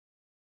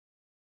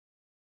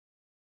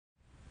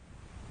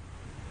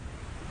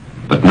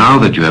But now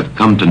that you have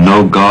come to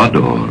know God,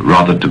 or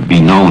rather to be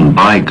known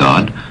by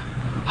God,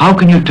 how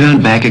can you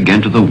turn back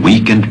again to the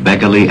weak and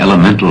beggarly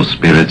elemental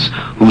spirits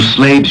whose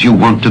slaves you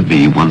want to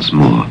be once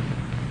more?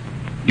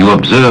 You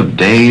observe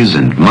days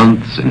and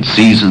months and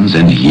seasons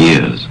and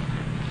years.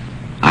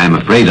 I am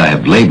afraid I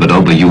have labored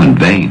over you in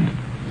vain.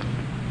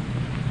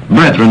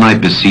 Brethren, I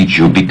beseech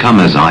you, become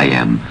as I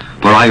am,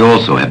 for I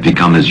also have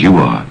become as you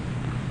are.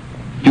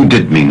 You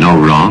did me no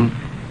wrong.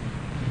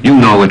 You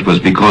know it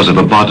was because of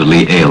a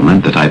bodily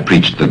ailment that I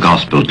preached the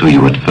gospel to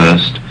you at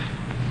first.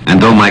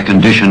 And though my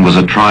condition was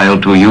a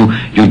trial to you,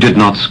 you did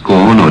not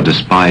scorn or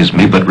despise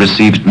me, but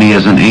received me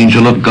as an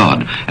angel of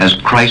God, as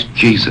Christ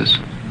Jesus.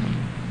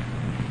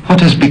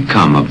 What has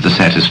become of the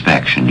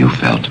satisfaction you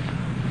felt?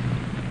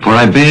 For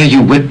I bear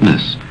you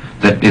witness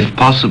that, if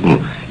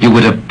possible, you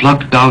would have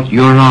plucked out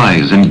your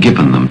eyes and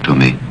given them to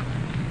me.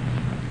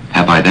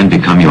 Have I then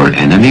become your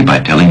enemy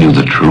by telling you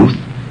the truth?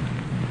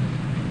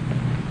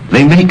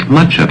 They make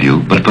much of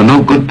you, but for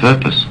no good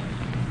purpose.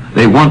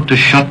 They want to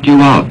shut you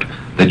out,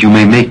 that you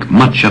may make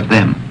much of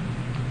them.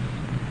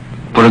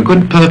 For a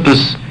good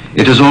purpose,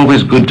 it is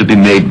always good to be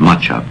made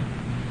much of,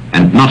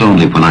 and not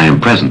only when I am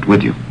present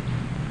with you.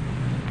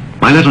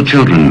 My little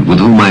children, with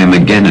whom I am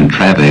again in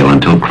travail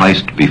until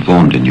Christ be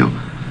formed in you,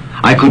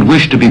 I could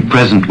wish to be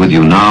present with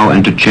you now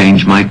and to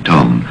change my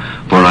tone,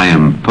 for I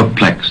am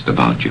perplexed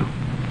about you.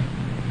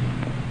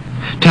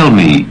 Tell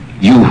me,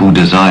 you who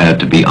desire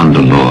to be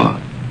under law,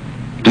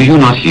 do you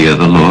not hear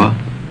the law?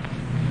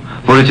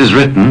 For it is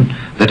written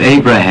that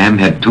Abraham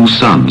had 2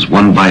 sons,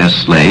 one by a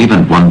slave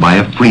and one by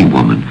a free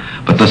woman.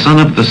 But the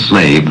son of the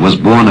slave was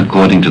born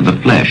according to the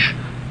flesh,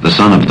 the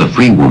son of the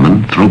free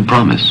woman through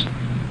promise.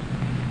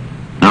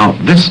 Now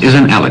this is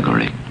an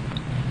allegory.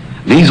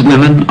 These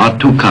women are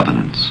 2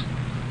 covenants.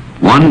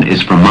 One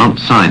is from Mount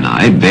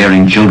Sinai,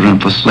 bearing children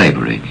for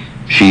slavery.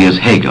 She is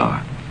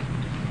Hagar.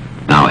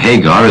 Now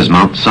Hagar is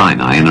Mount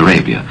Sinai in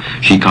Arabia.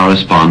 She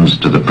corresponds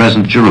to the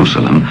present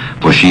Jerusalem,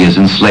 for she is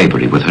in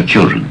slavery with her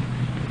children.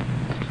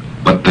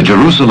 But the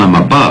Jerusalem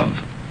above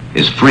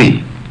is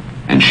free,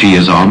 and she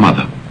is our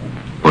mother.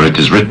 For it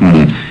is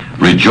written,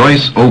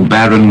 Rejoice, O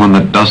barren one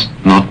that dost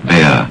not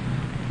bear.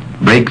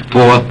 Break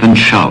forth and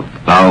shout,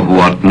 thou who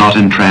art not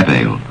in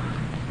travail.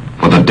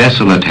 For the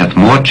desolate hath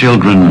more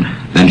children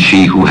than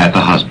she who hath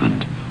a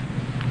husband.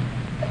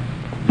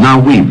 Now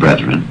we,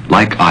 brethren,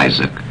 like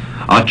Isaac,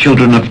 are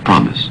children of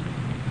promise.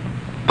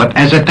 But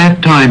as at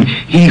that time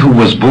he who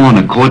was born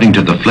according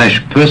to the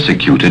flesh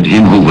persecuted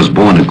him who was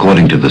born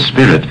according to the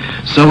Spirit,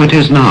 so it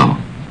is now.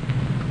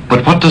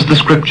 But what does the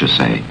Scripture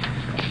say?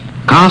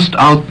 Cast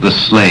out the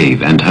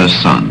slave and her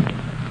son,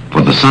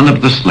 for the son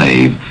of the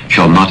slave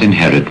shall not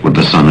inherit with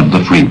the son of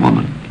the free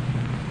woman.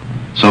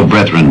 So,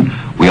 brethren,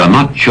 we are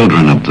not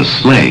children of the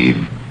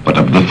slave, but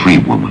of the free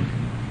woman.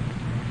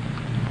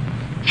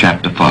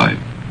 Chapter 5.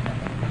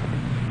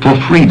 For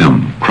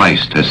freedom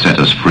Christ has set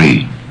us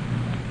free.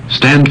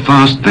 Stand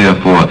fast,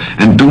 therefore,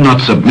 and do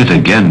not submit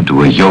again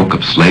to a yoke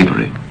of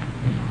slavery.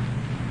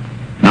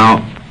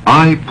 Now,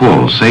 I,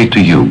 Paul, say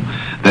to you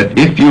that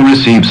if you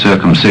receive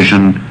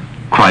circumcision,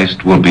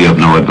 Christ will be of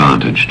no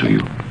advantage to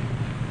you.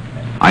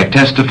 I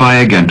testify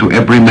again to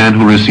every man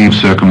who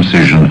receives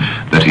circumcision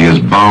that he is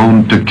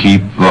bound to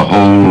keep the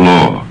whole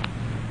law.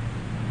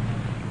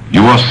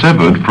 You are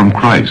severed from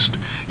Christ,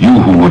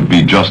 you who would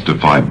be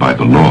justified by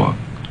the law.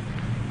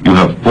 You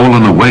have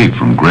fallen away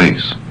from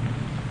grace.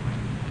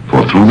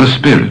 For through the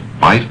Spirit,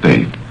 by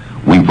faith,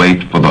 we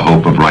wait for the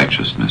hope of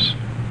righteousness.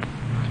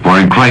 For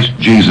in Christ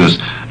Jesus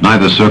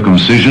neither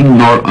circumcision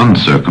nor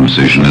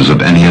uncircumcision is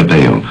of any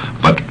avail,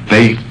 but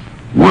faith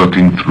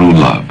working through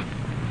love.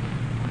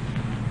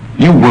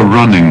 You were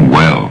running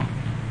well.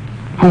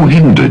 Who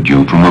hindered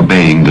you from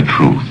obeying the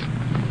truth?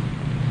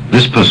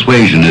 This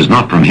persuasion is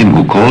not from him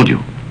who called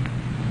you.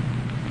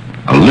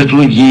 A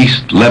little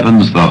yeast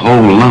leavens the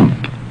whole lump.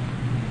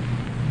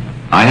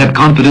 I have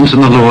confidence in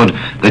the Lord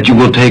that you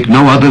will take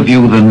no other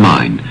view than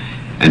mine,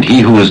 and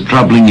he who is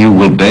troubling you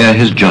will bear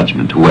his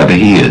judgment, whoever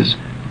he is.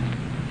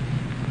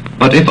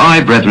 But if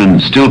I,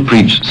 brethren, still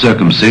preach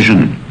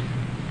circumcision,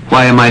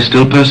 why am I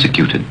still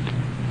persecuted?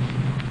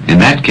 In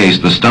that case,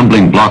 the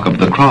stumbling block of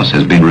the cross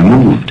has been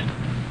removed.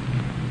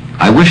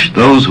 I wish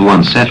those who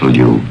unsettle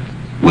you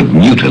would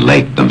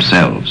mutilate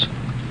themselves.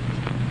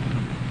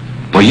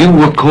 For you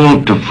were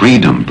called to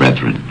freedom,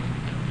 brethren.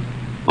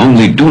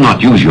 Only do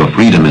not use your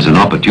freedom as an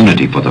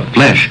opportunity for the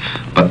flesh,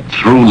 but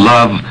through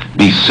love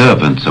be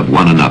servants of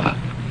one another.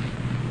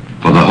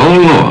 For the whole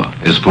law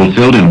is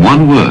fulfilled in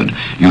one word,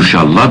 you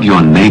shall love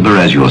your neighbor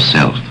as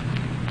yourself.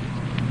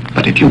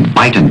 But if you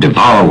bite and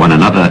devour one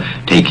another,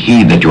 take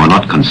heed that you are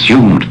not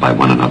consumed by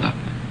one another.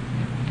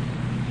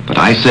 But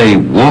I say,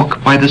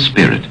 walk by the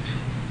Spirit,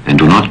 and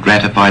do not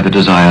gratify the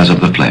desires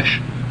of the flesh.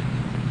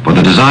 For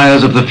the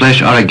desires of the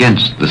flesh are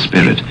against the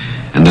Spirit,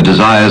 and the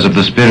desires of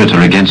the Spirit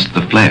are against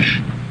the flesh.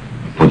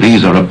 For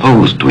these are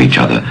opposed to each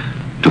other,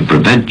 to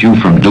prevent you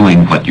from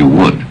doing what you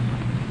would.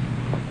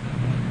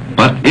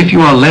 But if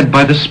you are led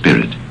by the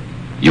Spirit,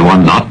 you are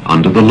not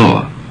under the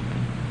law.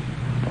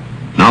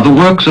 Now the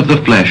works of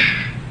the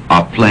flesh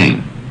are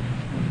plain: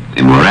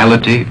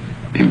 immorality,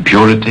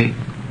 impurity,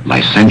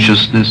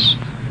 licentiousness,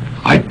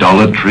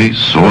 idolatry,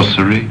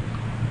 sorcery,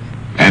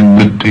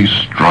 enmity,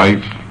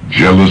 strife,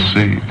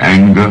 jealousy,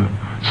 anger,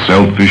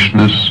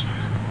 selfishness,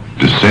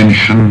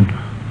 dissension,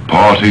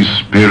 party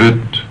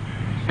spirit,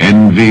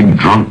 envy,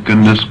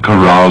 drunkenness,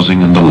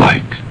 carousing, and the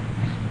like.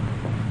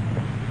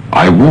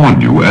 I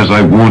warn you, as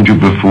I warned you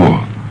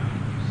before,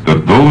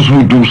 that those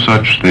who do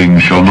such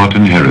things shall not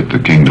inherit the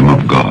kingdom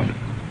of God.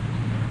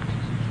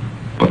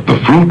 But the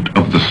fruit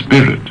of the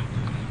Spirit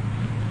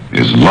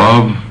is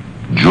love,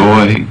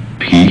 joy,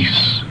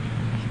 peace,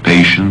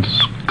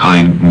 patience,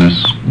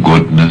 kindness,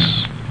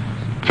 goodness,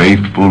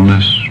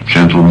 faithfulness,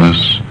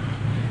 gentleness,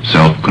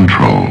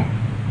 self-control.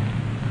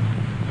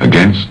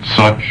 Against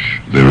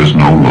such there is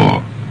no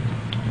law.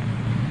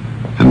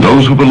 And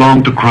those who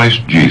belong to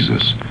Christ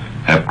Jesus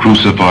have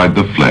crucified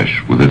the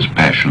flesh with its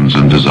passions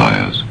and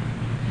desires.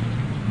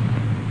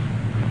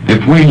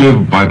 If we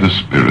live by the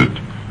Spirit,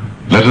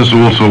 let us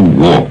also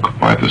walk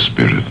by the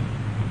Spirit.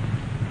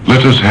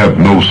 Let us have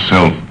no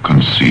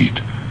self-conceit,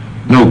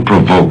 no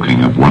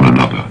provoking of one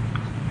another,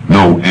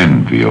 no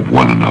envy of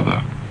one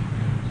another.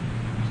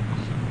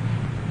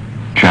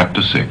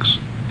 Chapter 6.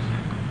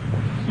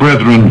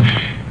 Brethren,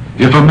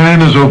 if a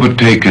man is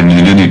overtaken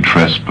in any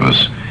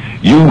trespass,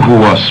 you who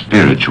are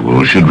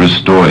spiritual should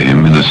restore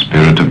him in a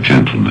spirit of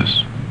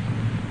gentleness.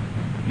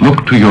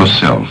 Look to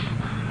yourself,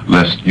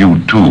 lest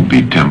you too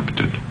be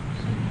tempted.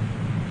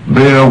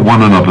 Bear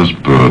one another's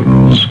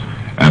burdens,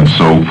 and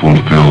so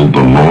fulfill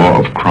the law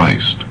of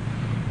Christ.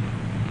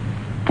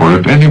 For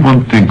if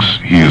anyone thinks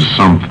he is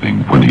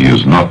something when he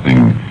is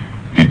nothing,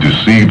 he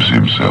deceives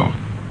himself.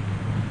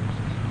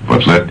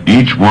 But let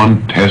each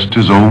one test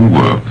his own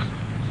work,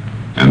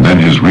 and then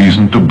his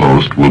reason to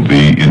boast will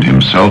be in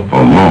himself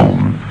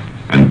alone,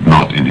 and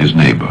not in his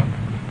neighbor.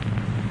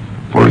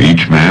 For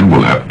each man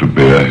will have to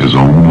bear his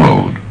own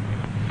load.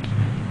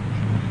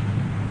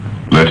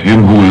 Let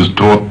him who is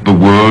taught the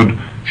word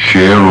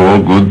share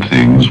all good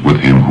things with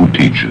him who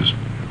teaches.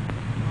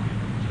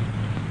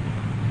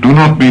 Do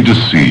not be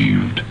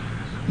deceived.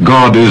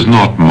 God is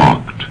not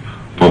mocked,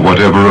 for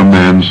whatever a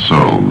man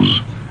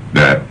sows,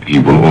 that he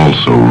will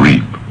also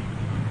reap.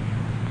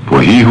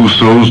 For he who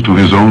sows to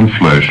his own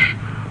flesh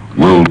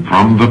will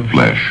from the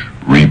flesh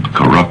reap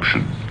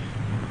corruption.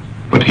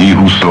 But he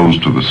who sows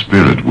to the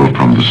Spirit will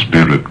from the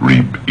Spirit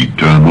reap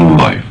eternal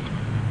life.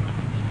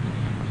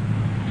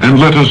 And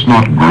let us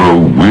not grow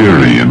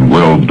weary in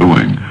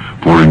well-doing,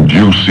 for in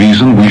due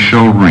season we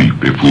shall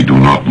reap if we do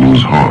not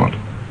lose heart.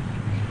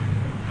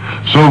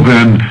 So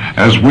then,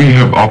 as we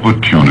have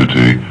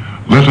opportunity,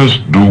 let us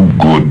do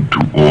good to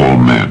all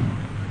men,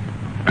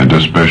 and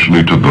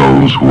especially to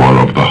those who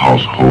are of the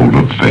household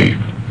of faith.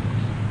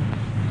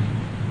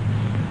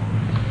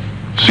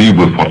 See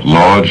with what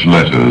large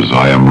letters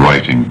I am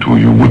writing to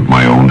you with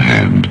my own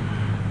hand.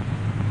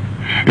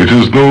 It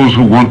is those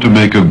who want to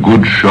make a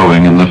good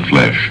showing in the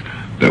flesh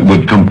that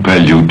would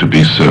compel you to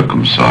be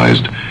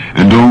circumcised,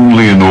 and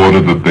only in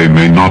order that they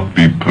may not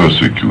be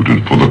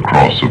persecuted for the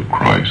cross of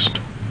Christ.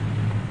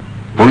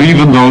 For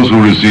even those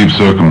who receive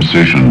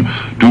circumcision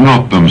do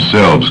not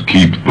themselves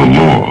keep the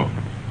law,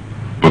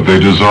 but they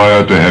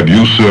desire to have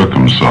you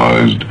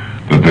circumcised,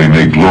 that they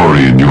may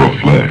glory in your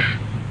flesh.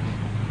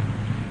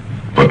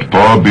 But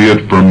far be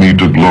it from me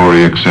to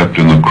glory except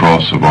in the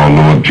cross of our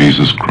Lord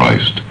Jesus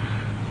Christ,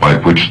 by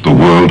which the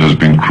world has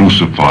been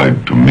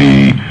crucified to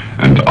me,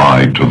 and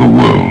I to the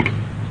world.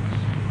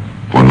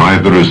 For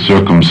neither is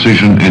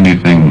circumcision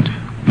anything,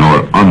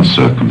 nor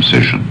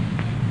uncircumcision,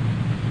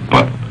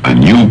 but a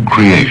new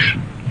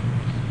creation.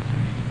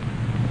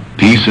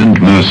 Peace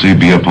and mercy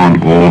be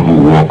upon all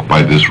who walk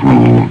by this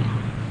rule,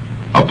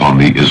 upon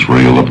the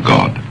Israel of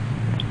God.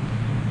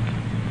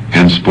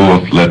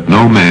 Henceforth let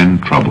no man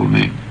trouble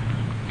me,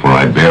 for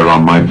I bear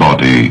on my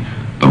body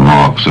the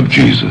marks of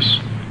Jesus.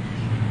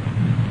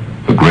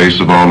 The grace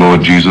of our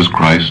Lord Jesus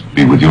Christ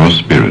be with your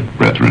spirit,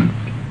 brethren.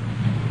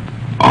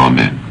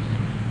 Amen.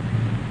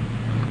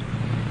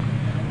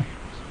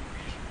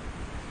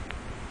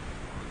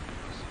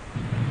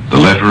 The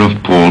letter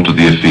of Paul to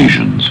the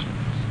Ephesians.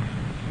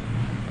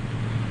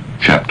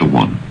 Chapter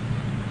 1.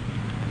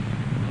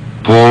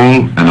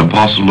 Paul, an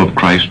apostle of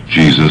Christ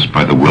Jesus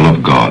by the will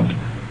of God,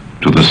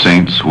 to the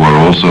saints who are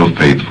also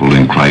faithful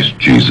in Christ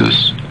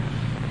Jesus,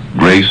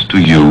 grace to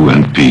you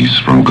and peace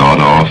from God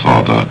our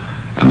Father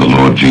and the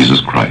Lord Jesus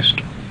Christ.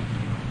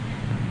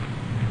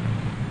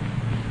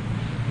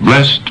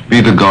 Blessed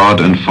be the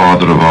God and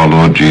Father of our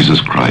Lord Jesus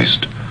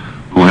Christ,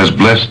 who has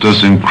blessed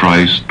us in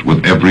Christ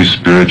with every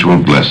spiritual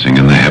blessing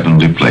in the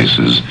heavenly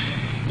places,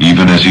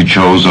 even as he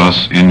chose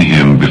us in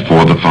him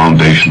before the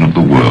foundation of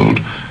the world,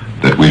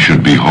 that we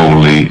should be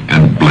holy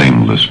and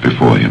blameless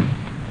before him.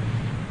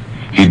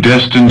 He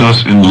destined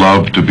us in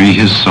love to be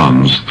his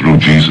sons through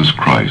Jesus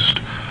Christ,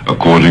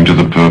 according to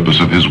the purpose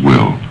of his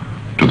will,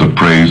 to the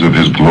praise of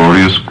his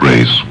glorious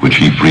grace, which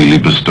he freely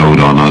bestowed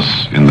on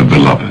us in the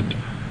Beloved.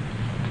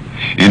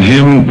 In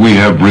him we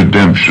have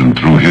redemption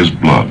through his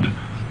blood,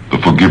 the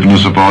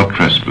forgiveness of our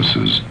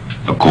trespasses,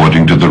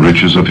 according to the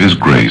riches of his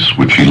grace,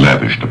 which he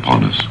lavished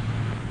upon us.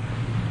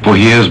 For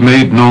he has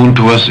made known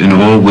to us in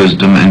all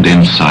wisdom and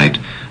insight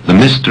the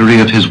mystery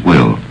of his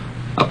will,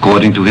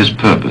 according to his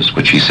purpose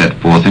which he set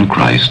forth in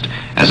Christ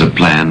as a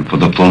plan for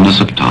the fullness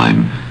of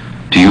time,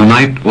 to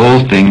unite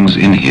all things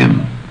in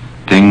him,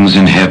 things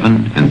in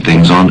heaven and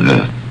things on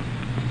earth.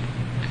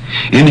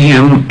 In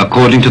him,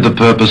 according to the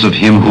purpose of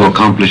him who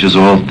accomplishes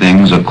all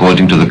things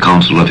according to the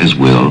counsel of his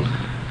will,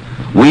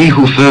 we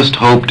who first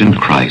hoped in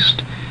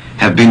Christ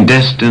have been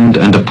destined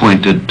and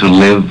appointed to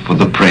live for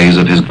the praise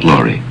of his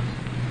glory.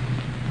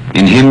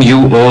 In him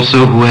you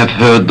also who have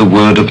heard the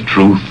word of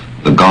truth,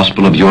 the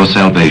gospel of your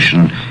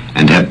salvation,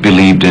 and have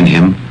believed in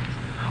him,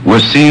 were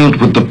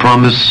sealed with the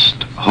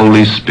promised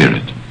Holy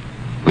Spirit,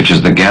 which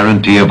is the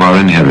guarantee of our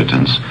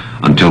inheritance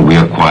until we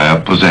acquire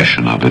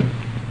possession of it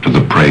to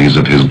the praise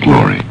of his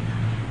glory.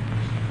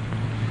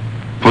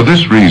 For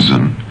this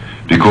reason,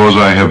 because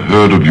I have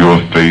heard of your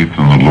faith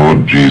in the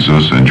Lord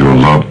Jesus and your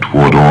love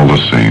toward all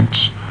the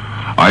saints,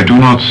 I do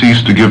not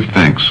cease to give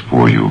thanks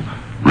for you,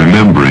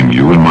 remembering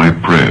you in my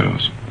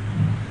prayers,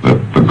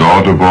 that the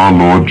God of our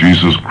Lord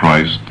Jesus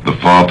Christ, the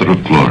Father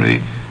of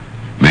glory,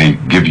 may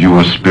give you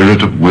a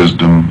spirit of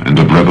wisdom and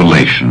of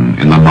revelation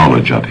in the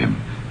knowledge of him,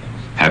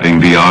 having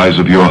the eyes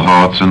of your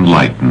hearts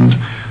enlightened,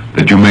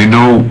 that you may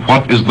know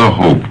what is the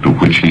hope to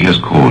which he has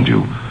called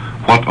you,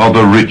 what are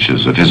the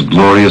riches of his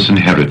glorious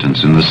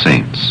inheritance in the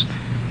saints,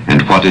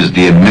 and what is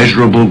the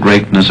immeasurable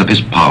greatness of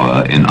his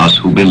power in us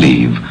who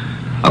believe,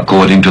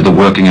 according to the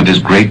working of his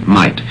great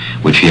might,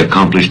 which he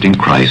accomplished in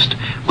Christ,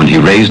 when he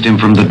raised him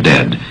from the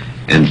dead,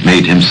 and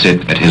made him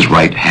sit at his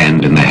right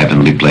hand in the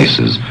heavenly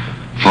places,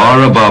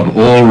 far above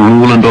all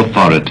rule and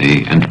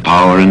authority and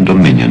power and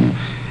dominion,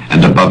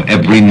 and above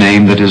every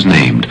name that is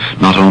named,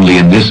 not only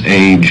in this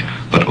age,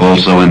 but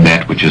also in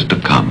that which is to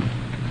come.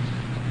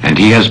 And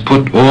he has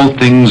put all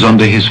things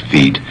under his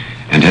feet,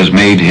 and has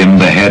made him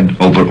the head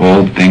over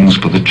all things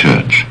for the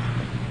church,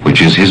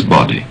 which is his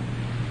body,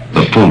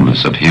 the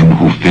fullness of him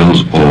who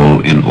fills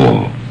all in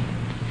all.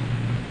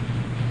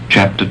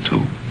 Chapter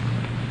 2.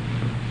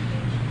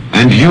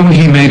 And you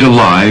he made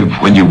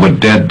alive when you were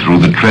dead through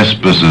the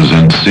trespasses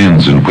and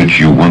sins in which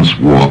you once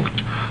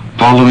walked,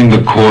 following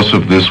the course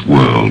of this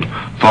world,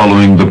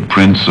 following the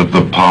prince of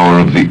the power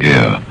of the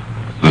air,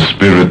 the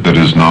spirit that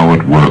is now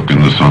at work in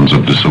the sons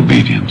of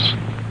disobedience.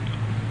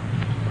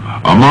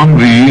 Among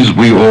these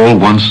we all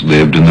once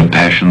lived in the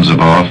passions of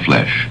our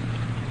flesh,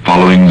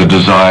 following the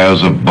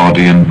desires of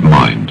body and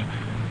mind,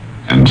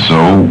 and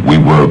so we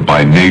were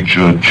by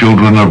nature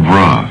children of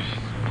wrath,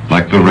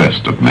 like the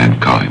rest of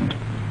mankind.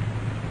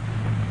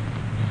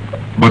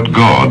 But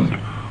God,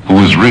 who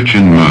is rich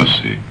in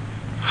mercy,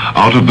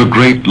 out of the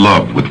great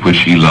love with which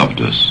he loved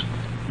us,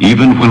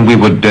 even when we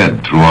were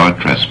dead through our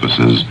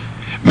trespasses,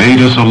 made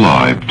us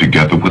alive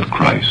together with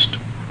Christ.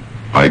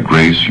 By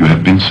grace you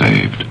have been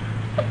saved,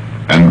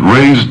 and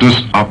raised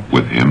us up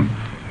with him,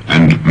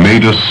 and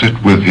made us sit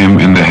with him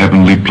in the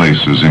heavenly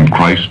places in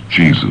Christ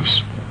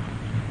Jesus,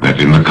 that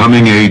in the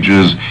coming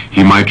ages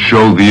he might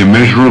show the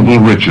immeasurable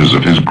riches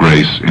of his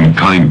grace in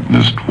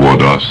kindness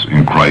toward us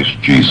in Christ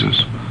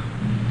Jesus.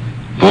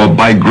 For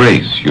by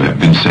grace you have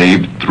been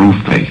saved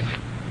through faith,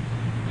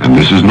 and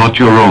this is not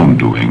your own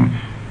doing,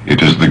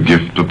 it is the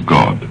gift of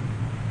God,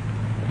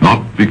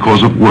 not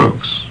because of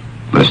works,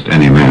 lest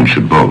any man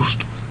should boast.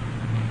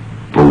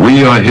 For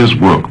we are his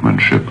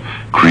workmanship,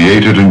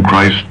 created in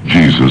Christ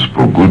Jesus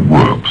for good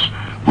works,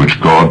 which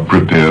God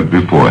prepared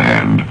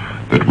beforehand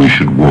that we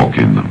should walk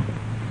in them.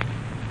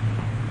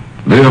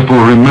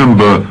 Therefore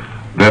remember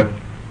that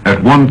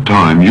at one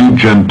time you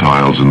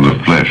Gentiles in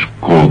the flesh,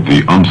 called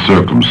the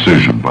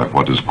uncircumcision by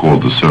what is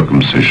called the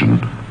circumcision,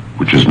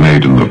 which is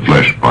made in the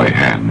flesh by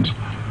hands.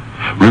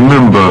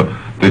 Remember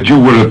that you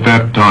were at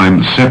that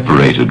time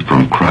separated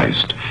from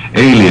Christ,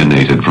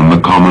 alienated from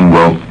the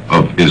commonwealth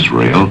of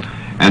Israel,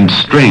 and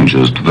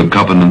strangers to the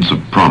covenants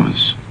of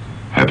promise,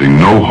 having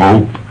no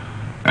hope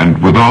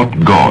and without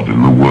God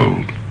in the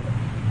world.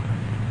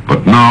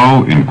 But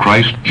now, in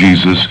Christ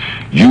Jesus,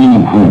 you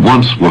who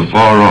once were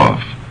far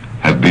off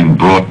have been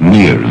brought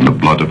near in the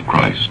blood of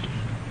Christ.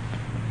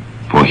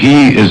 For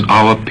he is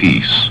our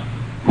peace,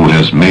 who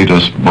has made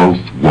us both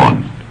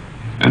one,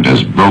 and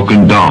has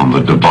broken down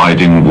the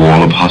dividing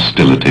wall of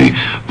hostility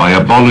by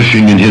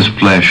abolishing in his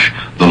flesh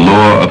the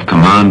law of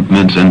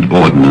commandments and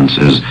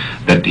ordinances,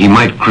 that he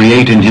might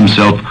create in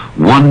himself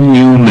one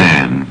new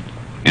man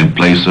in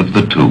place of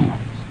the two,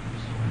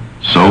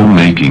 so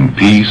making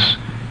peace,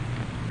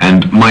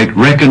 and might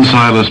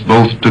reconcile us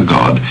both to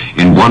God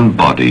in one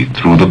body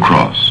through the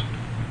cross,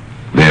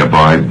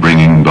 thereby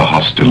bringing the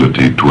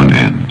hostility to an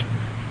end.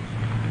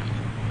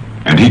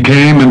 And he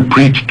came and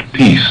preached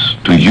peace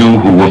to you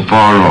who were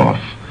far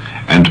off,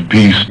 and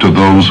peace to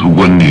those who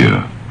were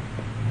near.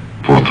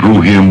 For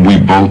through him we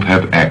both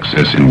have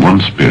access in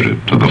one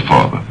Spirit to the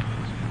Father.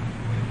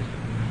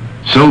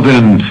 So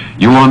then,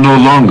 you are no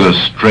longer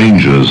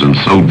strangers and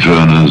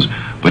sojourners,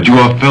 but you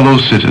are fellow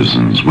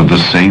citizens with the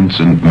saints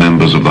and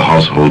members of the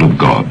household of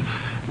God,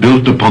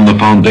 built upon the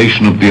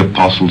foundation of the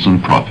apostles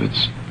and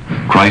prophets,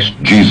 Christ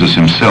Jesus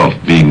himself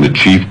being the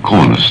chief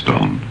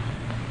cornerstone,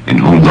 in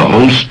whom the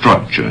whole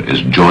structure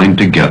is joined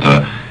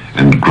together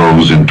and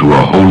grows into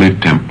a holy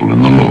temple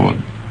in the Lord,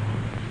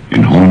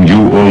 in whom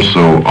you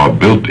also are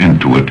built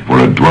into it for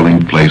a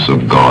dwelling place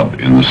of God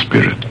in the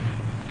Spirit.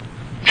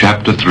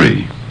 Chapter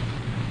 3.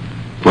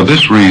 For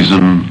this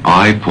reason,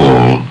 I,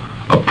 Paul,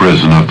 a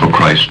prisoner for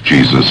Christ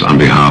Jesus on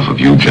behalf of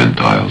you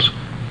Gentiles,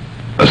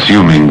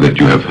 assuming that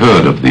you have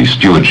heard of the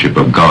stewardship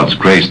of God's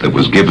grace that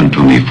was given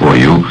to me for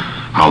you,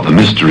 how the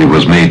mystery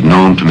was made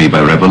known to me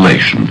by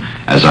revelation,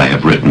 as I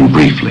have written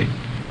briefly.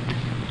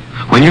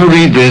 When you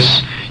read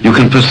this, you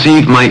can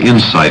perceive my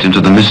insight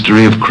into the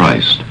mystery of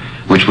Christ,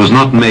 which was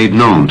not made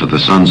known to the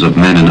sons of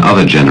men in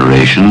other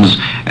generations,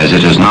 as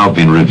it has now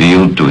been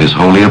revealed to his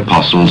holy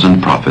apostles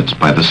and prophets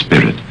by the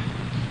Spirit.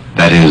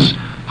 That is,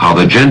 how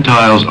the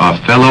Gentiles are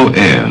fellow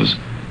heirs,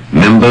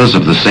 members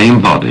of the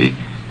same body,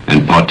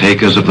 and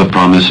partakers of the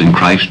promise in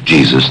Christ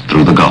Jesus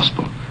through the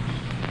gospel.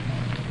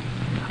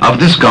 Of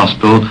this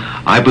gospel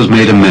I was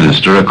made a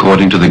minister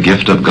according to the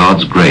gift of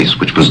God's grace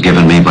which was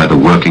given me by the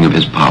working of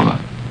his power.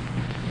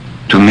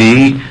 To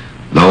me,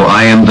 though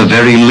I am the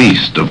very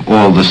least of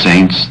all the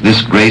saints,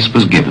 this grace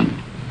was given,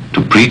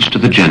 to preach to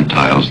the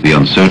Gentiles the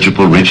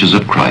unsearchable riches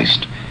of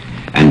Christ,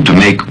 and to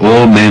make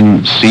all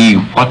men see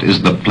what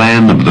is the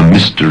plan of the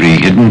mystery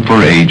hidden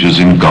for ages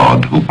in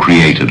God who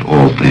created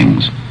all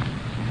things,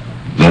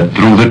 that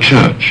through the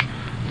church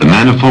the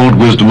manifold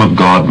wisdom of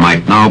God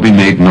might now be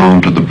made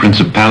known to the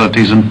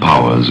principalities and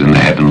powers in the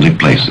heavenly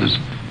places.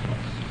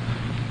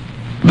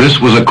 This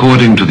was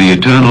according to the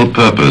eternal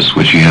purpose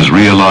which he has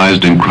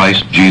realized in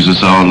Christ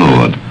Jesus our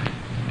Lord,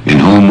 in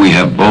whom we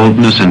have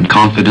boldness and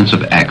confidence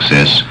of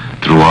access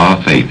through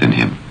our faith in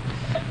him.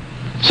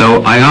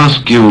 So I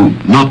ask you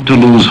not to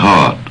lose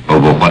heart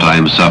over what I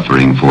am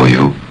suffering for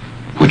you,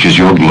 which is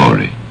your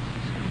glory.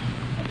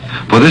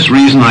 For this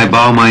reason I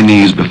bow my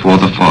knees before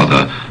the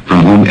Father,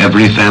 from whom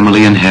every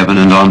family in heaven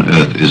and on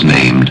earth is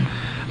named,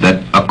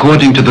 that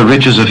according to the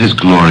riches of his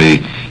glory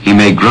he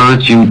may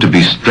grant you to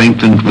be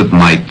strengthened with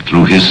might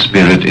through his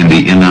Spirit in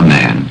the inner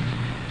man,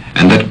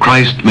 and that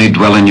Christ may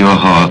dwell in your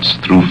hearts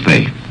through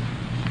faith,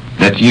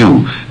 that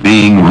you,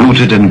 being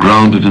rooted and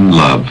grounded in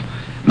love,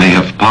 may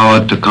have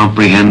power to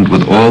comprehend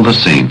with all the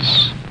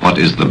saints what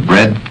is the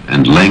breadth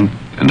and length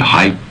and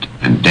height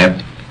and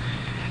depth,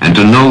 and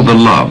to know the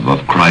love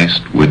of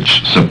Christ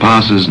which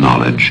surpasses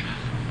knowledge,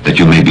 that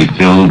you may be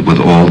filled with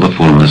all the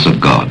fullness of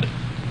God.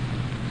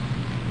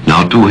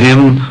 Now to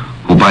him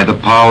who by the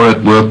power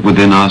at work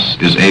within us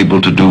is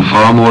able to do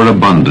far more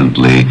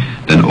abundantly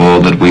than all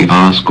that we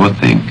ask or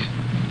think,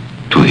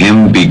 to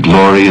him be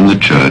glory in the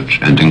church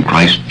and in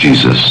Christ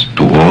Jesus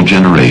to all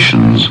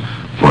generations,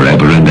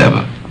 forever and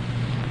ever.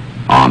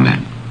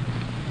 Amen.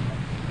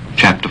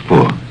 Chapter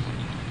 4.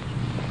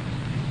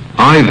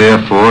 I,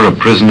 therefore, a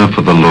prisoner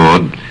for the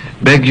Lord,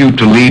 beg you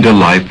to lead a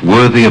life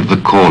worthy of the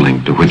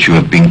calling to which you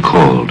have been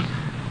called,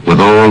 with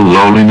all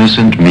lowliness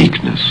and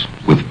meekness,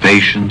 with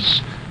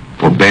patience,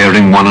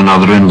 forbearing one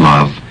another in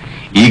love,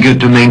 eager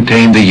to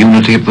maintain the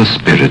unity of the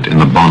Spirit in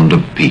the bond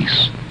of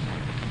peace.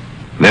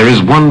 There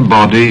is one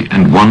body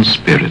and one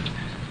Spirit,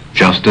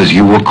 just as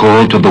you were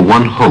called to the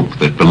one hope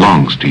that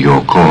belongs to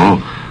your call,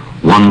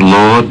 one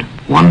Lord,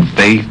 one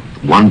faith,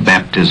 one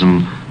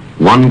baptism,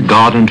 one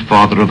God and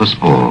Father of us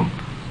all,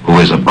 who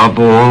is above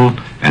all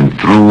and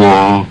through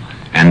all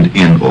and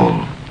in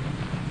all.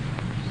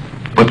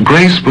 But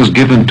grace was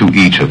given to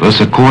each of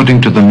us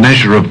according to the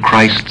measure of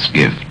Christ's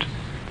gift.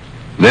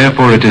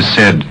 Therefore it is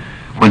said,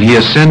 when he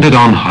ascended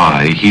on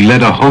high, he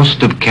led a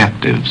host of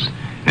captives,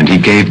 and he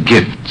gave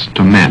gifts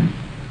to men.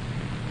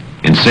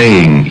 In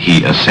saying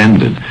he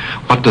ascended,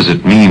 what does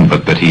it mean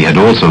but that he had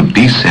also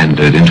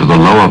descended into the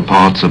lower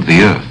parts of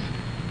the earth?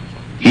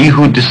 He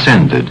who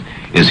descended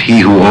is he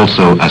who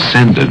also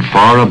ascended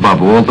far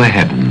above all the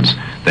heavens,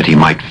 that he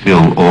might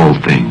fill all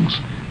things.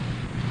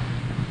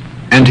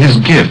 And his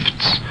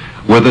gifts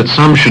were that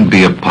some should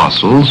be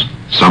apostles,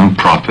 some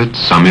prophets,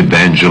 some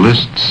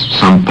evangelists,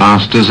 some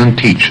pastors and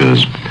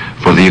teachers,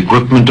 for the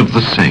equipment of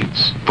the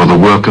saints, for the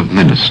work of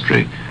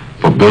ministry,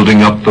 for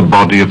building up the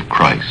body of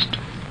Christ,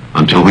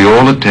 until we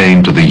all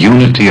attain to the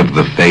unity of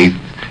the faith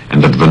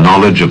and of the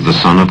knowledge of the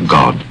Son of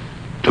God,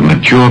 to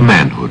mature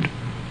manhood,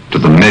 to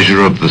the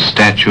measure of the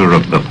stature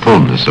of the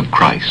fullness of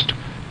Christ,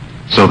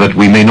 so that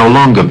we may no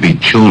longer be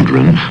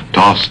children,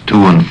 tossed to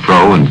and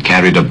fro and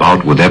carried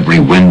about with every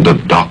wind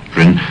of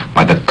doctrine,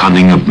 by the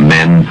cunning of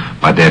men,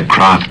 by their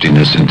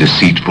craftiness and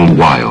deceitful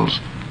wiles.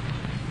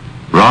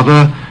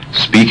 Rather,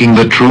 speaking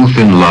the truth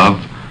in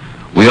love,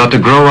 we are to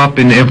grow up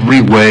in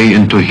every way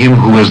into him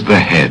who is the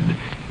head,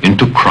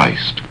 into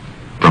Christ,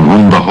 from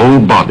whom the whole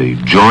body,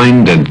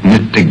 joined and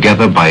knit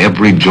together by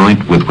every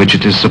joint with which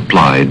it is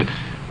supplied,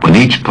 when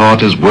each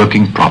part is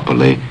working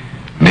properly,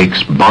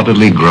 makes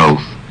bodily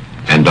growth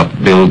and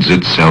upbuilds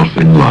itself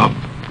in love.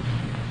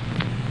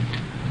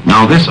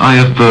 Now this I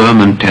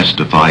affirm and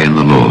testify in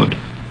the Lord,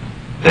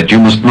 that you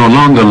must no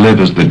longer live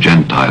as the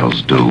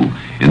Gentiles do,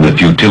 in the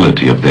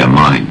futility of their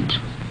minds.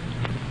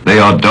 They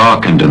are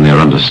darkened in their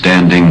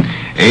understanding,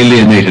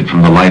 alienated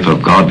from the life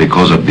of God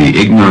because of the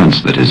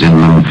ignorance that is in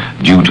them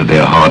due to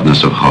their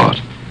hardness of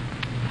heart.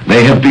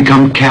 They have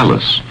become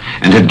callous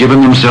and have given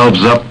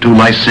themselves up to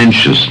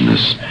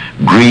licentiousness,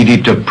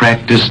 greedy to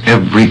practice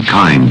every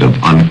kind of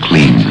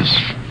uncleanness.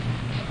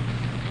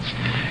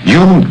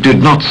 You did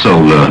not so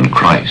learn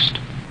Christ,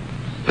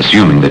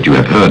 assuming that you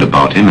have heard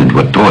about him and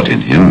were taught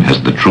in him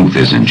as the truth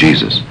is in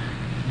Jesus.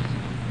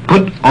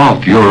 Put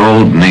off your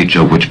old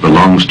nature which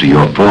belongs to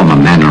your former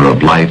manner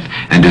of life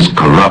and is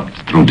corrupt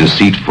through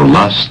deceitful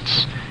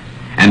lusts,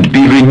 and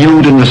be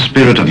renewed in the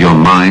spirit of your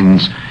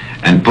minds,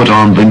 and put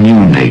on the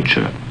new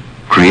nature,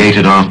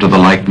 created after the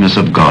likeness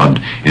of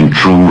God in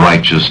true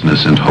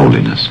righteousness and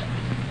holiness.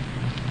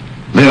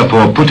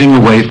 Therefore, putting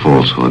away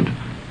falsehood,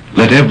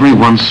 let every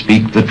one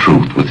speak the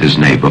truth with his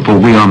neighbor, for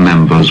we are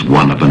members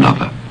one of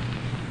another.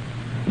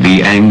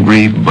 Be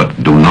angry,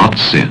 but do not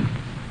sin.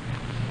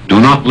 Do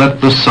not let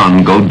the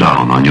sun go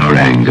down on your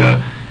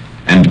anger,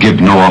 and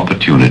give no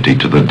opportunity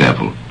to the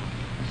devil.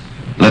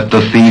 Let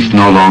the thief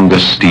no longer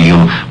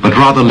steal, but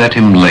rather let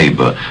him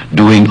labor,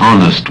 doing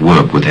honest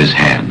work with his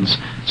hands,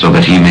 so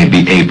that he may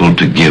be able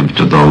to give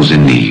to those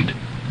in need.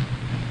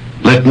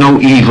 Let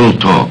no evil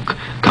talk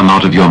come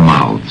out of your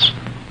mouths,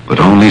 but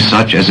only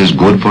such as is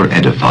good for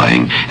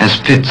edifying, as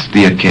fits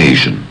the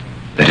occasion,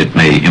 that it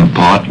may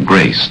impart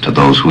grace to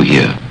those who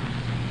hear.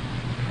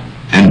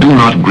 And do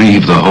not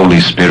grieve the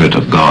Holy Spirit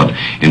of God,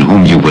 in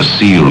whom you were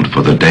sealed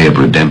for the day of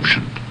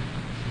redemption.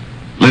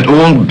 Let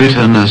all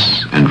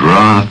bitterness and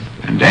wrath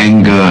and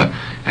anger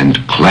and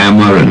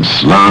clamor and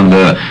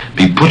slander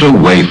be put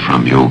away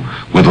from you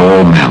with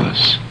all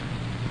malice.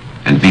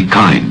 And be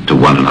kind to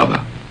one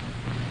another,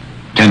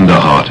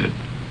 tender-hearted,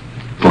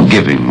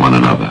 forgiving one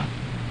another,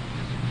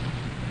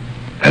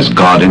 as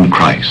God in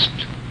Christ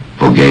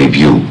forgave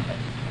you.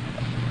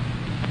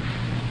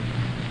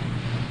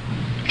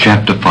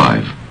 Chapter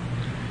 5.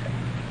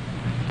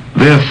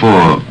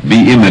 Therefore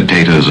be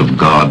imitators of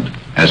God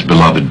as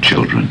beloved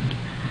children,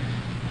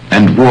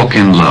 and walk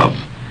in love,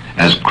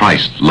 as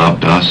Christ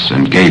loved us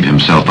and gave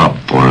himself up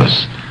for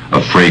us,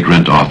 a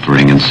fragrant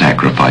offering and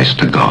sacrifice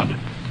to God.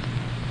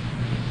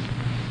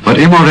 But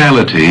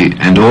immorality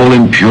and all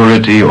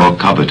impurity or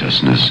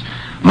covetousness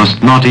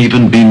must not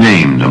even be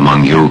named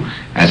among you,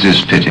 as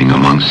is fitting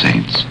among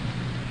saints.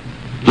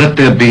 Let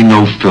there be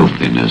no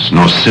filthiness,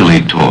 nor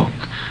silly talk,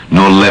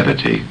 nor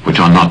levity, which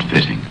are not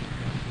fitting,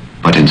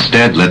 but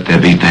instead let there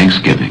be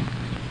thanksgiving.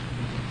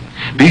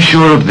 Be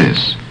sure of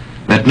this,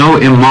 that no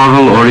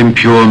immoral or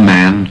impure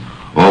man,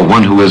 or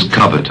one who is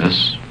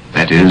covetous,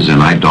 that is, an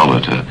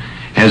idolater,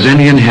 has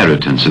any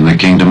inheritance in the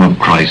kingdom of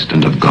Christ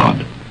and of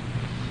God.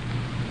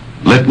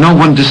 Let no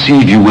one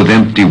deceive you with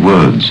empty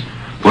words,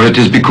 for it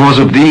is because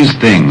of these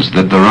things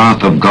that the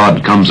wrath of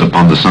God comes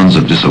upon the sons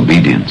of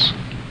disobedience.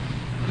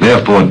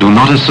 Therefore do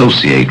not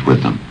associate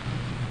with them.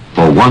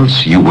 For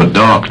once you were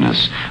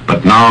darkness,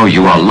 but now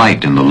you are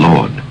light in the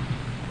Lord.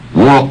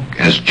 Walk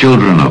as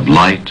children of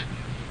light,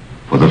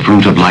 for the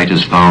fruit of light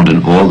is found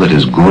in all that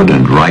is good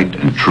and right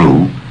and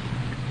true,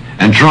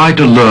 and try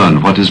to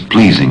learn what is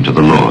pleasing to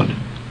the Lord.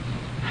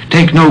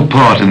 Take no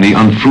part in the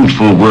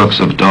unfruitful works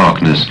of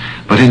darkness,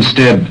 but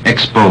instead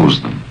expose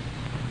them.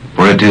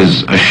 For it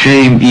is a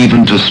shame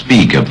even to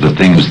speak of the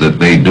things that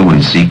they do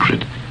in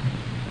secret.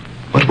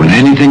 But when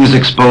anything is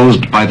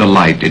exposed by the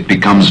light, it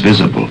becomes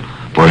visible,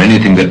 for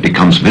anything that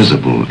becomes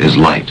visible is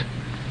light.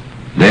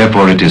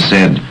 Therefore it is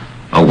said,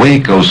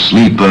 Awake, O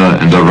sleeper,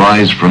 and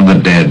arise from the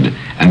dead,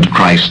 and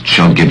Christ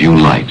shall give you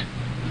light.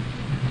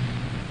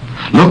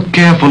 Look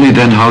carefully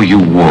then how you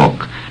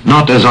walk,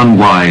 not as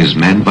unwise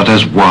men, but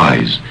as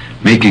wise,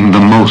 making the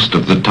most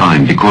of the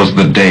time, because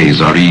the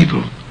days are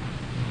evil.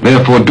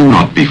 Therefore do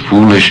not be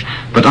foolish,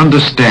 but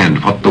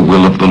understand what the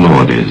will of the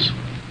Lord is.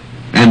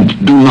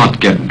 And do not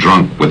get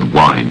drunk with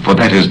wine, for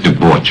that is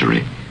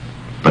debauchery,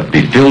 but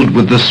be filled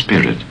with the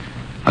Spirit,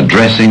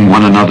 addressing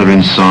one another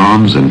in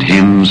psalms and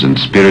hymns and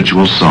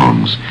spiritual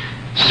songs,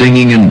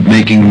 singing and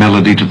making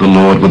melody to the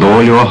Lord with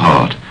all your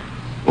heart,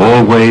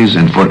 always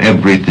and for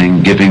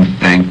everything giving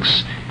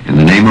thanks in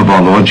the name of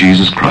our Lord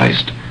Jesus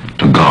Christ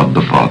to God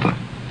the Father.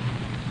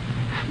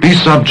 Be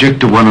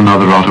subject to one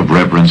another out of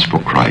reverence for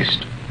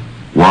Christ.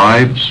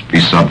 Wives, be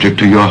subject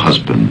to your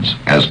husbands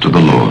as to the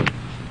Lord.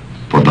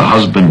 For the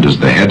husband is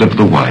the head of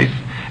the wife,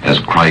 as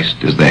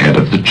Christ is the head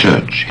of the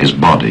church, his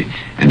body,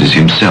 and is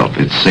himself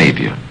its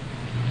Savior.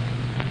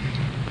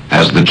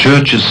 As the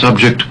church is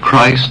subject to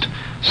Christ,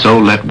 so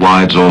let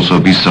wives also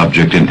be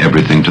subject in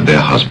everything to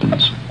their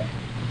husbands.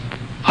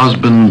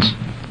 Husbands,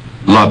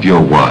 love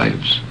your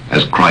wives,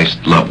 as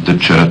Christ loved the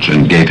church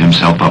and gave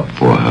himself up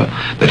for her,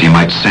 that he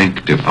might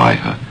sanctify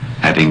her,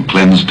 having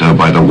cleansed her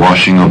by the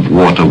washing of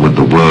water with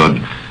the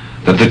word,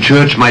 that the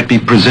church might be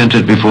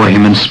presented before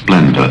him in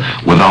splendor,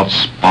 without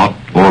spot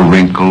or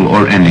wrinkle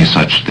or any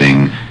such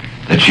thing,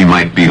 that she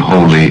might be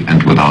holy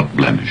and without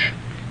blemish.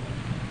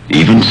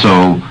 Even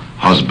so,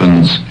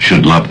 husbands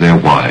should love their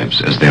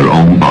wives as their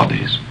own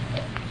bodies.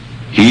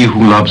 He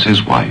who loves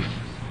his wife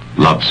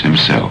loves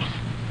himself.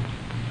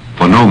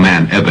 For no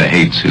man ever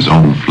hates his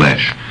own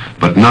flesh,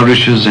 but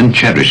nourishes and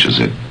cherishes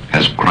it,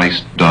 as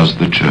Christ does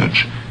the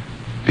church,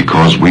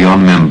 because we are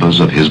members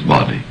of his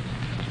body.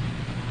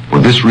 For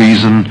this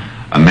reason,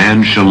 a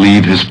man shall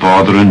leave his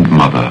father and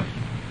mother,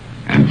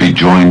 and be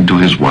joined to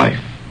his wife,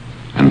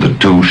 and the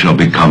two shall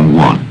become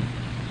one.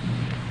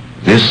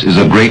 This is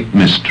a great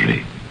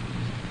mystery,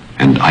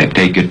 and I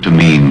take it to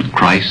mean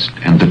Christ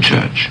and the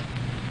church.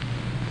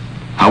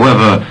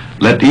 However,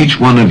 let each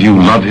one of you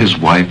love his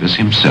wife as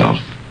himself,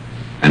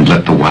 and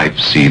let the wife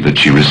see that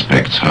she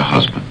respects her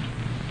husband.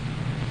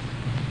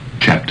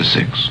 Chapter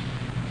 6.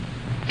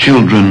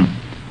 Children,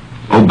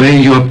 obey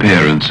your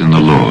parents in the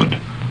Lord,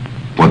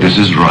 for this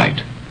is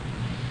right.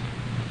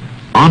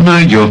 Honor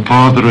your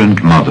father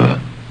and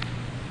mother.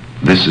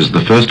 This is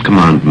the first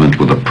commandment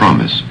with a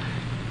promise,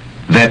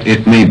 that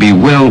it may be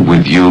well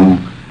with you,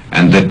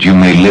 and that you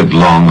may live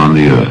long on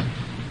the earth.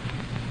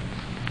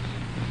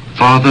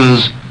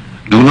 Fathers,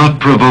 do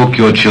not provoke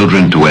your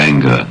children to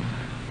anger,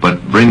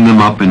 but bring them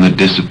up in the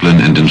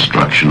discipline and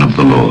instruction of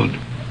the Lord.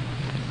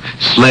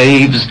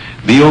 Slaves,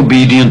 be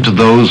obedient to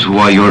those who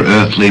are your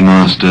earthly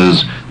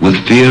masters,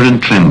 with fear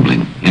and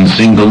trembling, in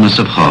singleness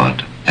of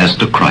heart, as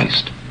to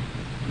Christ,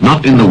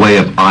 not in the way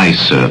of eye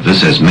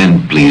service as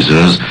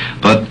men-pleasers,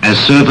 but as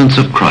servants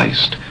of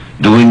Christ,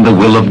 doing the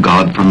will of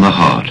God from the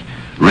heart,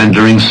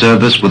 rendering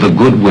service with a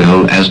good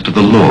will as to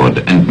the Lord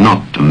and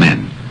not to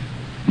men,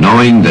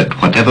 knowing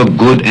that whatever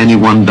good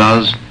anyone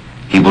does,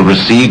 he will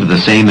receive the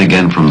same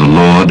again from the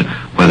Lord,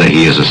 whether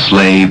he is a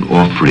slave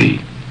or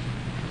free.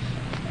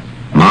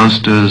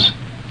 Masters,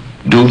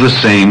 do the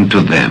same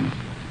to them,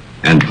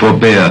 and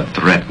forbear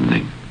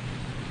threatening,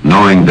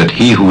 knowing that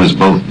he who is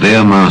both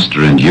their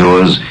master and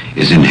yours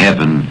is in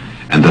heaven,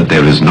 and that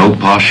there is no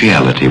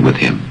partiality with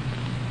him.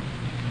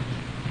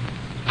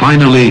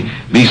 Finally,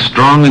 be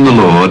strong in the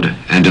Lord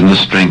and in the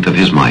strength of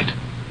his might.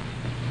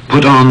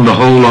 Put on the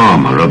whole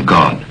armor of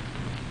God,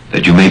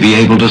 that you may be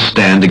able to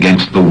stand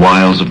against the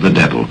wiles of the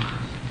devil.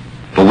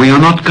 For we are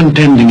not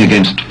contending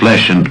against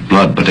flesh and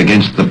blood, but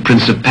against the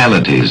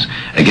principalities,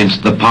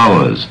 against the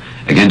powers,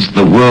 against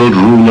the world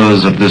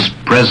rulers of this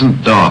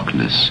present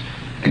darkness,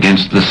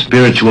 against the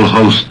spiritual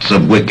hosts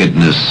of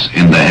wickedness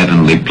in the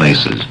heavenly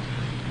places.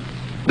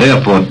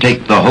 Therefore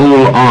take the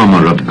whole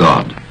armor of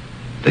God,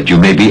 that you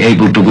may be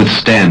able to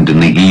withstand in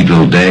the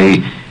evil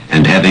day,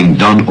 and having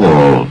done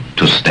all,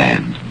 to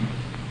stand.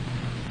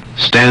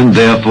 Stand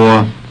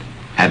therefore,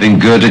 having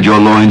girded your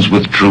loins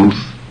with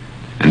truth,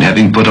 and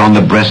having put on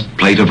the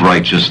breastplate of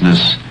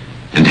righteousness,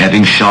 and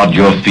having shod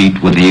your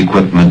feet with the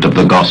equipment of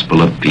the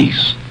gospel of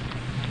peace.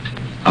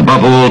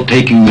 Above all,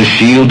 taking the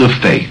shield of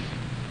faith,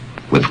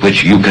 with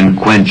which you can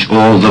quench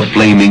all the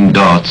flaming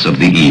darts of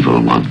the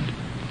evil one.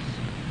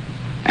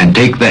 And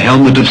take the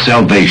helmet of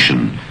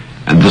salvation,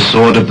 and the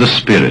sword of the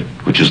Spirit,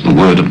 which is the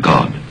word of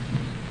God.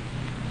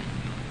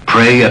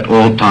 Pray at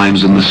all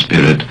times in the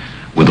Spirit,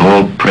 with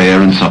all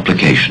prayer and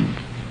supplication.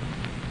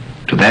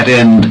 To that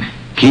end,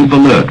 keep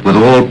alert with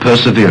all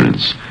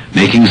perseverance,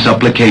 making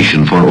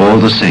supplication for all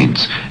the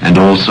saints, and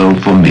also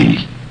for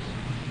me,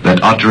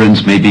 that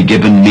utterance may be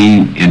given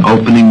me in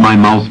opening my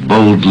mouth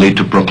boldly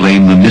to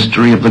proclaim the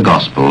mystery of the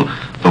gospel,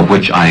 for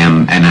which I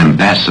am an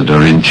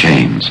ambassador in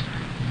chains,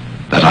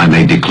 that I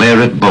may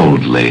declare it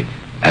boldly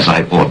as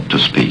I ought to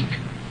speak.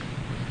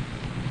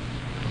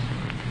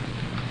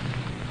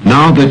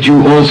 Now that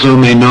you also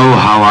may know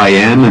how I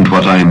am and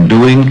what I am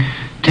doing,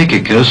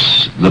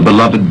 Tychicus, the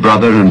beloved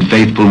brother and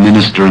faithful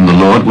minister in the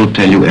Lord, will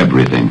tell you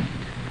everything.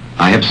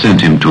 I have sent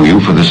him to you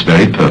for this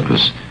very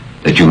purpose,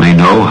 that you may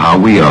know how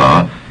we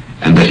are,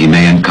 and that he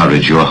may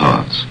encourage your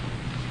hearts.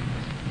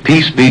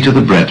 Peace be to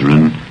the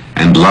brethren,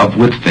 and love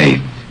with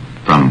faith,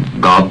 from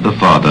God the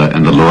Father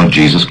and the Lord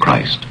Jesus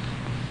Christ.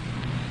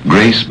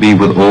 Grace be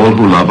with all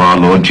who love our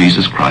Lord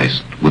Jesus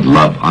Christ with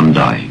love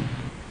undying.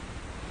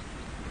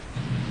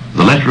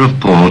 The letter of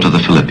Paul to the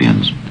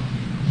Philippians,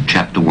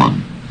 chapter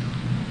 1.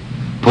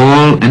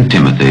 Paul and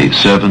Timothy,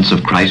 servants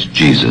of Christ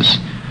Jesus,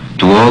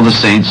 to all the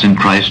saints in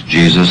Christ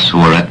Jesus who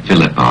are at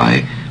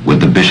Philippi,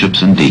 with the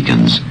bishops and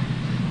deacons,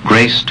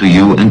 grace to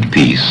you and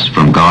peace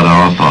from God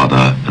our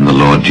Father and the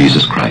Lord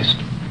Jesus Christ.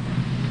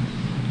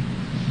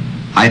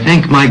 I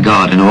thank my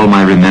God in all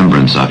my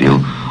remembrance of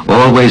you,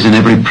 always in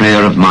every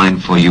prayer of mine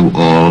for you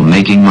all,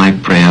 making my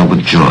prayer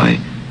with joy,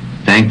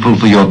 thankful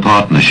for your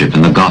partnership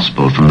in the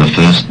gospel from the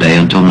first day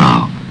until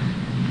now.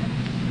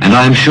 And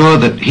I am sure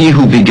that he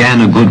who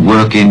began a good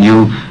work in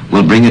you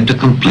will bring it to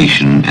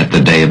completion at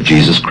the day of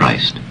Jesus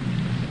Christ.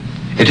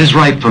 It is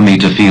right for me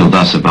to feel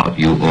thus about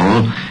you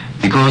all,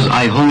 because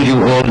I hold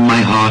you all in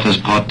my heart as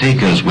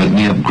partakers with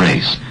me of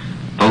grace,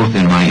 both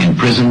in my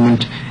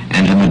imprisonment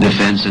and in the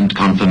defense and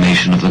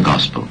confirmation of the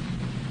gospel.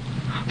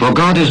 For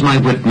God is my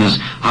witness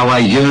how I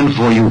yearn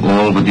for you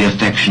all with the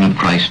affection of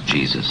Christ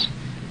Jesus.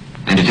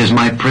 And it is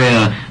my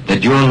prayer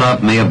that your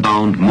love may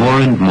abound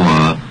more and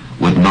more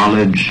with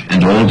knowledge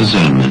and all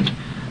discernment,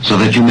 so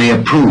that you may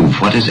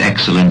approve what is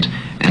excellent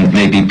and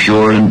may be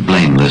pure and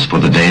blameless for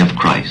the day of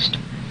Christ,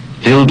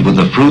 filled with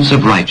the fruits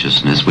of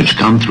righteousness which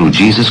come through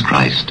Jesus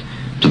Christ,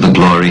 to the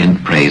glory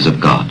and praise of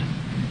God.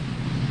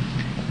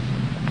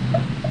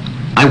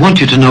 I want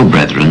you to know,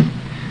 brethren,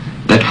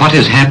 that what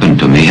has happened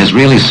to me has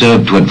really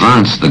served to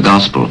advance the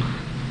gospel,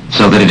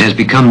 so that it has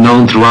become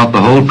known throughout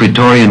the whole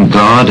Praetorian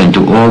Guard and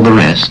to all the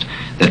rest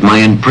that my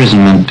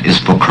imprisonment is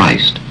for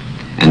Christ.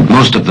 And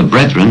most of the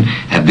brethren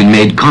have been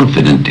made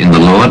confident in the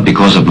Lord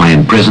because of my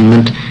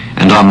imprisonment,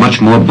 and are much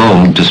more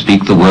bold to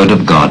speak the word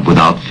of God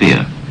without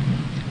fear.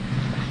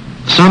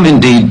 Some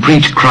indeed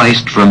preach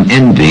Christ from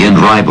envy and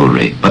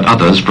rivalry, but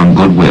others from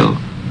goodwill.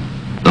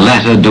 The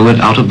latter do it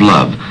out of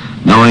love,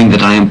 knowing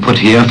that I am put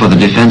here for the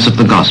defense of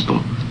the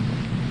gospel.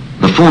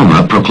 The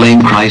former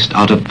proclaim Christ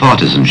out of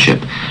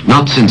partisanship,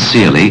 not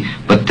sincerely,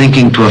 but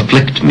thinking to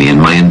afflict me in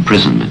my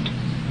imprisonment.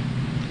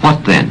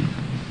 What then?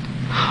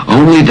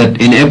 Only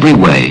that in every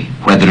way,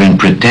 whether in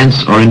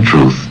pretense or in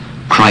truth,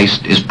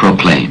 Christ is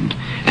proclaimed,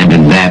 and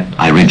in that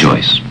I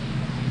rejoice.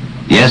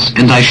 Yes,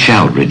 and I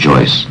shall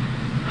rejoice.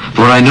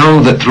 For I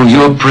know that through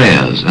your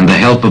prayers and the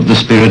help of the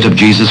Spirit of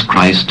Jesus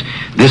Christ,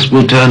 this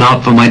will turn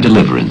out for my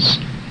deliverance,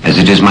 as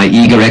it is my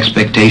eager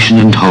expectation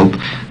and hope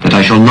that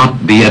I shall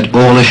not be at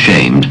all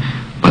ashamed,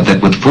 but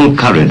that with full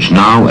courage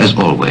now as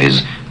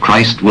always,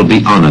 Christ will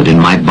be honored in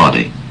my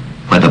body,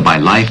 whether by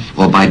life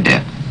or by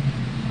death.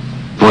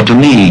 For to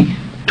me,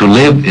 to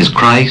live is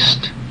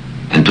Christ,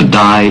 and to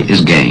die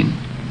is gain.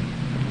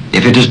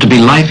 If it is to be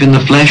life in the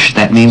flesh,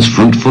 that means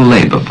fruitful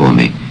labor for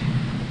me.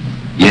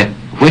 Yet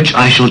which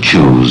I shall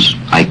choose,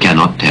 I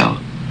cannot tell.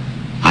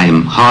 I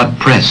am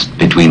hard-pressed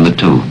between the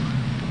two.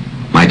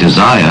 My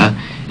desire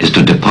is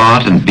to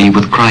depart and be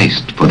with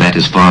Christ, for that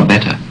is far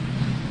better.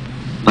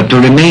 But to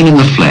remain in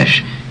the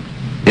flesh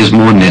is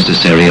more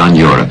necessary on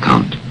your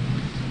account.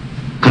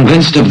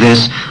 Convinced of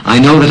this, I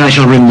know that I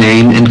shall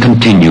remain and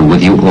continue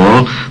with you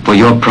all for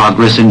your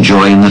progress and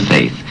joy in the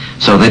faith,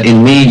 so that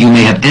in me you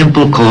may have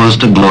ample cause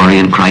to glory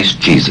in Christ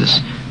Jesus,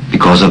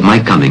 because of my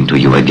coming to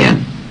you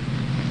again.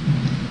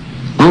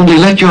 Only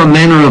let your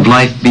manner of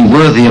life be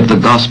worthy of the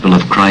gospel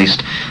of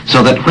Christ,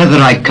 so that whether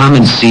I come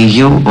and see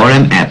you or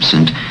am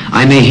absent,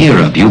 I may hear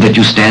of you that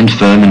you stand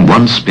firm in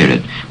one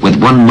spirit,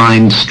 with one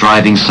mind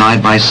striving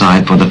side by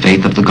side for the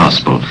faith of the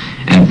gospel,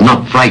 and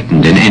not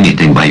frightened in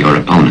anything by your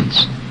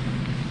opponents.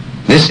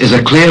 This is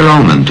a clear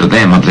omen to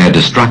them of their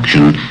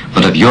destruction,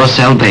 but of your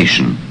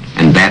salvation,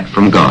 and that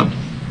from God.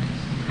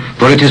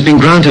 For it has been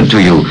granted to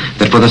you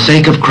that for the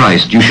sake of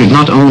Christ you should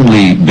not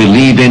only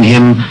believe in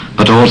him,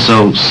 but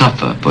also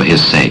suffer for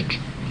his sake,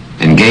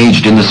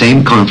 engaged in the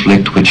same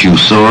conflict which you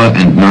saw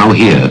and now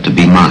hear to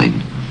be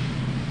mine.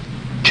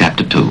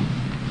 Chapter 2.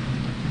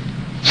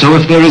 So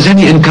if there is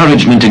any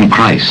encouragement in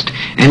Christ,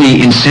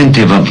 any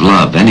incentive of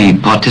love, any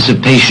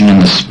participation in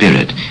the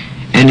Spirit,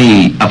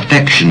 any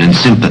affection and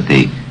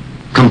sympathy,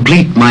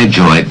 complete my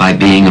joy by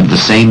being of the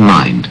same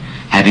mind,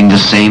 having the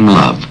same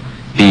love,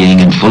 being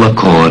in full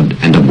accord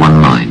and of one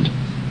mind.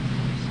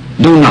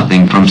 Do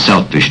nothing from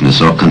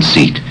selfishness or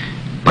conceit,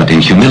 but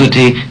in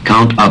humility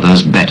count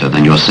others better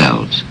than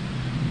yourselves.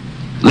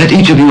 Let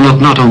each of you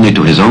look not only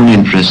to his own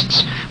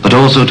interests, but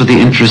also to the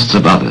interests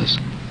of others.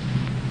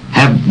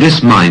 Have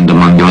this mind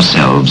among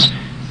yourselves,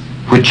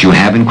 which you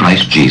have in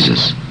Christ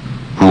Jesus,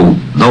 who,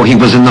 though he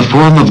was in the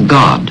form of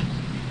God,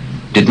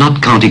 did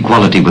not count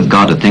equality with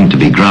God a thing to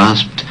be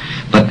grasped,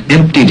 but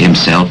emptied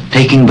himself,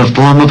 taking the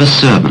form of a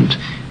servant,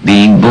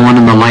 being born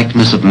in the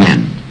likeness of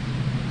men.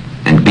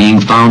 And being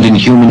found in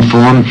human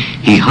form,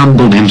 he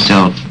humbled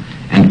himself,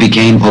 and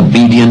became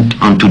obedient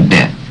unto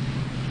death,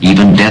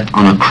 even death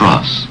on a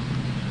cross.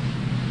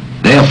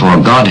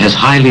 Therefore God has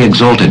highly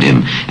exalted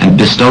him, and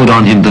bestowed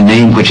on him the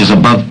name which is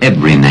above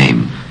every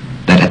name,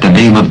 that at the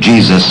name of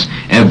Jesus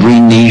every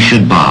knee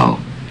should bow,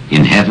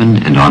 in heaven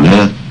and on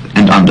earth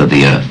and under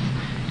the earth,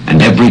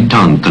 and every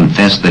tongue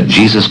confess that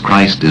Jesus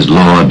Christ is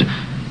Lord,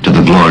 to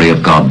the glory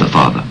of God the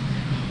Father.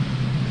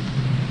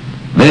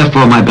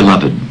 Therefore, my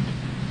beloved,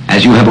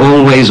 as you have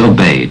always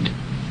obeyed,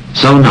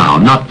 so now,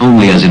 not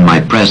only as in my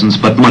presence,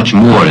 but much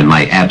more in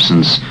my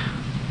absence,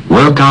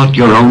 work out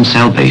your own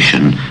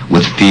salvation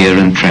with fear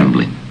and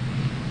trembling.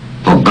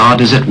 For God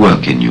is at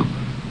work in you,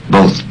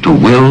 both to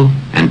will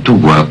and to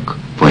work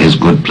for his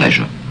good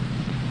pleasure.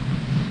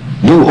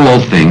 Do all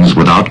things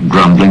without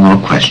grumbling or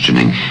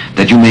questioning,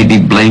 that you may be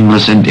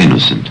blameless and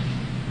innocent,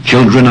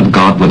 children of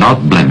God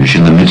without blemish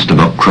in the midst of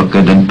a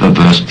crooked and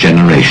perverse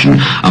generation,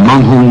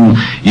 among whom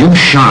you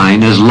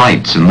shine as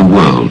lights in the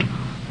world,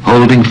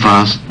 holding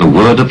fast the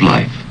word of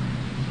life,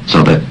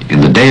 so that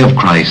in the day of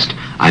Christ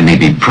I may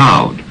be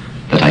proud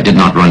that I did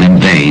not run in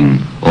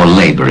vain or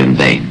labor in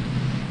vain.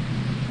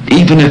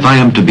 Even if I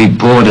am to be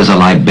poured as a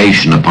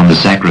libation upon the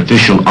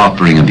sacrificial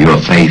offering of your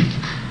faith,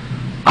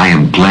 I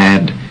am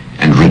glad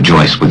and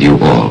rejoice with you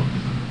all.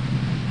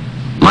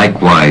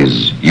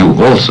 Likewise, you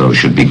also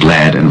should be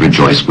glad and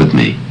rejoice with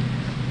me.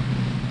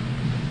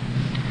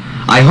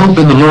 I hope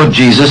in the Lord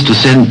Jesus to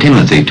send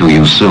Timothy to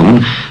you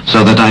soon,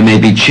 so that I may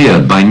be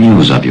cheered by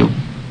news of you.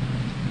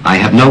 I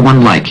have no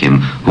one like him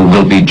who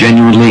will be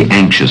genuinely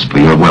anxious for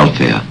your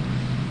welfare.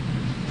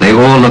 They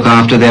all look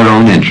after their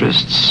own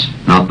interests,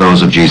 not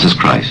those of Jesus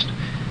Christ.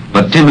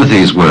 But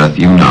Timothy's worth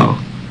you know,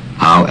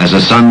 how as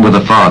a son with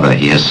a father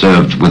he has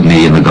served with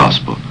me in the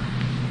gospel.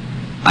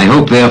 I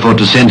hope therefore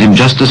to send him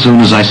just as soon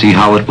as I see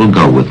how it will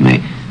go with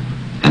me.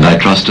 and I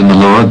trust in the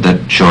Lord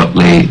that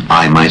shortly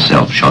I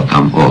myself shall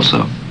come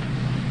also.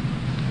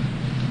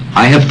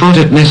 I have thought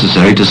it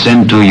necessary to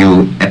send to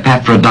you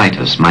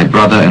Epaphroditus, my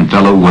brother and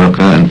fellow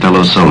worker and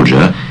fellow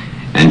soldier,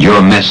 and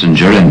your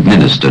messenger and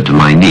minister to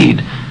my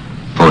need,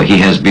 for he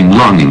has been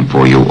longing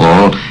for you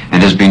all,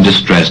 and has been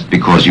distressed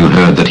because you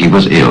heard that he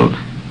was ill.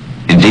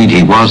 Indeed,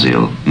 he was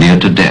ill, near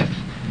to death.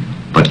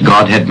 But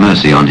God had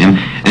mercy on him,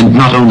 and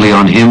not only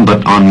on him,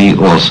 but on me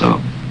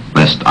also,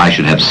 lest I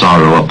should have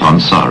sorrow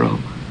upon sorrow.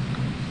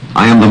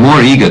 I am the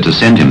more eager to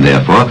send him,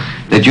 therefore,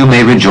 that you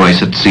may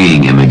rejoice at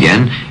seeing him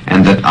again,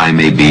 and that I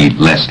may be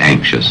less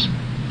anxious.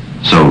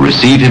 So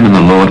receive him in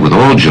the Lord with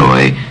all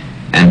joy,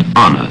 and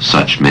honor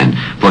such men,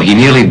 for he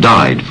nearly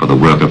died for the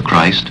work of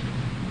Christ,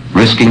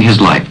 risking his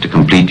life to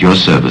complete your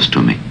service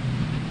to me.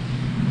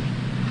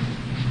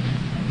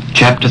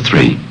 Chapter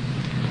 3.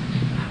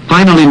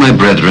 Finally, my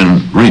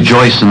brethren,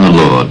 rejoice in the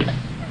Lord.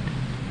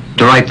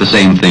 To write the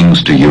same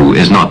things to you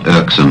is not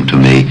irksome to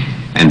me,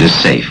 and is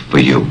safe for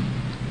you.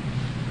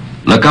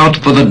 Look out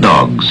for the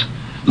dogs.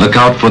 Look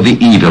out for the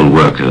evil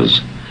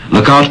workers.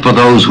 Look out for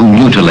those who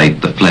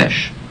mutilate the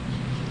flesh.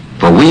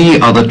 For we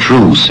are the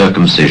true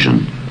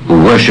circumcision,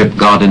 who worship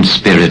God in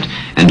spirit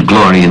and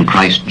glory in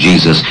Christ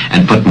Jesus,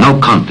 and put no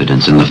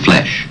confidence in the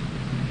flesh.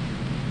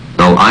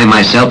 Though I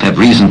myself have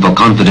reason for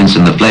confidence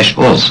in the flesh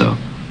also.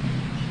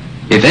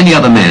 If any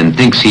other man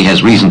thinks he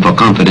has reason for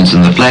confidence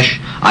in the flesh,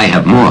 I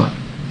have more.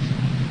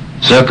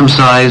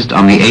 Circumcised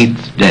on the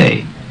 8th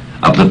day,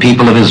 of the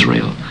people of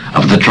Israel,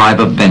 of the tribe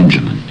of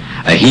Benjamin,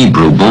 a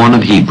Hebrew born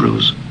of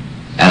Hebrews,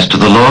 as to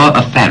the law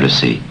a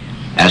Pharisee,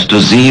 as to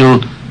zeal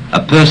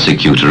a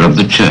persecutor of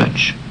the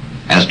church,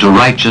 as to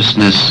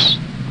righteousness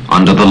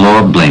under the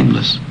law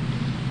blameless.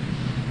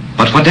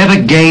 But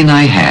whatever gain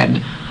I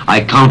had,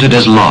 I counted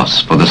as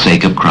loss for the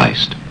sake of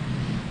Christ.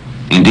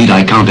 Indeed,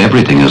 I count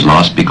everything as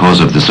loss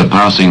because of the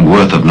surpassing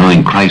worth of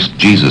knowing Christ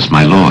Jesus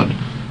my Lord.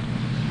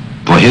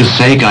 For his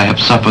sake I have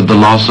suffered the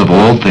loss of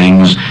all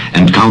things,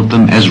 and count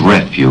them as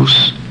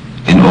refuse,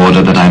 in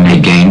order that I may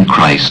gain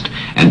Christ,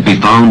 and be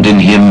found in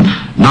him,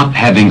 not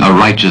having a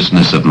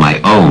righteousness of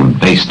my own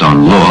based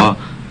on law,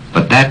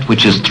 but that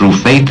which is through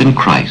faith in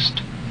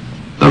Christ,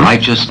 the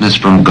righteousness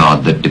from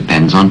God that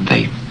depends on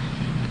faith,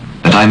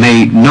 that I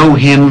may know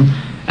him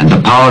and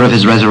the power of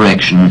his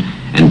resurrection,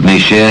 and may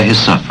share his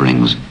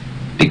sufferings,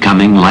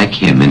 becoming like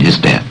him in his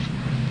death,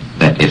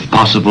 that if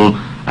possible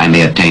I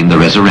may attain the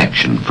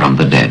resurrection from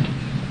the dead.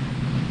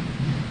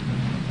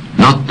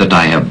 Not that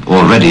I have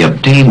already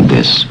obtained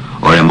this,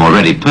 or am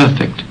already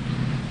perfect,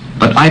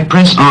 but I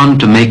press on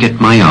to make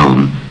it my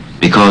own,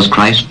 because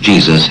Christ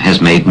Jesus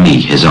has made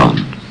me his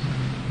own.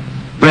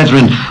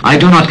 Brethren, I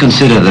do not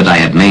consider that I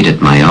have made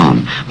it my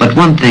own, but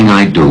one thing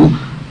I do,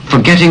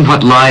 forgetting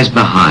what lies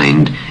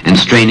behind and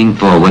straining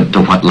forward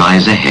to what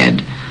lies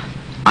ahead,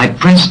 I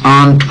press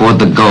on toward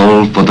the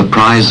goal for the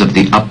prize of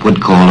the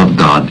upward call of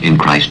God in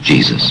Christ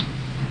Jesus.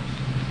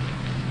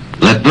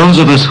 Let those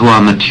of us who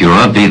are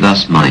mature be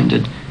thus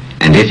minded,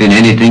 and if in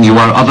anything you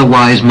are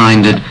otherwise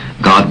minded,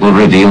 God will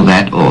reveal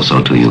that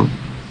also to you.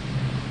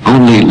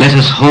 Only let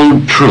us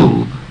hold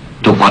true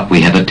to what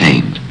we have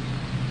attained.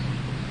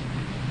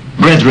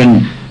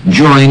 Brethren,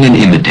 join in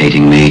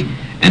imitating me,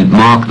 and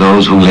mark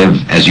those who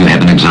live as you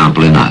have an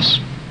example in us.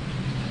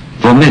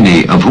 For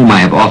many, of whom I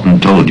have often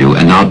told you,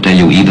 and now tell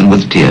you even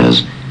with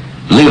tears,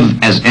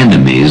 live as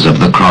enemies of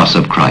the cross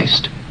of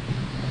Christ.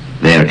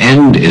 Their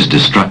end is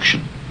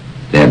destruction.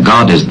 Their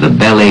God is the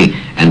belly,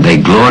 and they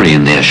glory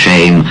in their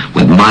shame,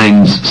 with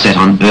minds set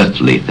on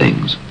earthly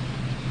things.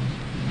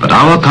 But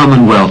our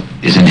commonwealth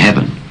is in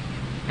heaven,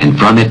 and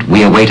from it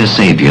we await a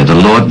Savior, the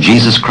Lord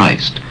Jesus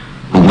Christ,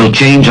 who will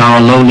change our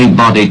lowly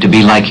body to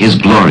be like his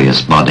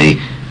glorious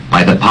body,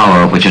 by the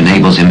power which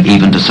enables him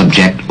even to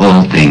subject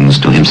all things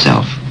to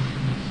himself.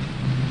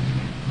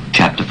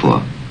 Chapter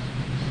 4.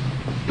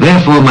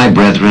 Therefore, my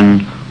brethren,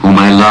 whom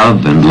I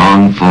love and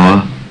long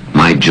for,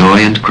 my joy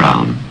and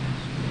crown,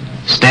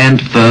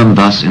 stand firm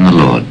thus in the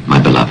Lord,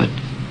 my beloved.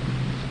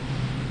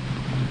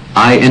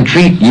 I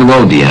entreat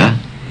Euodia,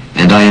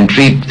 and I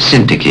entreat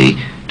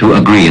Syntyche to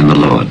agree in the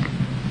Lord.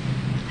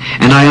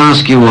 And I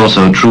ask you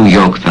also, true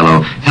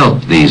yokefellow,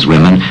 help these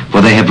women,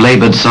 for they have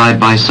labored side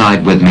by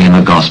side with me in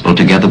the gospel,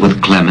 together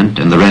with Clement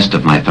and the rest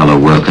of my fellow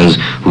workers,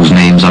 whose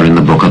names are in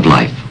the book of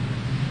life.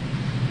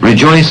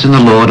 Rejoice in the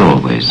Lord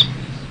always.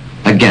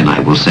 Again I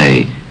will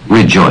say,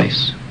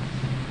 rejoice.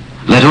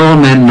 Let all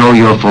men know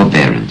your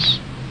forbearance.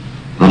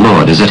 The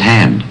Lord is at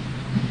hand.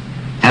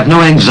 Have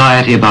no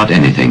anxiety about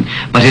anything,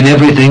 but in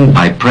everything,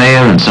 by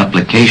prayer and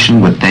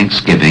supplication with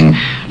thanksgiving,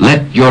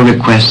 let your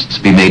requests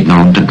be made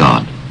known to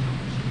God.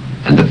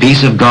 And the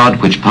peace of God,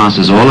 which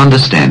passes all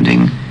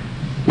understanding,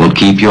 will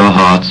keep your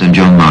hearts and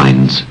your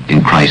minds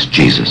in Christ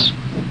Jesus.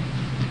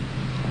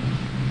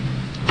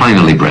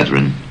 Finally,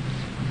 brethren,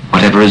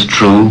 whatever is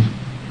true,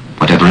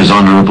 whatever is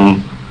honorable,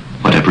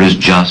 whatever is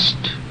just,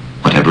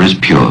 whatever is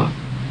pure,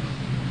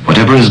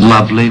 whatever is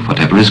lovely,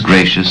 whatever is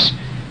gracious,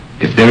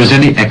 if there is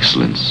any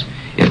excellence,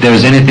 if there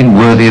is anything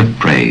worthy of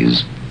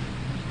praise,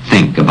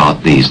 think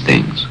about these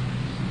things.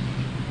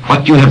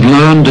 What you have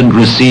learned and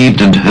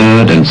received and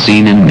heard and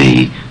seen in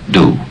me,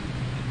 do,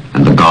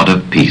 and the God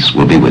of peace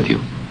will be with you.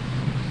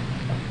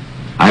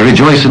 I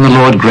rejoice in the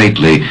Lord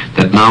greatly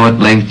that now at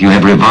length you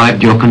have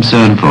revived your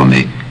concern for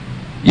me.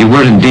 You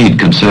were indeed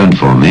concerned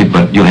for me,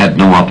 but you had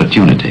no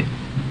opportunity.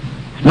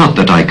 Not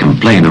that I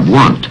complain of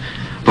want,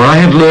 for I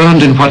have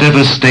learned in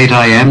whatever state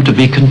I am to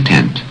be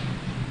content.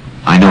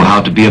 I know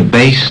how to be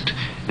abased,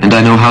 and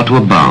I know how to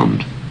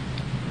abound.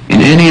 In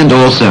any and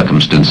all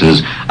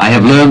circumstances, I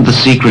have learned the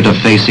secret of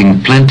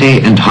facing plenty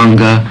and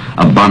hunger,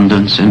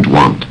 abundance and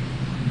want.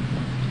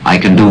 I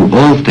can do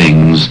all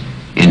things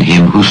in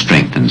him who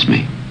strengthens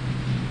me.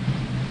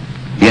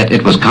 Yet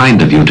it was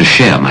kind of you to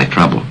share my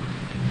trouble.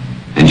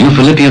 And you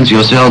Philippians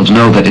yourselves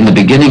know that in the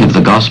beginning of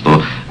the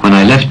gospel, when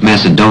I left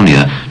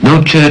Macedonia,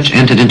 no church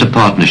entered into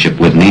partnership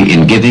with me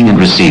in giving and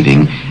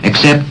receiving,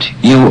 except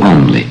you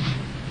only.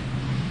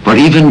 For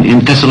even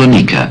in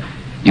Thessalonica,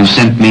 you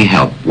sent me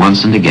help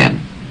once and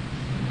again.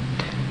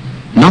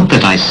 Not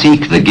that I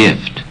seek the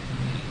gift,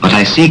 but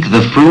I seek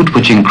the fruit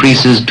which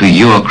increases to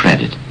your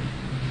credit.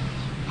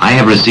 I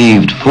have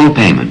received full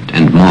payment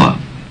and more.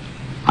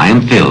 I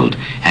am filled,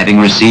 having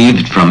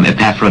received from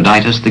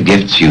Epaphroditus the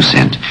gifts you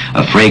sent,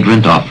 a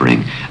fragrant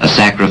offering, a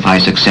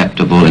sacrifice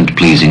acceptable and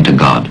pleasing to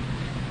God.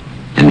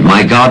 And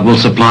my God will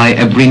supply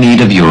every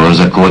need of yours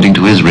according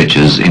to his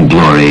riches in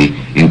glory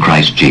in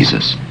Christ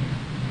Jesus.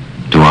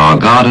 To our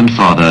God and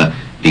Father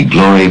be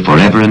glory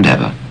forever and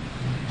ever.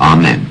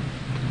 Amen.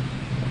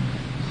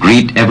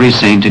 Greet every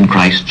saint in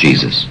Christ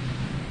Jesus.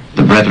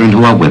 The brethren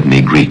who are with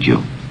me greet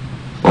you.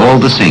 All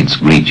the saints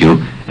greet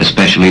you,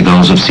 especially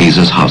those of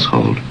Caesar's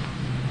household.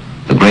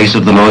 The grace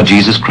of the Lord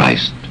Jesus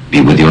Christ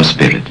be with your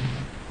spirit.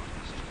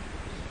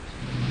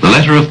 The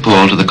letter of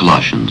Paul to the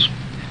Colossians,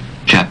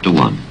 chapter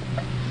 1.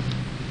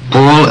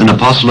 Paul, an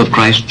apostle of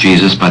Christ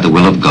Jesus by the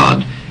will of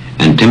God,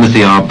 and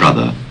Timothy our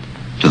brother,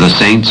 to the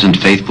saints and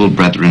faithful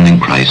brethren in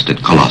Christ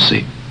at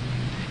Colossae.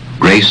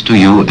 Grace to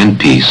you and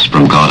peace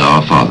from God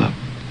our Father.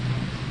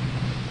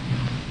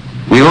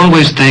 We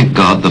always thank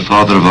God, the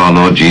Father of our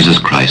Lord Jesus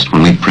Christ,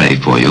 when we pray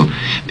for you,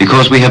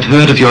 because we have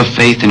heard of your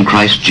faith in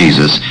Christ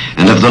Jesus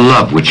and of the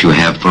love which you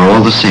have for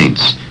all the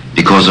saints,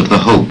 because of the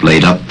hope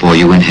laid up for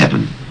you in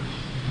heaven.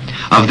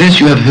 Of this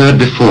you have heard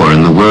before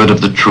in the word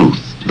of the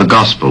truth, the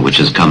gospel which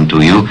has come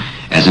to you,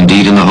 as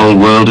indeed in the whole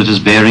world it is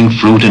bearing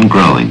fruit and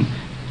growing.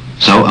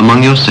 So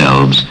among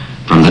yourselves,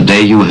 from the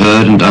day you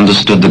heard and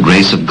understood the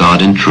grace of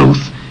God in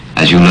truth,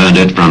 as you learned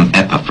it from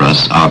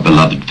Epaphras, our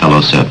beloved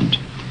fellow servant.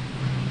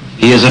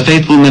 He is a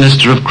faithful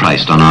minister of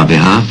Christ on our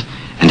behalf,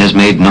 and has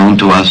made known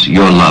to us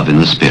your love in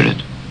the Spirit.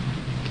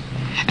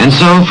 And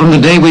so, from the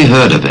day we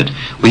heard of it,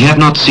 we have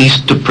not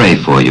ceased to pray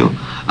for you,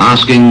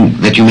 asking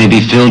that you may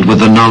be filled with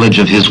the knowledge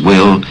of his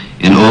will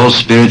in all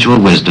spiritual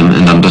wisdom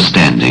and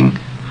understanding,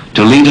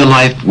 to lead a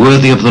life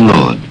worthy of the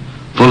Lord,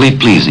 fully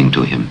pleasing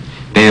to him,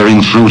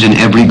 bearing fruit in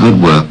every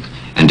good work,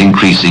 and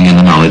increasing in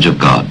the knowledge of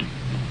God.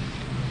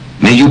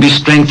 May you be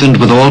strengthened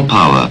with all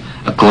power,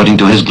 according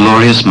to his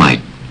glorious might,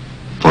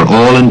 for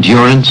all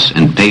endurance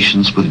and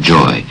patience with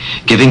joy,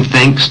 giving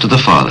thanks to the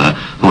Father,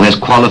 who has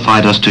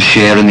qualified us to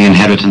share in the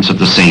inheritance of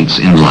the saints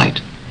in light.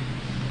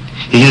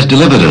 He has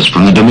delivered us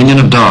from the dominion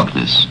of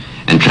darkness,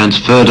 and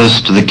transferred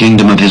us to the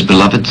kingdom of his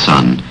beloved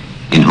Son,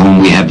 in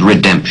whom we have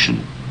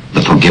redemption,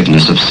 the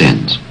forgiveness of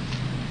sins.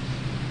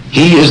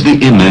 He is the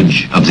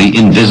image of the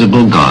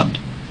invisible God,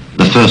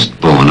 the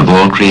firstborn of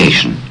all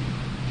creation.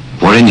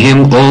 For in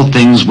him all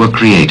things were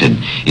created,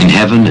 in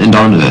heaven and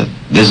on earth,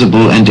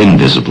 visible and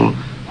invisible,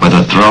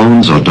 whether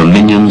thrones or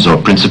dominions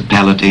or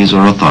principalities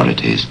or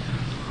authorities.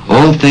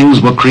 All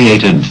things were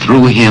created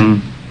through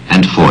him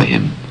and for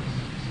him.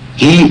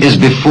 He is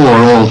before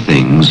all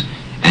things,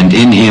 and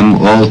in him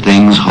all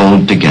things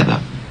hold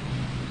together.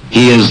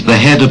 He is the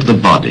head of the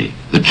body,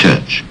 the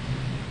church.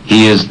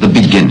 He is the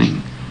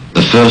beginning,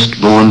 the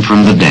firstborn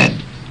from the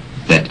dead,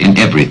 that in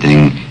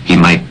everything he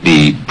might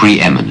be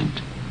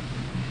preeminent.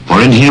 For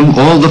in him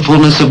all the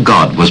fullness of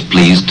God was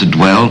pleased to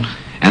dwell,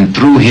 and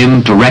through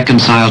him to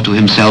reconcile to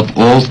himself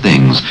all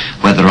things,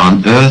 whether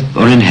on earth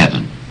or in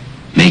heaven,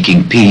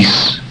 making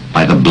peace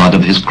by the blood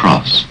of his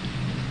cross.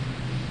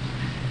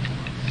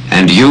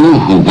 And you,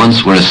 who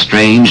once were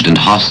estranged and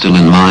hostile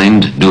in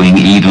mind, doing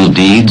evil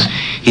deeds,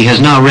 he has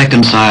now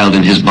reconciled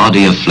in his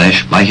body of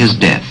flesh by his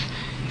death,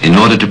 in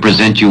order to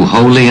present you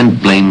holy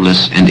and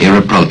blameless and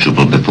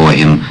irreproachable before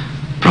him,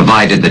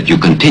 provided that you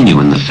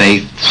continue in the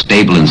faith,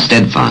 stable and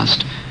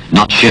steadfast,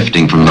 not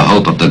shifting from the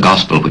hope of the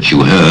gospel which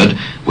you heard,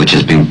 which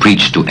has been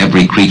preached to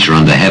every creature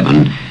under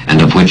heaven,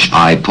 and of which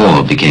I,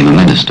 Paul, became a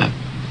minister.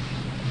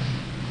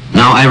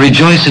 Now I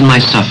rejoice in my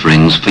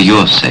sufferings for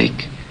your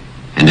sake,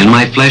 and in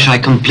my flesh I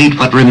complete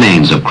what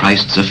remains of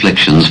Christ's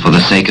afflictions for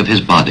the sake of his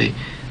body,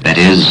 that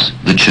is,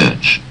 the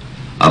church,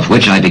 of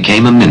which I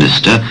became a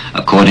minister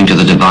according to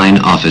the divine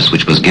office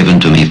which was given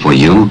to me for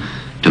you,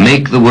 to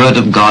make the word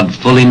of God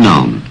fully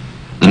known,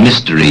 the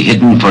mystery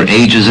hidden for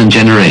ages and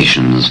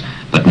generations,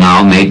 but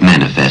now made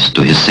manifest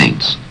to his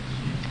saints.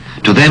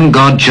 To them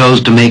God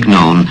chose to make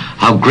known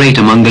how great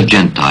among the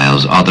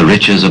Gentiles are the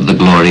riches of the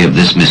glory of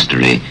this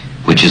mystery,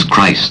 which is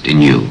Christ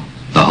in you,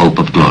 the hope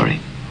of glory.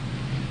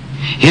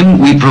 Him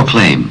we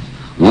proclaim,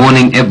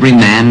 warning every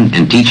man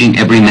and teaching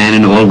every man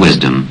in all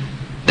wisdom,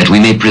 that we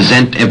may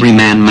present every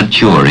man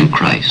mature in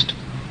Christ.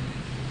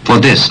 For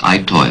this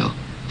I toil,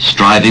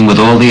 striving with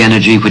all the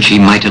energy which he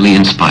mightily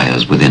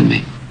inspires within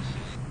me.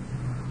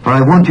 For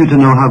I want you to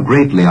know how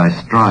greatly I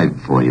strive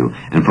for you,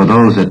 and for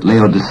those at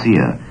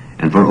Laodicea,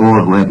 and for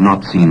all who have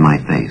not seen my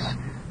face,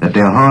 that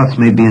their hearts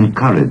may be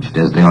encouraged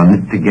as they are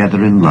knit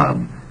together in love,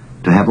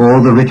 to have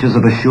all the riches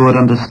of assured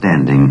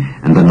understanding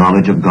and the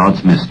knowledge of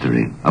God's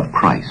mystery, of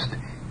Christ,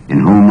 in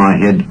whom are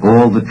hid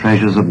all the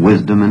treasures of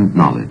wisdom and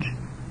knowledge.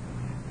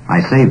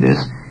 I say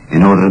this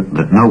in order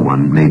that no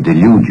one may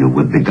delude you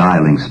with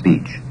beguiling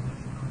speech.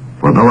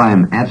 For though I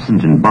am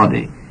absent in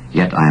body,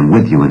 yet I am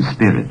with you in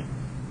spirit,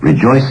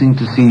 rejoicing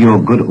to see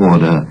your good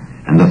order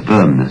and the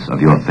firmness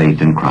of your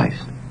faith in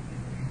Christ.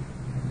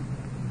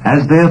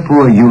 As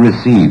therefore you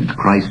received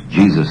Christ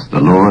Jesus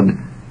the Lord,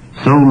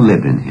 so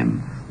live in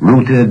him,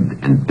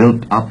 rooted and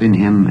built up in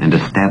him and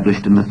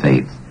established in the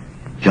faith,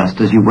 just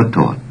as you were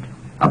taught,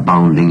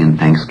 abounding in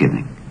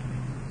thanksgiving.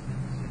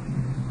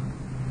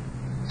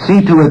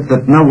 See to it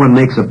that no one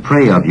makes a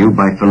prey of you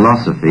by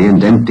philosophy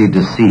and empty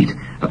deceit,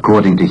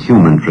 according to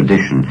human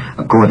tradition,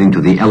 according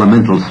to the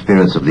elemental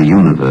spirits of the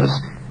universe,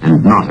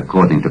 and not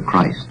according to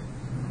Christ.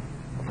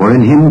 For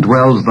in him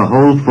dwells the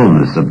whole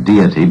fullness of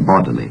deity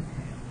bodily,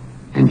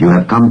 and you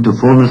have come to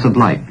fullness of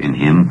life in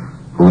him,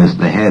 who is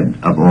the head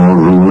of all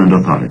rule and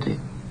authority.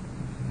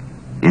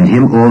 In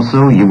him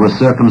also you were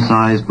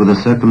circumcised with a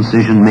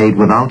circumcision made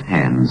without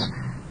hands,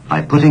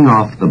 by putting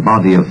off the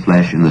body of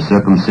flesh in the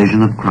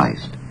circumcision of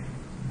Christ.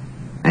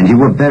 And you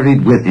were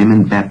buried with him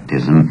in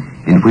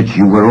baptism, in which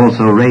you were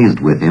also raised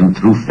with him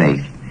through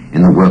faith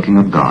in the working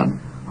of God,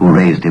 who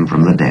raised him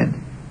from the dead.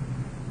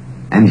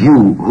 And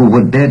you, who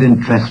were dead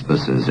in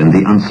trespasses and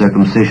the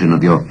uncircumcision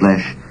of your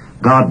flesh,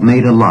 God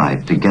made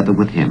alive together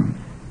with him,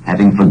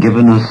 having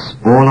forgiven us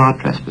all our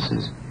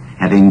trespasses,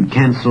 having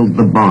cancelled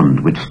the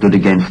bond which stood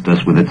against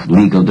us with its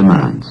legal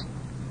demands.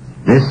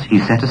 This he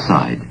set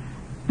aside,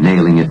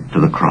 nailing it to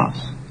the cross.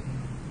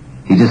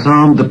 He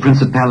disarmed the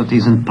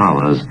principalities and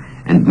powers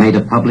and made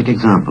a public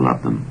example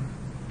of them,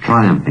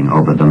 triumphing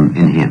over them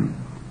in him.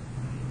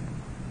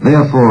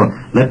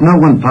 Therefore, let no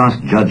one pass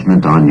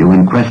judgment on you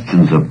in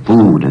questions of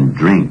food and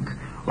drink,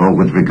 or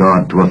with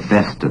regard to a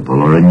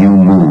festival or a new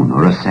moon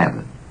or a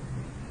Sabbath.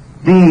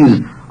 These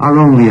are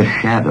only a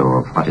shadow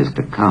of what is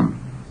to come,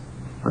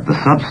 but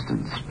the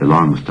substance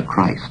belongs to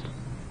Christ.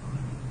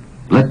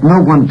 Let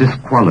no one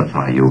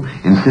disqualify you,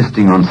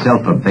 insisting on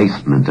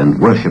self-abasement and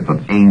worship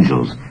of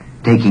angels,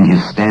 taking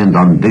his stand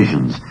on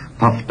visions,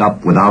 puffed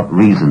up without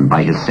reason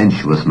by his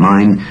sensuous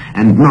mind,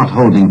 and not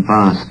holding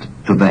fast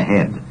to the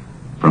head,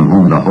 from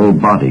whom the whole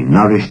body,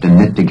 nourished and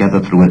knit together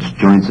through its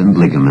joints and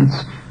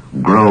ligaments,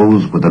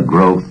 grows with a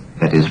growth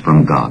that is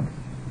from God.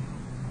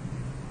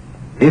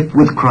 If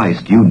with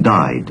Christ you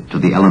died to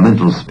the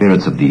elemental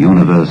spirits of the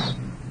universe,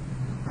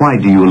 why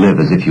do you live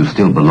as if you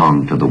still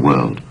belong to the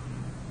world?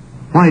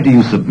 Why do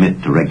you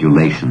submit to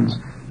regulations,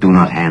 do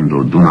not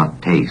handle, do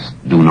not taste,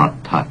 do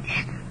not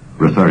touch,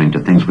 referring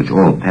to things which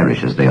all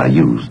perish as they are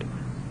used,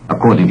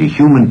 according to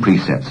human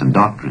precepts and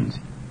doctrines?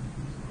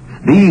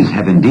 These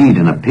have indeed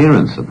an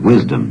appearance of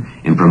wisdom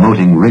in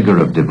promoting rigor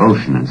of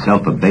devotion and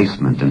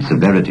self-abasement and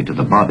severity to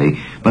the body,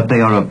 but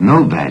they are of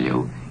no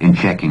value in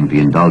checking the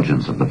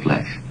indulgence of the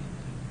flesh.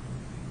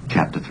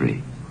 Chapter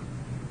 3.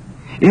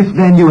 If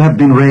then you have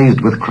been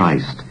raised with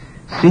Christ,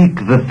 seek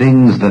the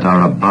things that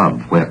are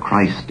above, where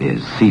Christ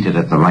is, seated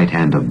at the right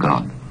hand of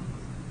God.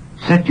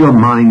 Set your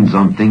minds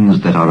on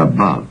things that are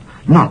above,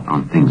 not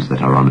on things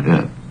that are on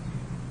earth.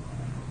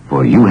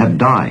 For you have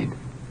died,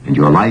 and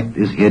your life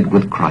is hid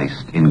with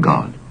Christ in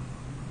God.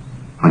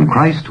 When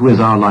Christ, who is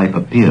our life,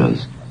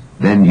 appears,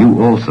 then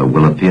you also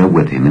will appear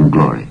with him in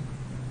glory.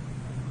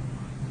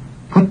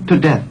 Put to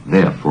death,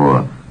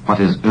 therefore, what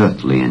is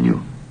earthly in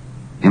you: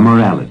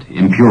 immorality,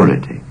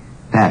 impurity,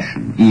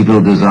 passion,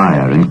 evil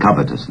desire, and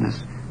covetousness,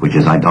 which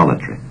is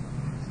idolatry.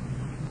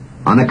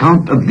 On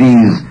account of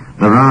these,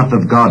 the wrath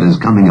of God is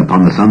coming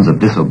upon the sons of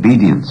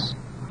disobedience,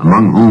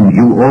 among whom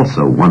you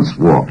also once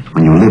walked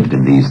when you lived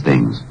in these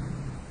things.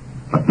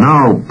 But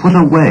now put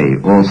away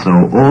also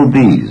all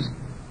these: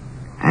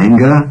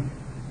 anger,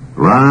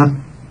 wrath,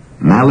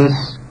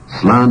 malice,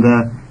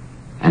 slander,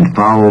 and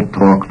foul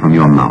talk from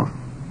your mouth.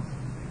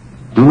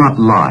 Do not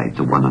lie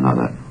to one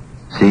another,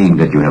 seeing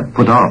that you have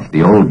put off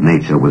the old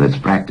nature with its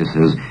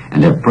practices,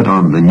 and have put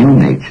on the new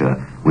nature,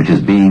 which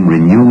is being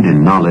renewed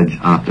in knowledge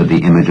after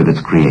the image of its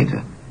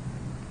Creator.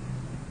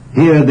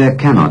 Here there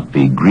cannot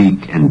be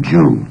Greek and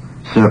Jew,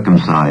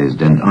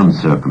 circumcised and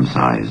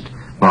uncircumcised,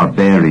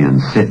 barbarian,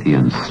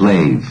 Scythian,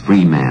 slave,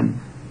 free man,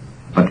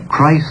 but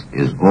Christ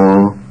is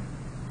all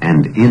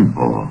and in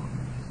all.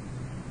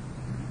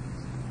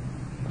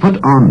 Put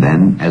on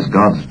then, as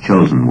God's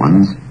chosen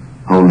ones,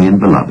 holy and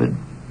beloved,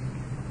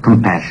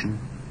 compassion,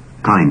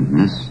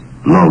 kindness,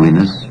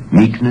 lowliness,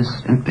 meekness,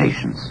 and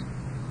patience,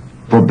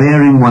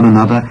 forbearing one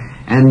another,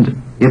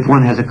 and, if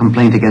one has a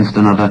complaint against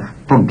another,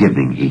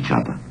 forgiving each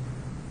other.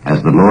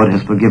 As the Lord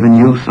has forgiven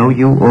you, so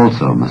you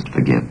also must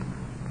forgive.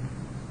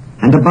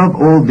 And above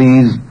all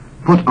these,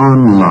 put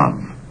on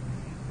love,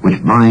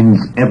 which binds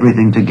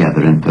everything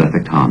together in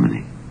perfect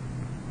harmony.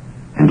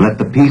 And let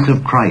the peace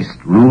of Christ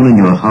rule in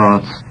your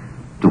hearts,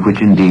 to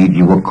which indeed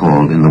you were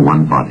called in the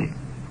one body.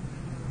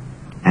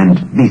 And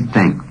be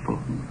thankful.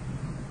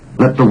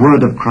 Let the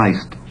word of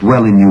Christ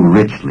dwell in you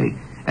richly,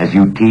 as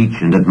you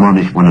teach and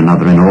admonish one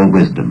another in all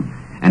wisdom,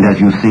 and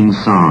as you sing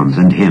psalms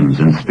and hymns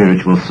and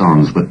spiritual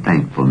songs with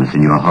thankfulness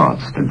in your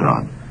hearts to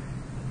God.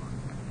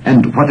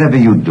 And whatever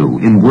you do,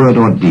 in word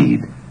or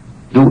deed,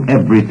 do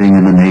everything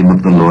in the name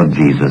of the Lord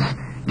Jesus,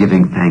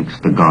 giving thanks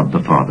to God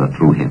the Father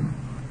through him.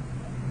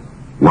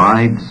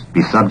 Wives,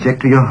 be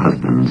subject to your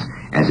husbands,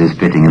 as is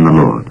fitting in the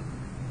Lord.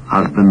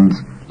 Husbands,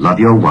 love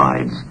your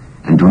wives,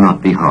 and do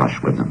not be harsh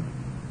with them.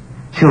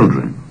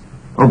 Children,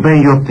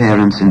 obey your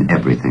parents in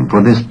everything,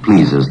 for this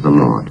pleases the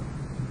Lord.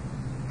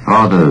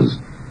 Fathers,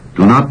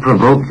 do not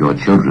provoke your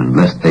children,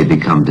 lest they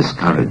become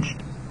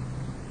discouraged.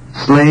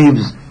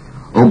 Slaves,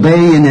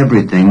 obey in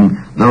everything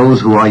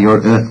those who are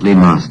your earthly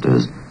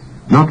masters,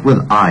 not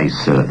with eye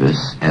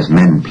service as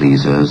men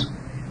pleasers,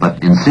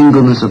 but in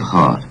singleness of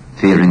heart,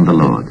 fearing the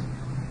Lord.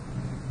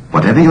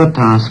 Whatever your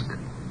task,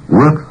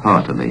 work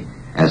heartily,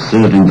 as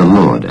serving the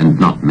Lord and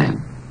not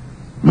men,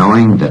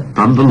 knowing that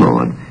from the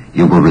Lord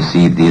you will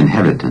receive the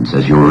inheritance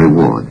as your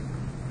reward.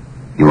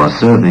 You are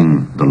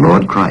serving the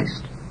Lord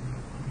Christ.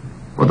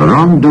 For the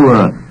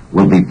wrongdoer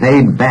will be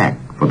paid back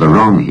for the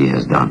wrong he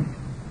has done,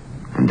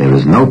 and there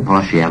is no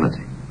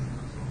partiality.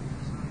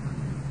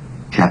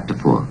 Chapter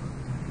 4.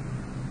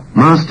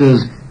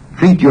 Masters,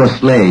 treat your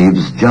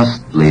slaves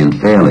justly and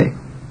fairly,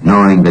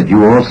 knowing that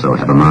you also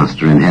have a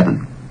master in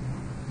heaven.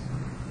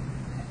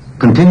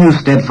 Continue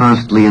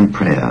steadfastly in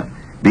prayer,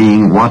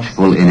 being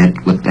watchful in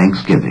it with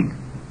thanksgiving.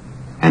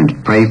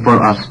 And pray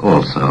for us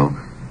also,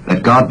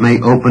 that God may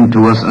open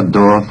to us a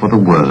door for the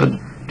word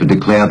to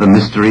declare the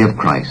mystery of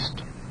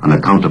Christ, on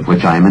account of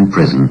which I am in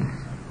prison,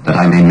 that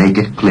I may make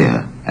it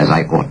clear as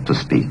I ought to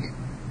speak.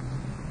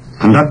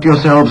 Conduct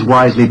yourselves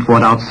wisely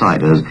toward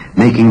outsiders,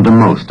 making the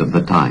most of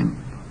the time.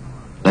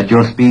 Let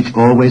your speech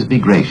always be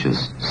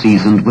gracious,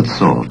 seasoned with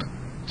salt,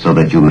 so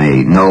that you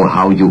may know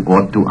how you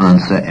ought to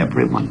answer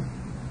everyone.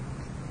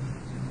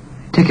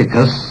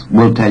 Tychicus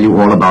will tell you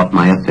all about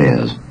my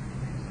affairs.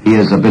 He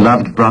is a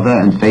beloved brother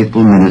and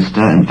faithful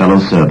minister and fellow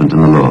servant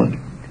in the Lord.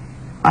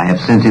 I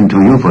have sent him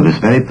to you for this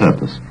very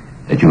purpose,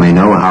 that you may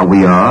know how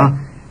we are,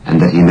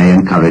 and that he may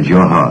encourage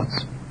your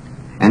hearts.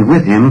 And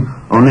with him,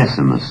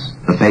 Onesimus,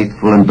 the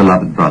faithful and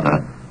beloved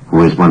brother,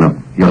 who is one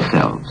of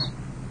yourselves.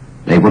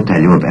 They will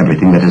tell you of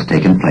everything that has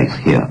taken place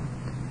here.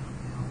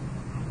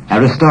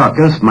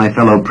 Aristarchus, my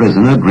fellow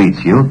prisoner,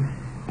 greets you,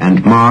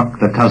 and Mark,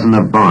 the cousin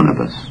of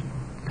Barnabas,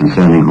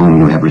 concerning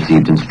whom you have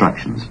received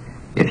instructions.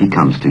 If he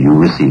comes to you,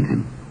 receive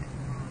him.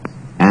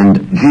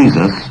 And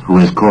Jesus, who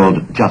is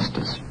called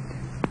Justus.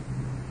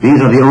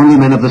 These are the only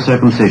men of the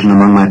circumcision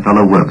among my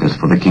fellow workers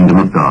for the kingdom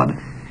of God,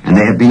 and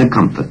they have been a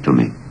comfort to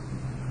me.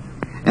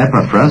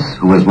 Epaphras,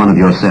 who is one of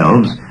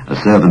yourselves, a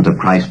servant of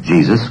Christ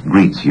Jesus,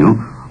 greets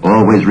you,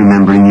 always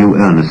remembering you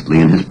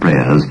earnestly in his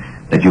prayers,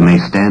 that you may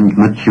stand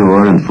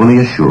mature and fully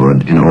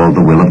assured in all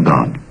the will of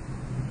God.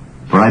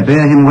 For I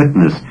bear him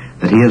witness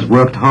that he has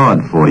worked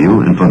hard for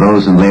you and for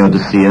those in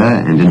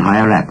Laodicea and in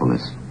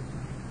Hierapolis.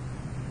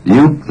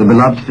 Luke, the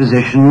beloved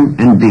physician,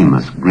 and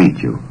Demas greet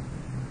you.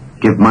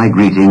 Give my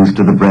greetings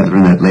to the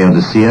brethren at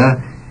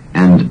Laodicea,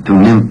 and to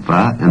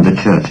Nympha and the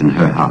church in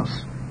her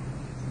house.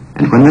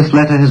 And when this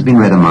letter has been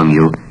read among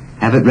you,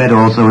 have it read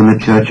also in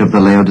the church of the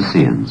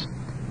Laodiceans.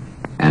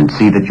 And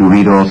see that you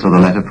read also the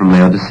letter from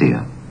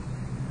Laodicea.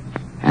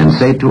 And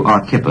say to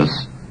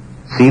Archippus,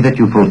 see that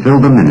you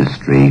fulfill the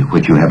ministry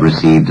which you have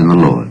received in the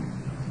Lord.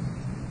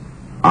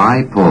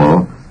 I,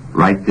 Paul,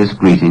 write this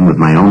greeting with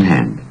my own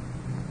hand.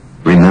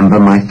 Remember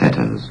my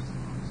fetters.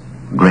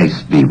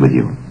 Grace be with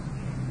you.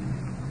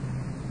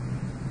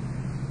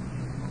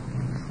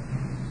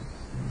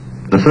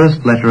 The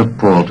first letter of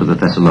Paul to the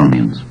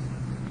Thessalonians,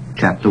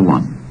 chapter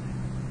 1.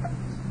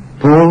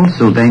 Paul,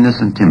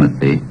 Silvanus, and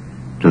Timothy,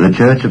 to the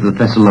church of the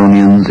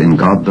Thessalonians in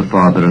God the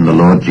Father and the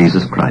Lord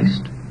Jesus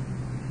Christ.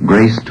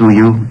 Grace to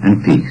you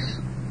and peace.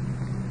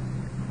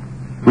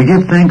 We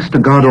give thanks to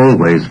God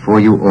always for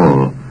you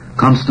all,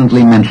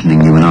 constantly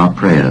mentioning you in our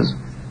prayers,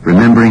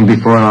 remembering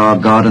before our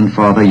God and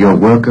Father your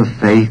work of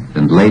faith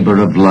and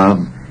labor of love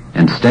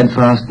and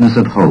steadfastness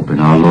of hope in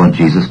our Lord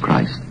Jesus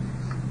Christ.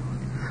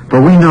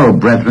 For we know,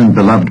 brethren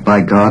beloved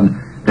by God,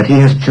 that he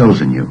has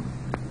chosen you.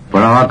 For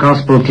our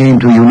gospel came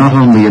to you not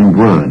only in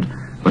word,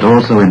 but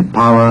also in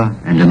power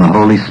and in the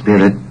Holy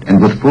Spirit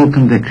and with full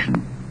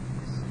conviction.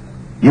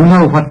 You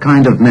know what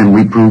kind of men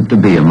we proved to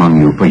be among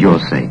you for your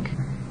sake,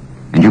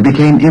 and you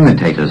became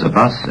imitators of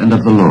us and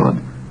of the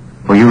Lord.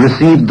 For you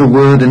received the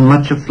word in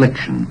much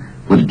affliction,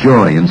 with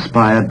joy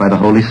inspired by the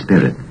Holy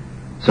Spirit,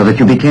 so that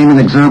you became an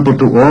example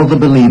to all the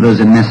believers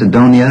in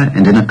Macedonia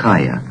and in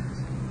Achaia.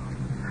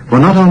 For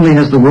not only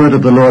has the word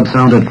of the Lord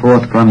sounded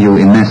forth from you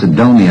in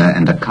Macedonia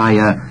and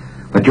Achaia,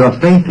 but your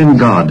faith in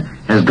God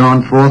has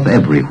gone forth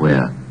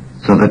everywhere,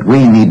 so that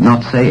we need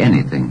not say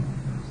anything.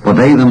 For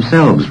they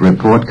themselves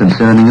report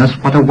concerning us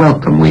what a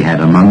welcome we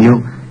had among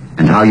you,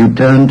 and how you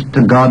turned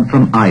to God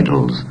from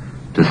idols,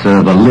 to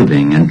serve a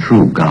living and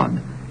true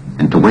God,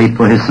 and to wait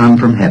for his Son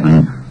from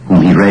heaven,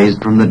 whom he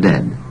raised from the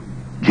dead,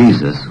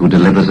 Jesus, who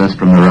delivers us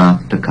from the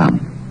wrath to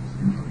come.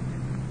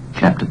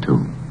 Chapter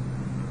 2.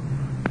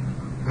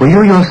 For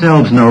you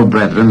yourselves know,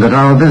 brethren, that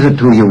our visit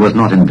to you was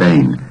not in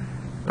vain,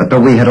 but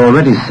though we had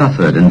already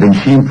suffered and been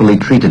shamefully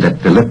treated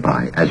at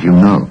Philippi, as you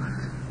know,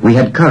 we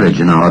had courage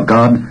in our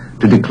God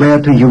to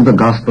declare to you the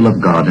gospel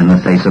of God in the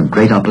face of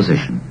great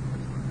opposition.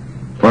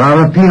 For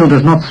our appeal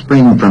does not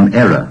spring from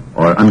error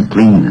or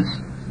uncleanness,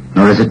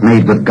 nor is it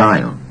made with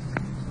guile.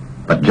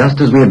 But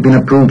just as we have been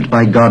approved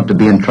by God to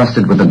be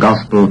entrusted with the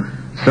gospel,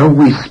 so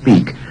we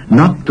speak,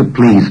 not to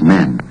please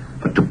men,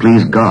 but to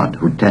please God,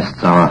 who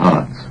tests our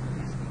hearts.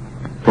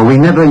 For we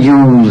never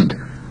used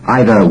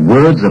either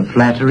words of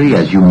flattery,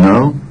 as you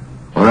know,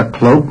 or a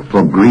cloak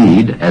for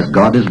greed, as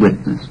God is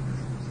witness.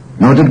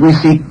 Nor did we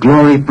seek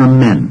glory from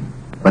men,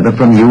 whether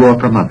from you or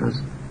from others,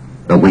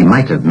 though we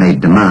might have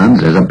made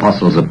demands as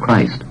apostles of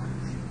Christ.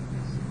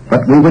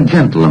 But we were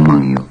gentle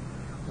among you,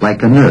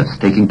 like a nurse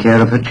taking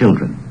care of her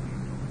children.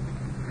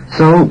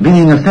 So,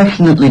 being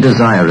affectionately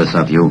desirous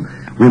of you,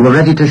 we were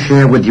ready to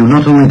share with you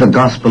not only the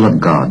gospel of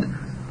God,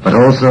 but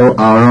also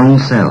our own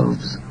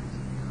selves,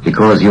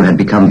 because you had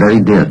become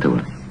very dear to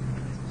us.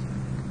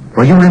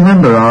 For you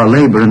remember our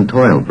labor and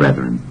toil,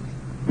 brethren.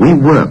 We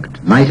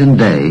worked night and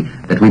day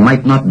that we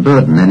might not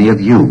burden any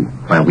of you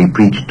while we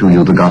preached to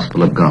you the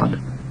gospel of God.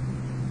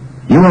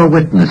 You are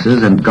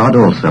witnesses, and God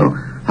also,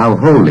 how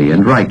holy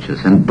and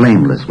righteous and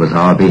blameless was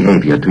our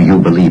behavior to you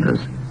believers.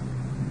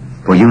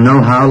 For you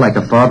know how, like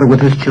a father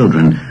with his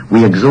children,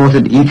 we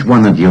exhorted each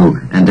one of you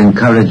and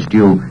encouraged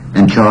you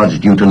and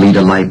charged you to lead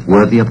a life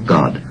worthy of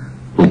God,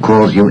 who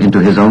calls you into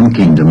his own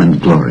kingdom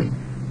and glory.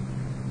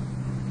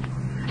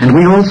 And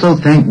we also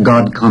thank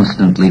God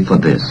constantly for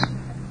this,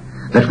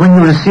 that when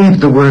you received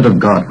the word of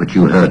God which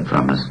you heard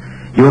from us,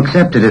 you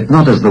accepted it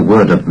not as the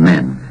word of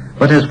men,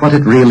 but as what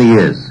it really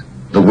is,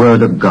 the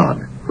word of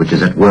God, which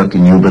is at work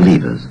in you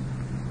believers.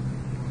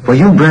 For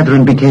you,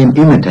 brethren, became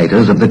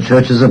imitators of the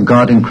churches of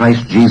God in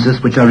Christ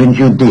Jesus which are in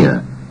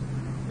Judea.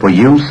 For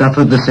you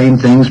suffered the same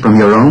things from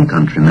your own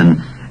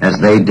countrymen as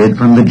they did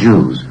from the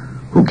Jews,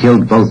 who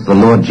killed both the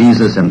Lord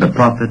Jesus and the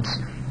prophets,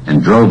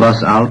 and drove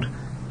us out,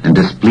 and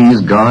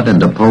displease God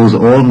and oppose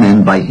all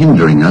men by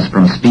hindering us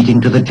from speaking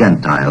to the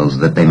Gentiles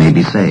that they may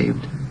be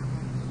saved,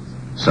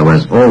 so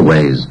as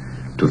always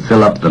to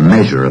fill up the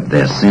measure of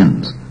their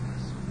sins.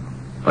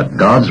 But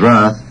God's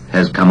wrath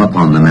has come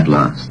upon them at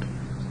last.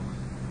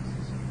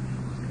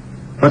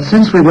 But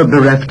since we were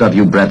bereft of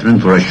you, brethren,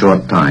 for a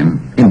short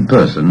time, in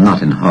person,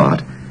 not in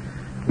heart,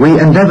 we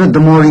endeavored the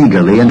more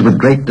eagerly and with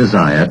great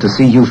desire to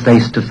see you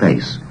face to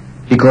face,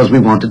 because we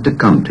wanted to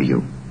come to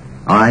you,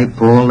 I,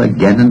 Paul,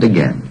 again and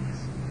again.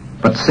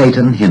 But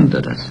Satan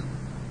hindered us.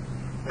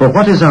 For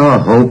what is our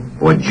hope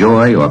or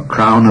joy or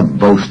crown of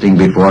boasting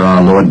before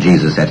our Lord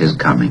Jesus at his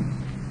coming?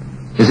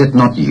 Is it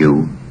not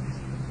you?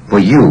 For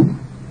you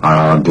are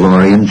our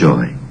glory and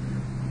joy.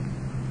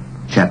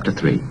 Chapter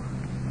 3.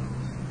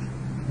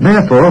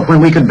 Therefore,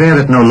 when we could bear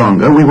it no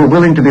longer, we were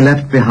willing to be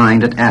left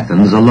behind at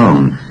Athens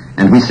alone,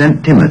 and we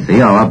sent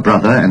Timothy, our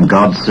brother and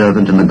God's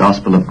servant in the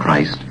gospel of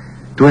Christ,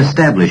 to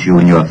establish you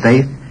in your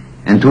faith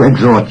and to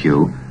exhort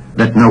you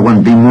that no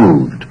one be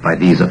moved by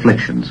these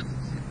afflictions.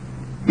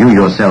 You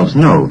yourselves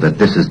know that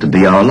this is to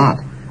be our lot.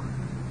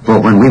 For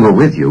when we were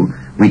with you,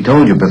 we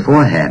told you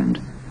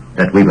beforehand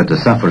that we were to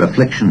suffer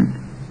affliction,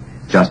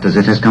 just as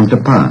it has come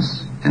to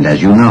pass, and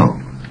as you know.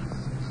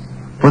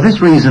 For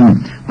this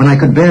reason, when I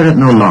could bear it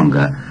no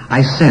longer,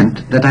 I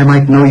sent that I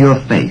might know your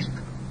faith,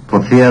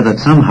 for fear that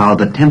somehow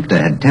the tempter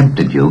had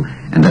tempted you,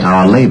 and that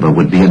our labor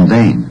would be in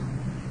vain.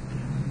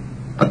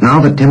 But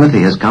now that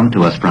Timothy has come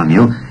to us from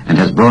you, and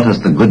has brought us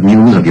the good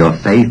news of your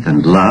faith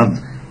and love,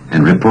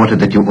 and reported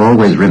that you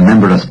always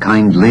remember us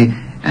kindly,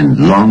 and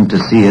long to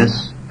see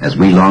us, as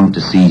we long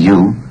to see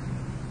you,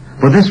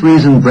 for this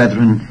reason,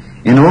 brethren,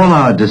 in all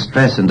our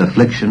distress and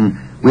affliction,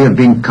 we have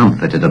been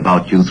comforted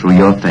about you through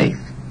your faith.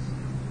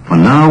 For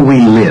now we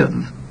live,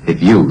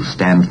 if you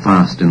stand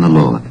fast in the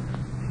Lord.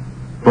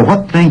 For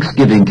what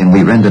thanksgiving can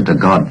we render to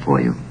God for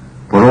you,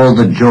 for all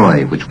the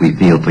joy which we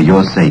feel for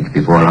your sake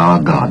before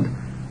our God,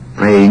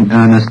 praying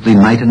earnestly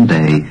night and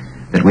day,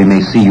 that we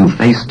may see you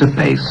face to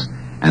face,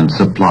 and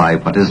supply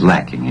what is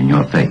lacking in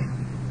your faith.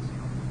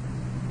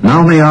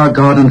 Now may our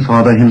God and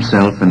Father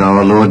himself and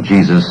our Lord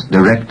Jesus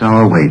direct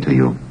our way to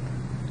you,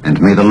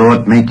 and may the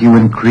Lord make you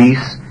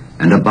increase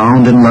and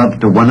abound in love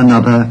to one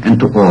another and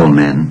to all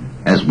men,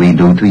 as we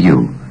do to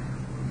you,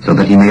 so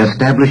that he may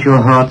establish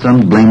your hearts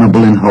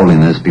unblameable in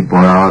holiness before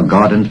our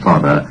God and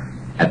Father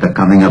at the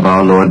coming of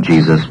our Lord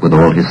Jesus with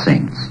all his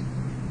saints.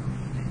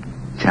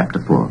 Chapter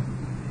 4.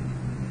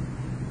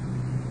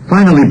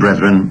 Finally,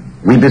 brethren,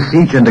 we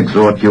beseech and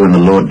exhort you in the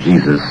Lord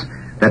Jesus,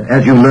 that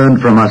as you learn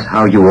from us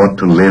how you ought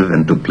to live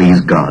and to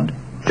please God,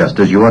 just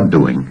as you are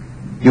doing,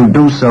 you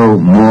do so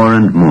more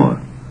and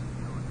more.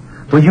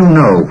 For you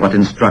know what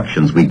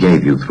instructions we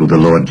gave you through the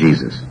Lord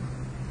Jesus.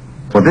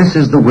 For this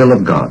is the will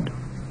of God,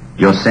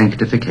 your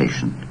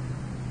sanctification,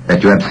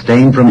 that you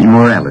abstain from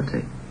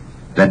immorality,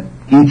 that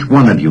each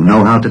one of you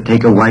know how to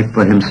take a wife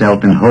for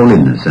himself in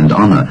holiness and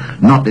honor,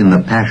 not in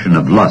the passion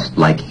of lust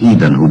like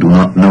heathen who do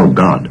not know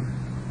God,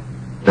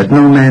 that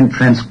no man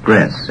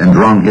transgress and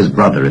wrong his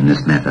brother in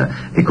this matter,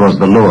 because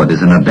the Lord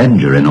is an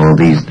avenger in all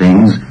these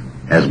things,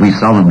 as we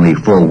solemnly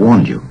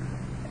forewarned you.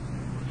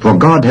 For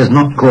God has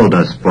not called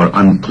us for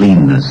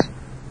uncleanness,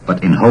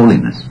 but in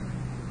holiness.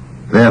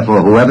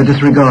 Therefore, whoever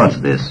disregards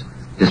this,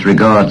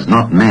 disregards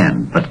not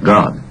man, but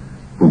God,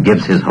 who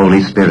gives his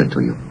Holy Spirit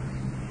to you.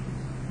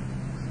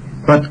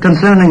 But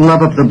concerning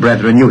love of the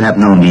brethren, you have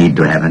no need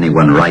to have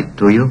anyone write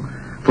to you,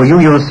 for you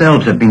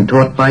yourselves have been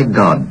taught by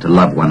God to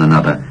love one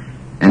another,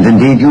 and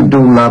indeed you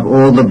do love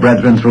all the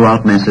brethren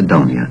throughout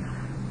Macedonia.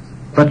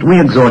 But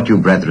we exhort you,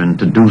 brethren,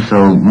 to do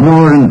so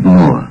more and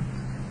more,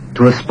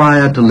 to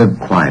aspire to live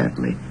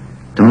quietly,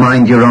 to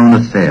mind your own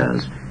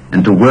affairs,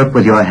 and to work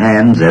with your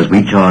hands as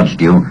we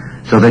charged you,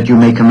 so that you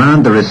may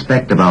command the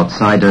respect of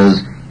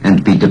outsiders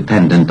and be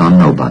dependent on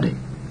nobody.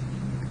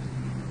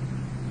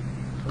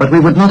 But we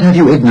would not have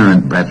you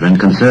ignorant, brethren,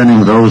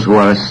 concerning those who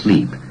are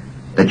asleep,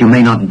 that you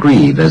may not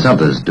grieve as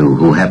others do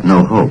who have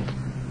no hope.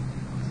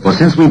 For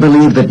since we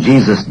believe that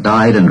Jesus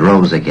died and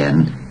rose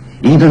again,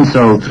 even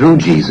so through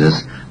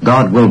Jesus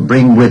God will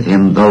bring with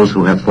him those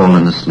who have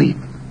fallen asleep.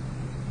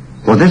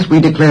 For this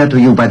we declare to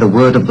you by the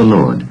word of the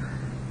Lord,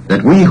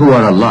 that we who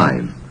are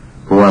alive,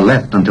 who are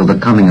left until the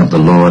coming of the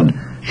Lord,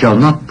 shall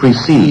not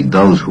precede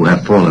those who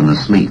have fallen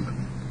asleep.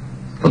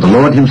 For the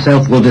Lord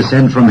himself will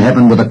descend from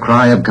heaven with a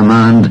cry of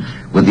command,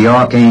 with the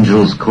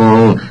archangel's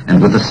call,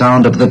 and with the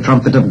sound of the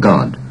trumpet of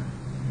God.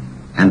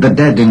 And the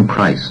dead in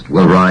Christ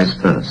will rise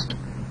first.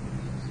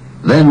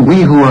 Then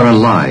we who are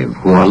alive,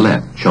 who are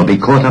left, shall be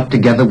caught up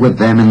together with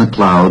them in the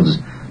clouds,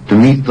 to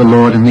meet the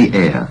Lord in the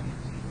air,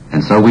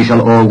 and so we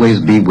shall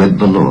always be with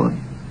the Lord.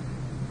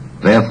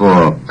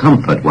 Therefore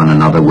comfort one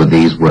another with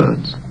these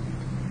words.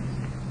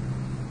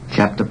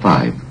 Chapter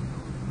 5.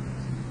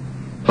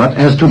 But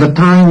as to the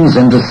times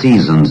and the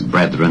seasons,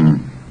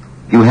 brethren,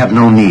 you have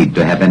no need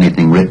to have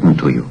anything written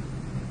to you.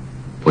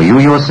 For you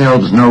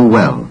yourselves know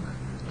well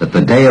that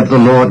the day of the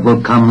Lord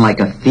will come like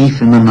a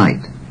thief in the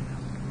night.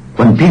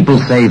 When people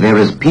say there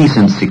is peace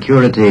and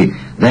security,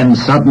 then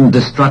sudden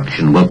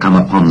destruction will come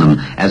upon them,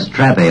 as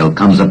travail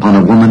comes upon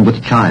a woman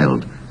with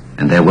child,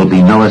 and there will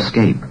be no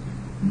escape.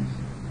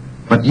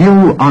 But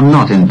you are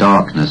not in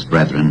darkness,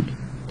 brethren,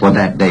 for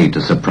that day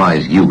to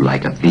surprise you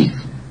like a thief.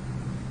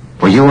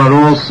 For you are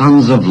all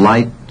sons of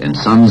light and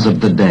sons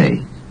of the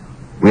day.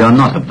 We are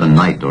not of the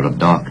night or of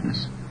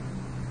darkness.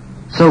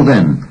 So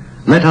then,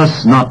 let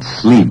us not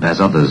sleep as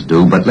others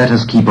do, but let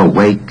us keep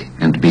awake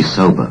and be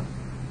sober.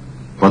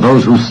 For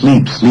those who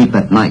sleep, sleep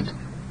at night,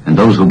 and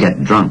those who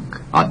get drunk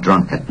are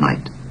drunk at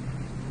night.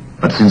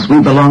 But since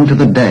we belong to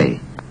the day,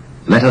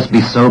 let us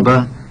be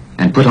sober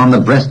and put on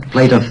the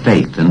breastplate of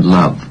faith and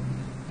love,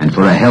 and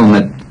for a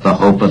helmet the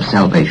hope of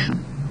salvation.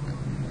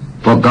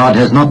 For God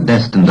has not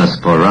destined us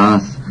for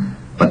wrath,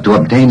 but to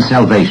obtain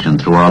salvation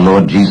through our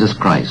Lord Jesus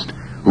Christ,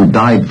 who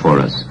died for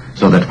us,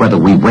 so that whether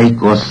we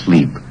wake or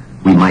sleep,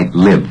 we might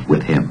live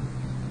with him.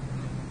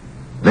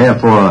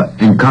 Therefore,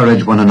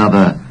 encourage one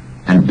another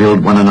and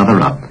build one another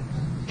up,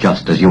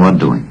 just as you are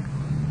doing.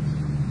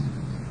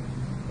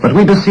 But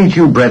we beseech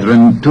you,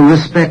 brethren, to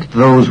respect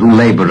those who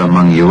labor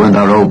among you and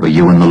are over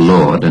you in the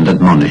Lord and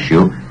admonish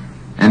you,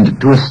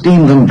 and to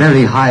esteem them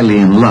very highly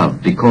in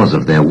love because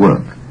of their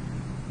work.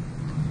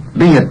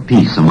 Be at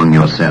peace among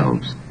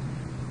yourselves.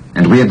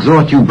 And we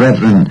exhort you,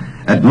 brethren,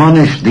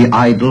 admonish the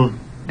idle,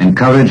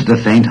 encourage the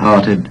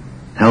faint-hearted,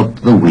 help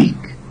the weak,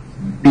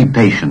 be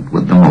patient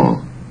with them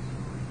all.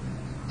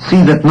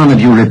 See that none of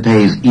you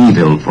repays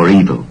evil for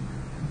evil,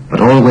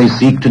 but always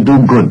seek to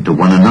do good to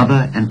one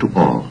another and to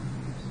all.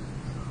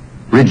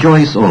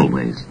 Rejoice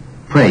always,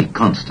 pray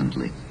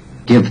constantly,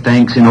 give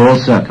thanks in all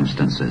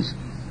circumstances,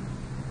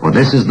 for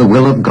this is the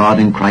will of God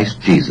in Christ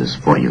Jesus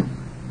for you.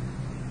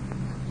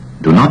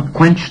 Do not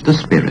quench the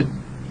Spirit,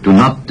 do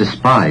not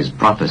despise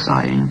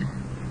prophesying,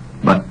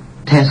 but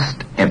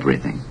test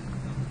everything.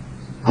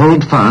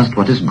 Hold fast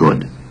what is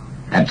good,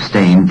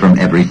 abstain from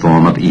every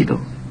form of evil.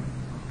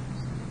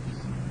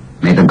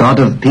 May the God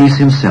of peace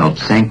himself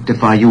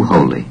sanctify you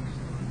wholly,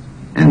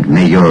 and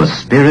may your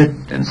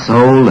spirit and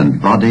soul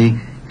and body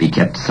be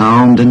kept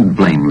sound and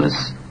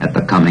blameless at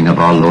the coming of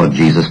our Lord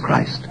Jesus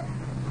Christ.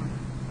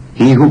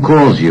 He who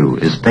calls you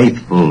is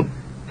faithful,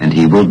 and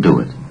he will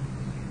do it.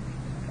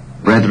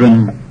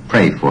 Brethren,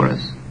 pray for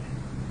us.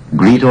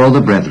 Greet all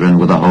the brethren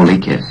with a holy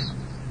kiss.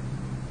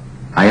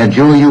 I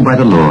adjure you by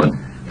the Lord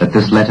that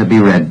this letter be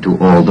read to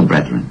all the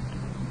brethren.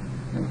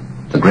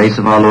 The grace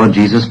of our Lord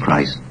Jesus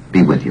Christ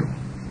be with you.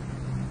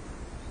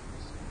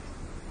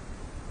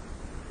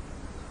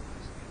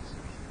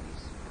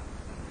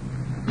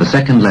 The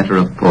second letter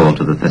of Paul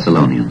to the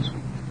Thessalonians,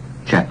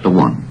 chapter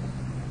 1.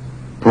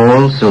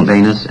 Paul,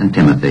 Silvanus, and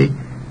Timothy,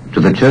 to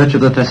the church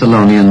of the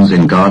Thessalonians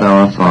in God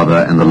our Father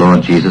and the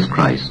Lord Jesus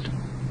Christ.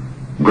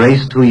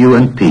 Grace to you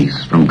and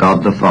peace from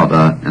God the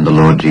Father and the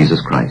Lord Jesus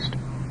Christ.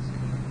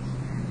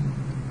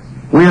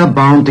 We are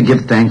bound to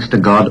give thanks to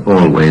God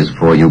always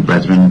for you,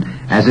 brethren,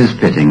 as is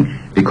fitting,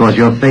 because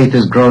your faith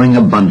is growing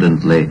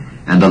abundantly,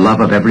 and the love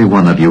of every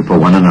one of you for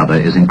one another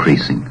is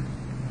increasing.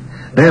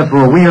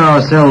 Therefore we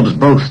ourselves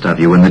boast of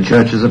you in the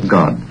churches of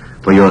God,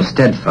 for your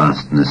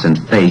steadfastness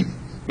and faith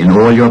in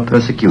all your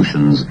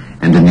persecutions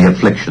and in the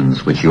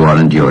afflictions which you are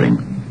enduring.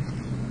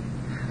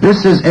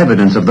 This is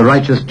evidence of the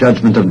righteous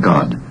judgment of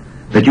God,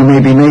 that you may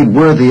be made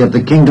worthy of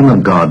the kingdom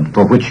of God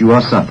for which you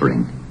are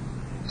suffering,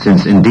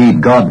 since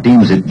indeed God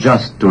deems it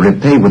just to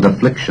repay with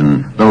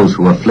affliction those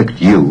who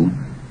afflict you,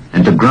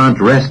 and to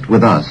grant rest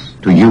with us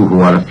to you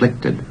who are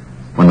afflicted,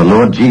 when the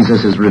Lord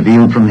Jesus is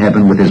revealed from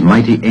heaven with his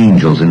mighty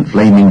angels in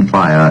flaming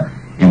fire,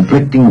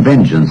 inflicting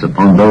vengeance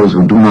upon those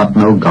who do not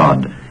know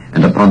God,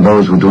 and upon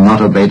those who do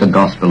not obey the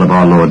gospel of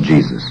our Lord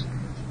Jesus.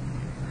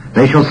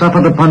 They shall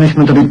suffer the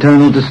punishment of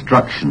eternal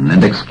destruction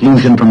and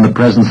exclusion from the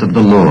presence of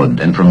the Lord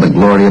and from the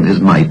glory of his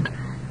might,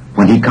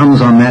 when he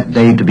comes on that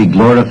day to be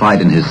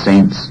glorified in his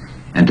saints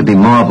and to be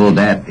marveled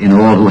at in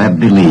all who have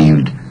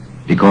believed,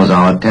 because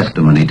our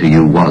testimony to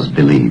you was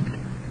believed.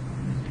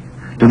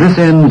 To this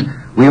end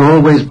we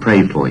always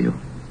pray for you,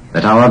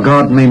 that our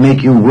God may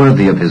make you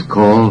worthy of his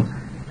call,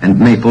 and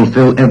may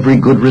fulfill every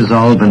good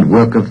resolve and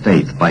work of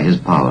faith by his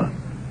power,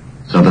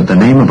 so that the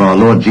name of our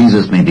Lord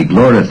Jesus may be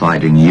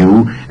glorified in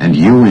you, and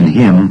you in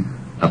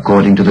him,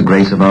 according to the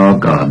grace of our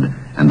God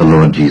and the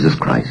Lord Jesus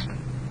Christ.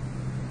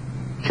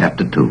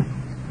 Chapter 2.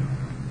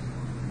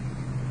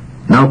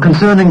 Now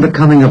concerning the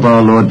coming of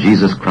our Lord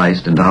Jesus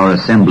Christ and our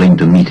assembling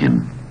to meet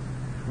him,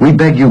 we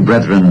beg you,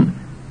 brethren,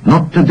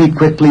 not to be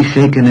quickly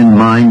shaken in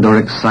mind or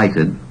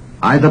excited,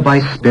 either by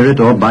spirit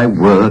or by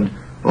word,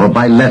 or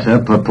by letter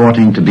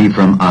purporting to be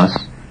from us,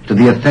 to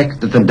the effect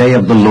that the day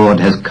of the Lord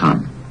has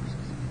come.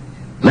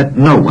 Let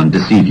no one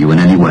deceive you in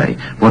any way,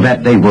 for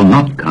that day will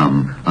not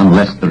come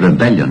unless the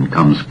rebellion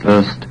comes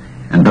first,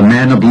 and the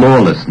man of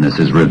lawlessness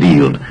is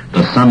revealed,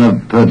 the son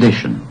of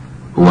perdition,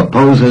 who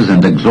opposes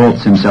and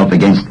exalts himself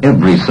against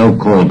every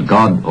so-called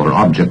God or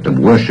object of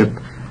worship,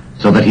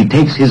 so that he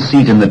takes his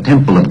seat in the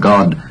temple of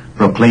God,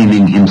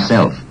 proclaiming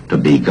himself to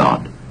be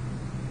God.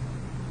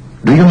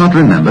 Do you not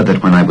remember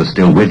that when I was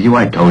still with you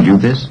I told you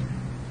this?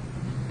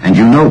 And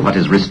you know what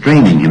is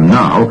restraining him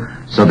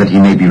now, so that he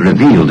may be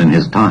revealed in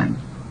his time.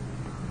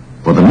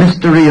 For the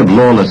mystery of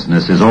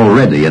lawlessness is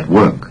already at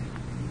work.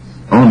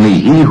 Only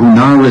he who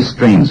now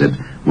restrains it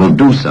will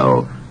do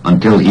so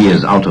until he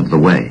is out of the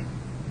way.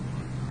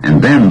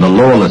 And then the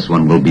lawless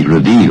one will be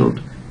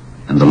revealed,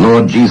 and the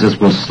Lord Jesus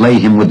will slay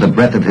him with the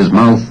breath of his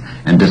mouth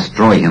and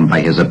destroy him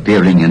by his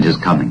appearing and his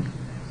coming.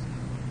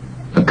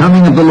 The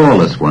coming of the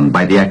lawless one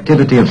by the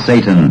activity of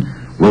Satan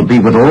will be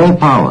with all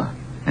power,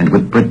 and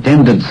with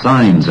pretended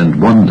signs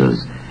and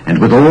wonders,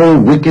 and with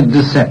all wicked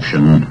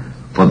deception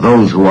for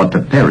those who are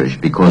to perish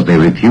because they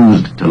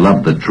refused to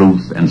love the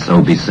truth and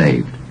so be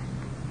saved.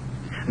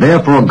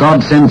 Therefore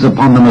God sends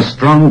upon them a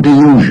strong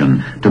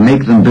delusion to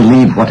make them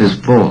believe what is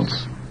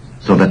false,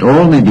 so that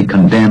all may be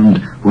condemned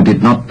who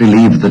did not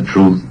believe the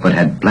truth but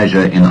had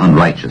pleasure in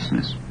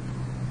unrighteousness.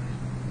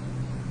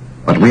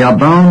 But we are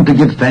bound to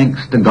give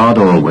thanks to God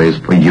always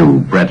for you,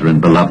 brethren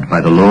beloved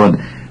by the Lord,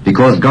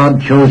 because God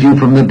chose you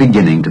from the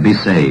beginning to be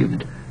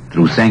saved,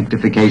 through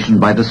sanctification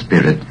by the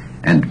Spirit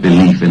and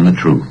belief in the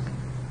truth.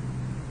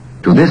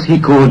 To this he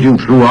called you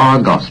through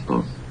our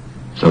gospel,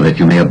 so that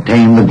you may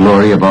obtain the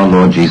glory of our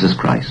Lord Jesus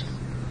Christ.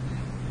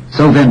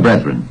 So then,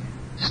 brethren,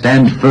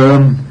 stand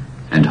firm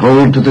and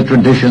hold to the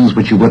traditions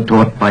which you were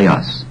taught by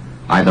us,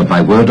 either by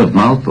word of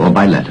mouth or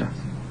by letter.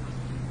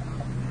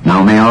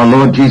 Now may our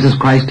Lord Jesus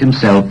Christ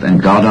himself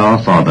and God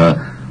our Father,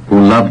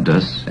 who loved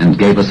us and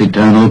gave us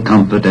eternal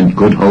comfort and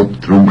good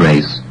hope through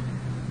grace,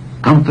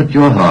 comfort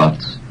your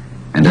hearts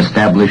and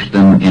establish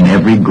them in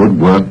every good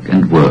work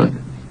and word.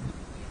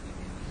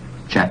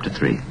 Chapter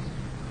 3.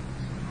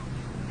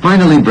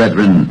 Finally,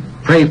 brethren,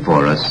 pray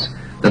for us,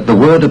 that the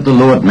word of the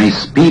Lord may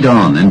speed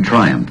on and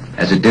triumph,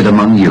 as it did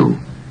among you,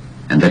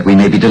 and that we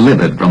may be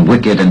delivered from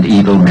wicked and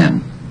evil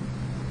men.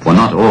 For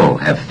not all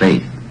have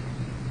faith.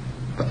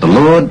 But the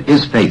Lord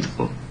is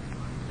faithful.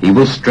 He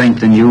will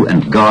strengthen you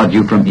and guard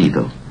you from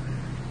evil.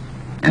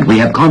 And we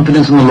have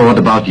confidence in the Lord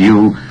about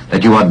you,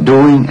 that you are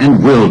doing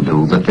and will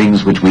do the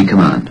things which we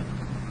command.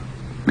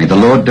 May the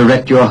Lord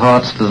direct your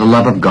hearts to the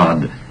love of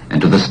God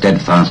and to the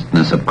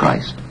steadfastness of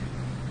Christ.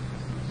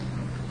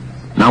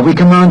 Now we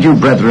command you,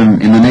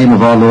 brethren, in the name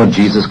of our Lord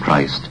Jesus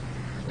Christ,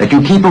 that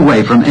you keep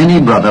away from any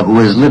brother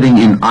who is living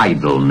in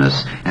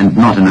idleness and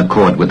not in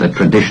accord with the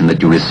tradition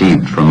that you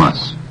received from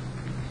us.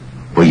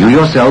 For you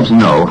yourselves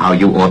know how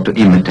you ought to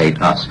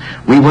imitate us.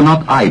 We were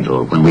not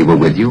idle when we were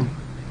with you.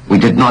 We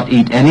did not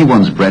eat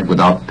anyone's bread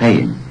without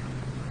paying,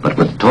 but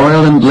with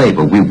toil and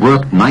labor we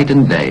worked night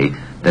and day,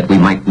 that we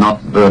might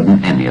not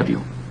burden any of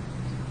you.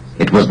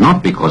 It was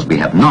not because we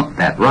have not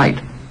that right,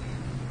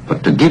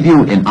 but to give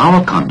you in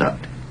our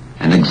conduct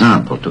an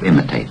example to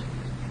imitate.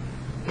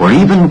 For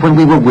even when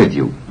we were with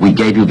you, we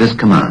gave you this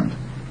command: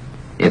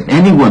 if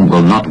anyone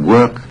will not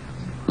work,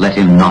 let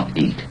him not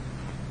eat.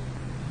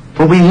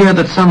 For we hear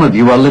that some of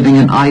you are living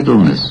in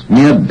idleness,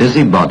 mere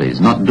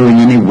busybodies, not doing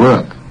any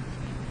work.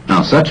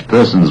 Now such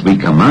persons we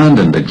command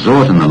and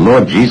exhort in the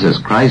Lord Jesus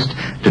Christ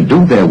to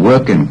do their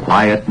work in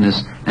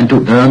quietness and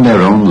to earn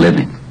their own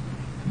living.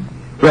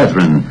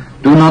 Brethren,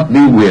 do not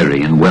be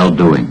weary in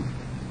well-doing.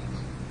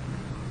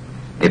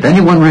 If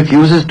anyone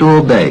refuses to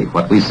obey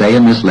what we say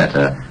in this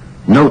letter,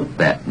 note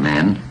that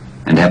man,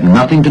 and have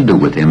nothing to do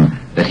with him,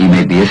 that he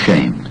may be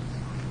ashamed.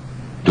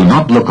 Do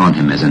not look on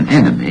him as an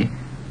enemy,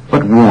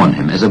 but warn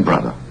him as a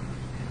brother.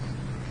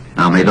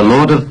 Now may the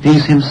Lord of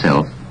peace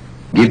himself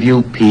give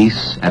you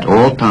peace at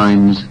all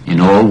times,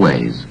 in all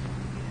ways.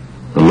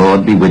 The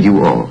Lord be with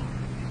you all.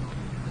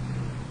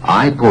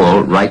 I,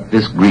 Paul, write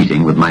this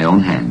greeting with my own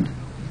hand.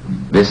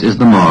 This is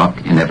the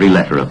mark in every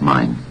letter of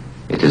mine.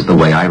 It is the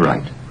way I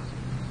write.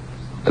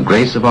 The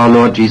grace of our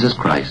Lord Jesus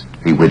Christ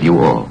be with you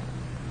all.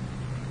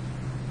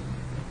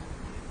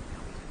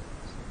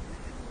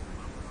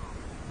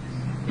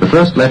 The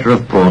first letter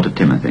of Paul to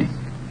Timothy,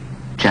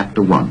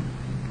 chapter 1.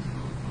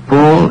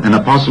 Paul, an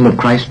apostle of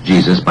Christ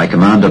Jesus, by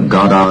command of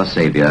God our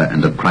Savior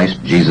and of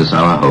Christ Jesus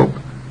our hope,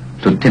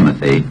 to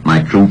Timothy,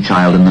 my true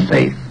child in the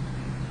faith,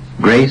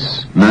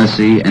 grace,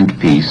 mercy, and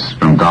peace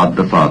from God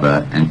the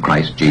Father and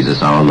Christ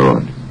Jesus our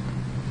Lord.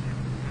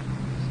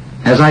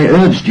 As I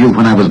urged you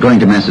when I was going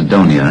to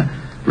Macedonia,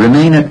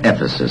 remain at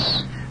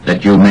Ephesus,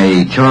 that you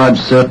may charge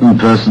certain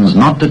persons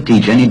not to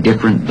teach any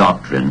different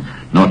doctrine,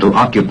 nor to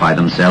occupy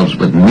themselves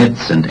with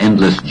myths and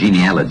endless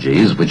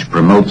genealogies which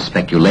promote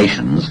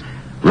speculations,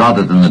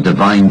 rather than the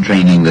divine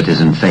training that is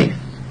in faith.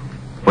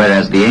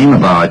 Whereas the aim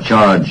of our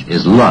charge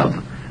is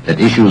love that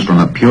issues from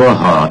a pure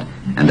heart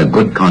and a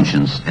good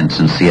conscience and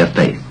sincere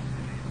faith.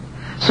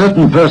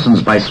 Certain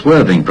persons, by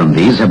swerving from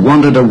these, have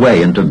wandered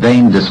away into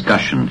vain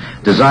discussion,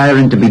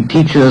 desiring to be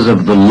teachers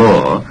of the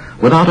law,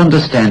 without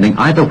understanding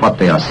either what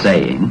they are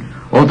saying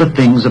or the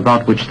things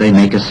about which they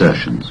make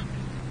assertions.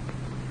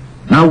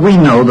 Now we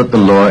know that the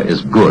law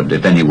is good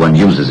if anyone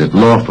uses it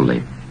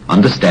lawfully,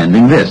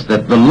 understanding this,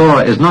 that the law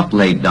is not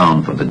laid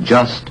down for the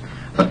just,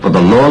 but for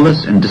the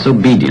lawless and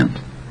disobedient,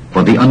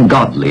 for the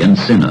ungodly and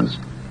sinners,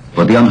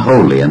 for the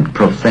unholy and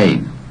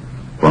profane,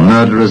 for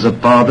murderers of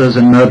fathers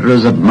and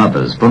murderers of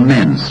mothers, for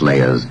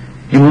manslayers,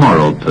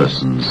 immoral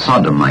persons,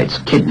 sodomites,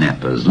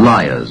 kidnappers,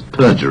 liars,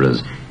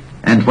 perjurers,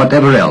 and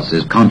whatever else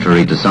is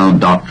contrary to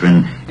sound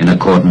doctrine in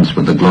accordance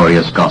with the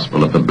glorious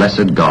gospel of the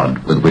blessed God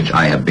with which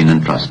I have been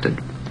entrusted.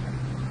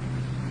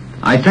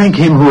 I thank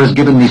him who has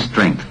given me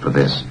strength for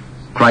this,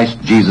 Christ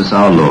Jesus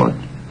our Lord,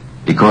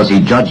 because he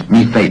judged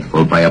me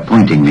faithful by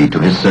appointing me to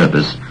his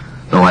service,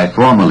 though I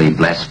formerly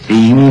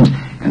blasphemed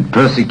and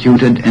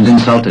persecuted and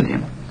insulted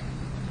him.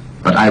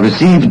 But I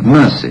received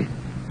mercy,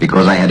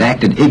 because I had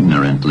acted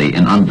ignorantly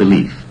in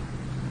unbelief,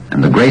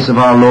 and the grace of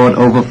our Lord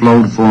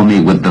overflowed for me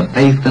with the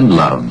faith and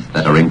love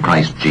that are in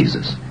Christ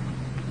Jesus.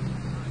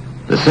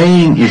 The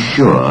saying is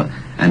sure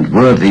and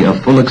worthy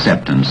of full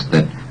acceptance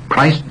that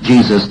Christ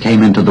Jesus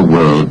came into the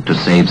world to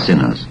save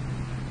sinners,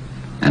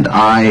 and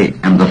I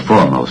am the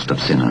foremost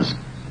of sinners.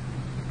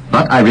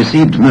 But I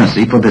received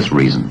mercy for this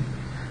reason,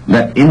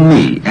 that in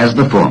me, as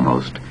the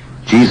foremost,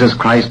 Jesus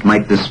Christ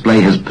might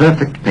display his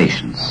perfect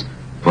patience,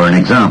 for an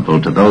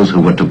example to those who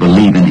were to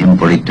believe in him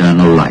for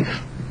eternal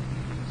life.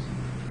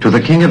 To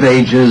the King of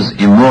ages,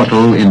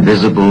 immortal,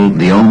 invisible,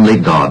 the only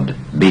God,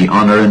 be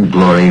honor and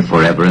glory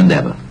forever and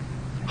ever.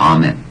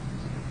 Amen.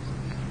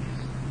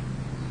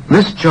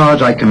 This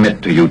charge I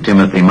commit to you,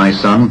 Timothy, my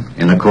son,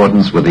 in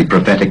accordance with the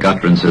prophetic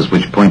utterances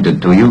which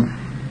pointed to you,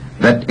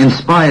 that,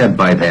 inspired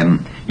by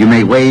them, you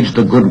may wage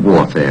the good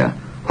warfare,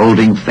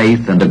 holding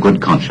faith and a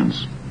good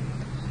conscience.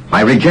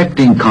 By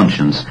rejecting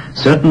conscience,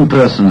 certain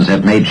persons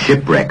have made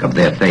shipwreck of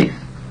their faith,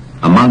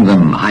 among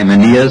them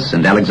Hymenaeus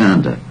and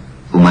Alexander,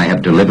 whom I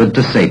have delivered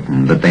to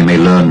Satan, that they may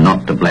learn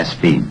not to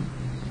blaspheme.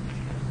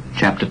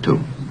 Chapter 2.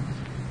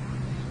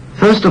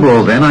 First of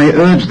all, then, I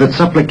urge that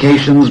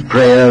supplications,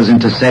 prayers,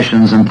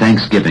 intercessions, and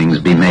thanksgivings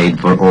be made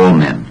for all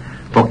men,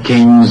 for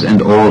kings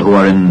and all who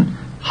are in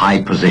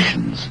high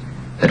positions,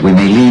 that we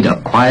may lead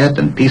a quiet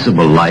and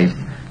peaceable life,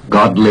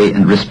 godly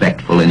and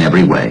respectful in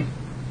every way.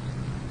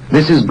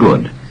 This is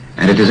good,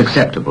 and it is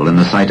acceptable in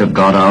the sight of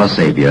God our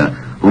Savior,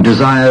 who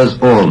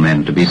desires all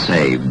men to be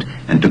saved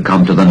and to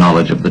come to the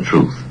knowledge of the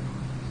truth.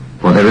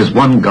 For there is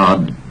one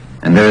God,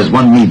 and there is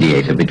one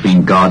mediator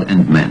between God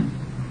and men,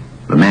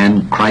 the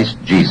man Christ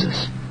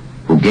Jesus,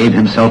 who gave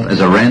himself as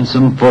a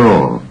ransom for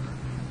all,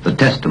 the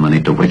testimony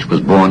to which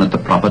was born at the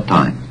proper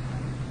time.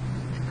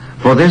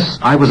 For this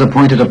I was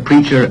appointed a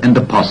preacher and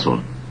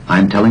apostle. I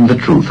am telling the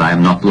truth, I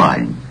am not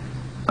lying,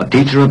 a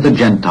teacher of the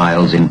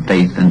Gentiles in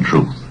faith and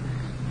truth.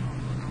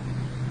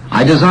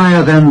 I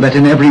desire then that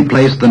in every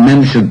place the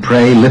men should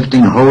pray,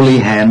 lifting holy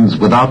hands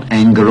without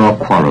anger or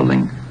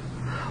quarreling.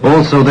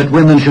 Also that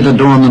women should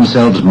adorn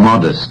themselves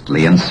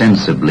modestly and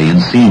sensibly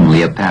in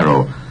seemly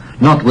apparel,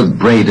 not with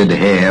braided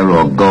hair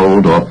or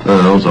gold or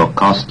pearls or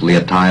costly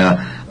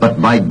attire,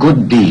 but by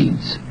good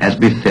deeds, as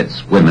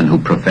befits women who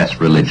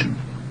profess religion.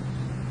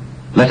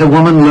 Let a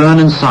woman learn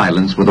in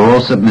silence with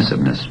all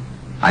submissiveness.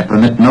 I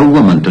permit no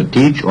woman to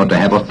teach or to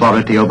have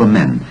authority over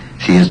men.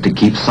 she is to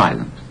keep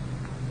silent.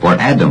 For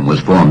Adam was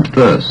formed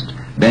first,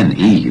 then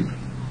Eve.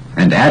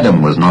 And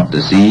Adam was not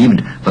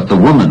deceived, but the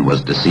woman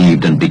was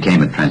deceived and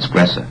became a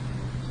transgressor.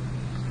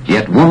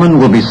 Yet woman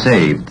will be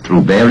saved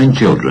through bearing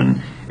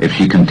children if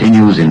she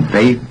continues in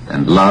faith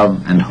and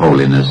love and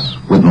holiness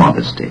with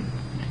modesty.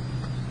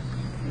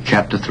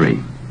 Chapter 3.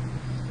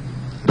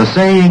 The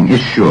saying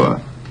is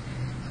sure.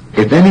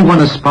 If anyone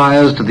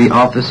aspires to the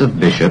office of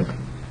bishop,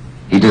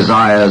 he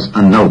desires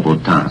a noble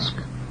task.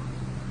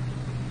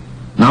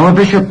 Now a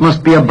bishop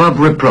must be above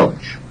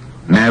reproach,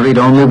 married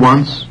only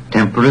once,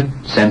 temperate,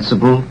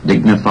 sensible,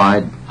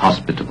 dignified,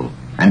 hospitable,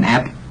 an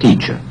apt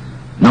teacher,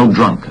 no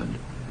drunkard,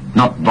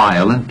 not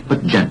violent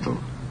but gentle,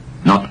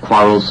 not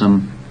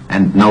quarrelsome,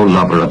 and no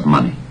lover of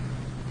money.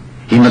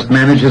 He must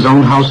manage his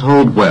own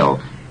household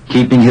well,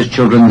 keeping his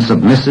children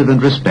submissive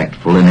and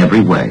respectful in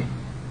every way.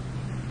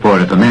 For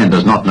if a man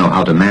does not know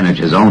how to manage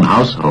his own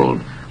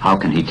household, how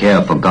can he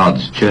care for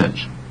God's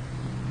church?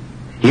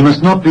 He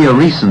must not be a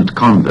recent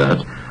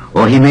convert,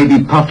 or he may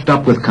be puffed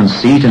up with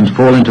conceit and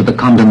fall into the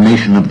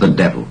condemnation of the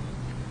devil.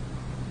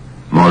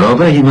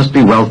 Moreover, he must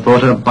be well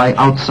thought of by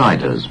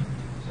outsiders,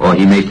 or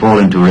he may fall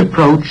into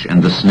reproach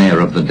and the snare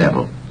of the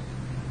devil.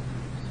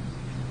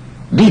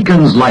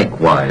 Deacons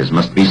likewise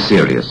must be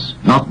serious,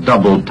 not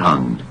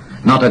double-tongued,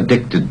 not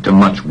addicted to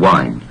much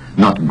wine,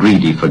 not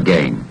greedy for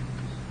gain.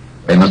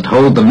 They must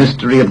hold the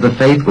mystery of the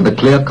faith with a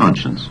clear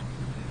conscience.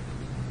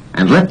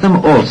 And let them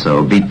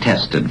also be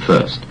tested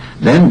first.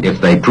 Then, if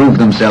they prove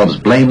themselves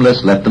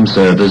blameless, let them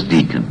serve as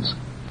deacons.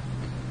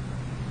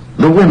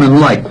 The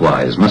women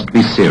likewise must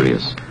be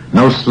serious,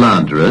 no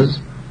slanderers,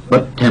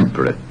 but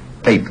temperate,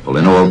 faithful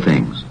in all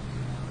things.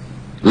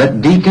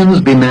 Let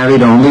deacons be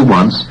married only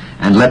once,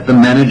 and let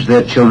them manage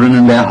their children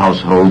and their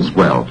households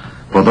well.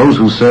 For those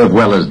who serve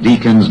well as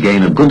deacons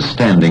gain a good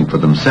standing for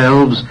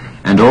themselves,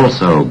 and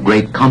also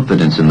great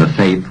confidence in the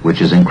faith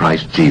which is in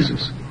Christ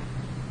Jesus.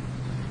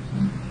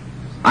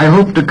 I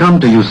hope to come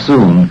to you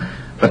soon,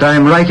 but I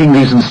am writing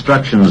these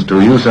instructions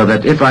to you so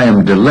that if I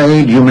am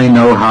delayed, you may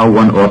know how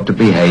one ought to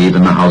behave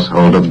in the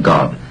household of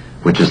God,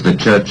 which is the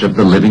church of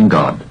the living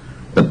God,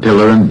 the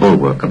pillar and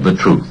bulwark of the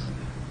truth.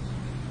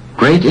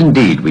 Great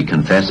indeed, we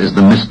confess, is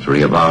the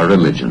mystery of our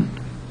religion.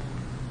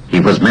 He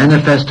was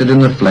manifested in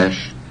the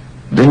flesh,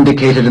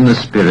 vindicated in the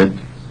spirit,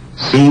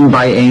 seen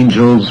by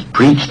angels,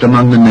 preached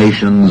among the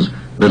nations,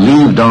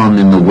 believed on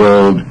in the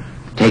world,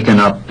 taken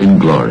up in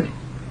glory.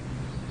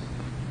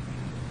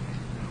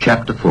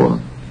 Chapter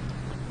 4.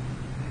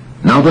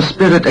 Now the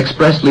Spirit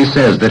expressly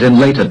says that in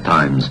later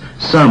times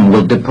some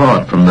will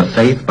depart from the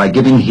faith by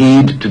giving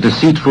heed to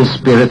deceitful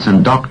spirits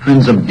and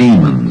doctrines of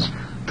demons,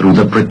 through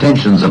the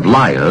pretensions of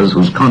liars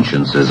whose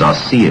consciences are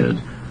seared,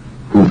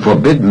 who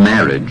forbid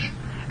marriage,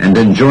 and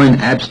enjoin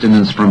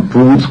abstinence from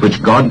foods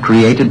which God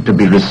created to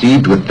be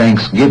received with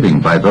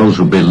thanksgiving by those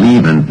who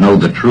believe and know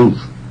the truth.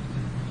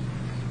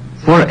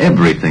 For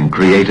everything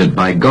created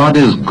by God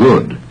is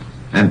good,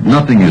 and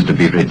nothing is to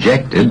be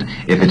rejected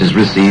if it is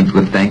received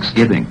with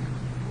thanksgiving,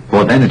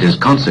 for then it is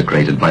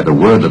consecrated by the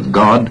word of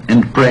God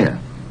and prayer.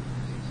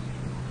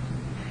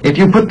 If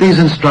you put these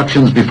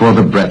instructions before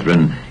the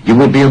brethren, you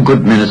will be a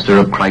good minister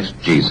of Christ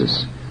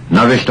Jesus,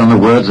 nourished on the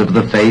words of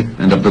the faith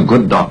and of the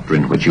good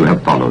doctrine which you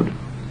have followed.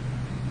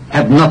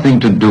 Have nothing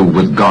to do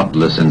with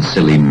godless and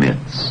silly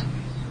myths.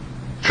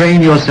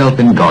 Train yourself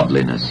in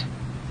godliness,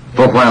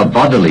 for while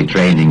bodily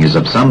training is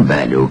of some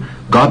value,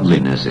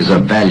 godliness is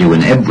of value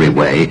in every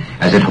way,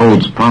 as it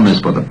holds promise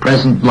for the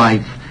present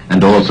life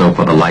and also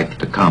for the life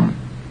to come.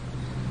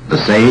 The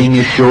saying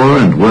is sure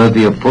and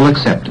worthy of full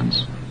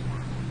acceptance.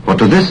 For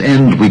to this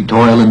end we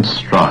toil and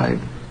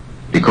strive,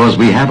 because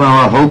we have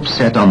our hope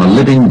set on the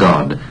living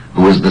God,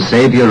 who is the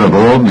Savior of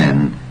all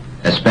men,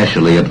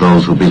 especially of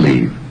those who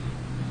believe.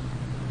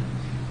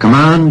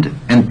 Command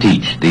and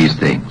teach these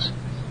things.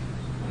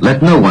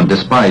 Let no one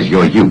despise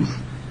your youth,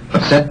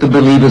 but set the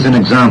believers an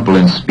example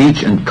in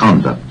speech and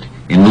conduct,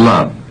 in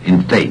love,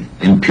 in faith,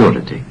 in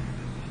purity.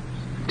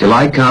 Till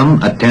I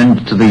come,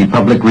 attend to the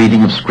public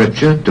reading of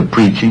Scripture, to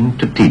preaching,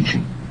 to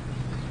teaching.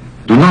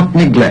 Do not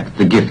neglect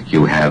the gift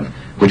you have,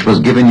 which was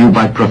given you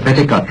by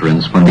prophetic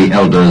utterance when the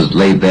elders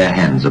laid their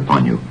hands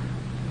upon you.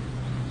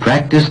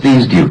 Practice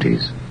these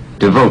duties,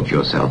 devote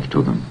yourself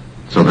to them,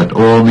 so that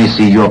all may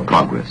see your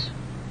progress.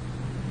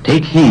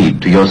 Take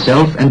heed to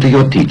yourself and to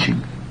your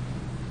teaching.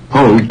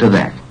 Hold to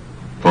that,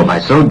 for by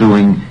so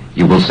doing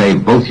you will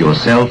save both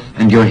yourself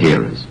and your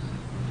hearers.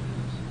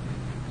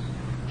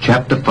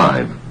 Chapter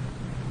 5.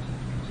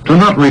 Do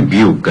not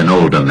rebuke an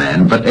older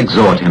man, but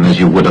exhort him as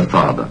you would a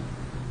father.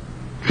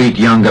 Treat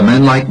younger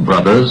men like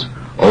brothers,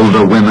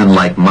 older women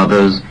like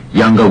mothers,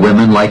 younger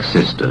women like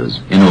sisters,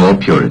 in all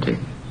purity.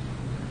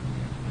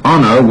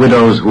 Honor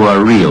widows who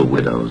are real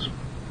widows.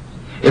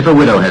 If a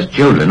widow has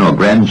children or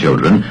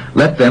grandchildren,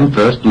 let them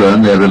first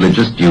learn their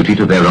religious duty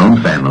to their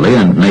own family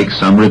and make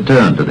some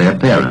return to their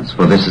parents,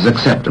 for this is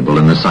acceptable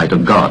in the sight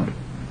of God.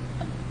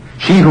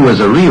 She who is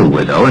a real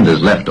widow and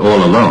is left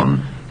all alone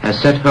has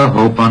set her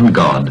hope on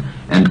God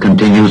and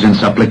continues in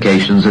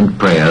supplications and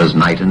prayers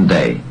night and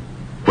day,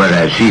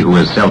 whereas she who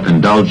is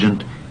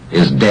self-indulgent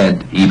is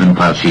dead even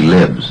while she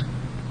lives.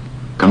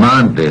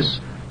 Command this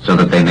so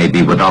that they may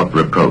be without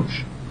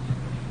reproach.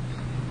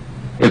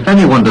 If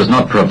anyone does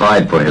not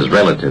provide for his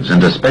relatives,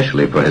 and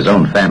especially for his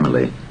own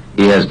family,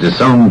 he has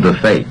disowned the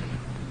faith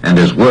and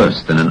is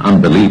worse than an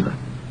unbeliever.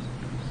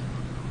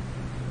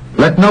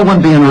 Let no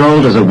one be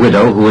enrolled as a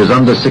widow who is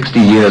under 60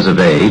 years of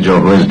age or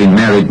who has been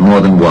married more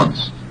than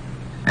once,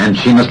 and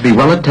she must be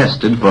well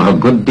attested for her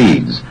good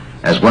deeds,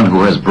 as one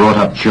who has brought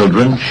up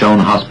children, shown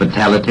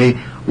hospitality,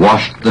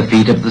 washed the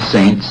feet of the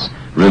saints,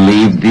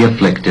 relieved the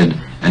afflicted,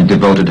 and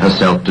devoted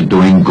herself to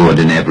doing good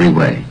in every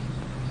way.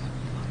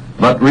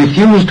 But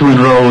refuse to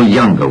enroll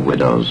younger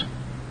widows,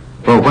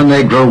 for when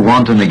they grow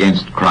wanton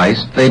against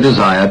Christ, they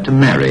desire to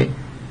marry,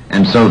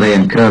 and so they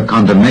incur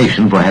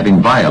condemnation for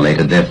having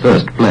violated their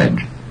first pledge.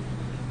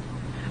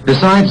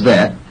 Besides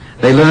that,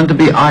 they learn to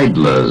be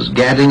idlers,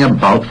 gadding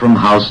about from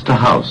house to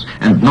house,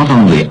 and not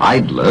only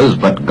idlers,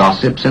 but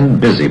gossips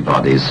and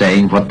busybodies,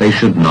 saying what they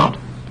should not.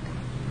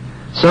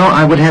 So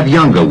I would have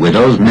younger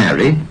widows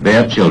marry,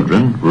 bear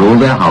children, rule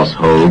their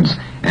households,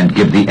 and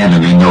give the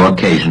enemy no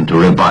occasion to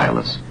revile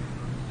us,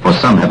 for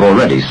some have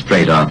already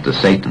strayed after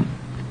Satan.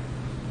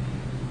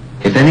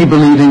 If any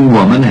believing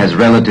woman has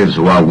relatives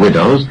who are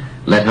widows,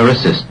 let her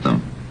assist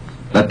them.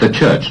 Let the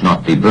church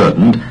not be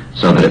burdened,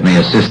 so that it may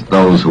assist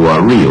those who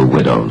are real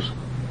widows.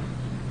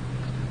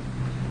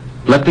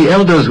 Let the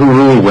elders who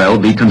rule well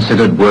be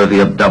considered worthy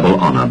of double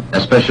honor,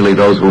 especially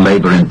those who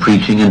labor in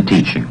preaching and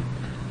teaching.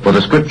 For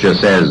the Scripture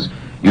says,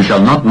 "You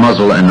shall not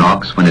muzzle an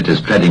ox when it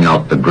is treading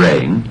out the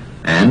grain,"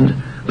 and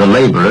 "The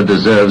laborer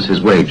deserves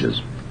his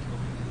wages."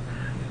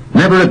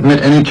 Never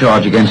admit any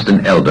charge against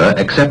an elder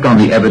except on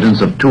the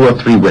evidence of 2 or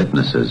 3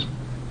 witnesses.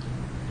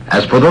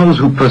 As for those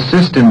who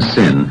persist in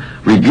sin,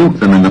 rebuke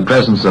them in the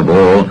presence of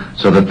all,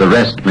 so that the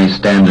rest may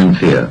stand in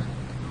fear.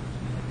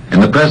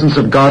 In the presence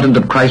of God and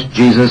of Christ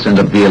Jesus and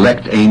of the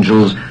elect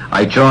angels,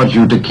 I charge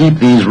you to keep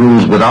these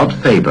rules without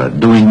favor,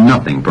 doing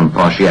nothing from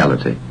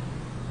partiality.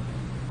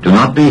 Do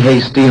not be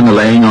hasty in the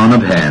laying on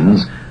of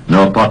hands,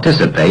 nor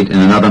participate in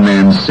another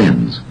man's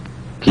sins.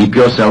 Keep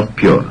yourself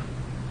pure.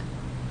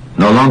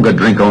 No longer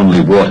drink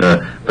only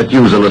water, but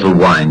use a little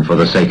wine for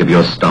the sake of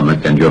your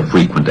stomach and your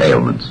frequent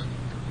ailments.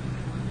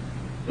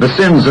 The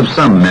sins of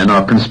some men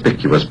are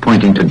conspicuous,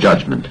 pointing to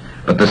judgment,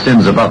 but the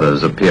sins of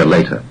others appear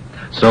later.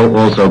 So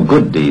also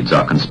good deeds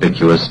are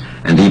conspicuous,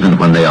 and even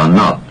when they are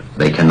not,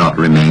 they cannot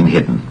remain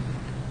hidden.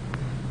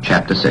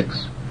 Chapter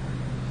 6.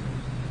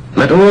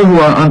 Let all who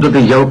are under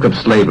the yoke of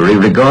slavery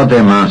regard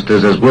their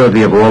masters as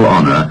worthy of all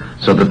honor,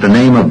 so that the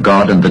name of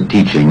God and the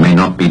teaching may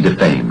not be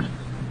defamed.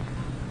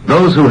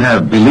 Those who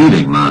have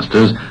believing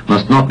masters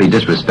must not be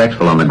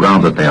disrespectful on the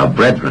ground that they are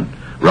brethren.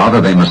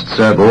 Rather, they must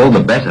serve all the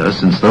better,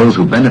 since those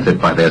who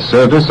benefit by their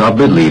service are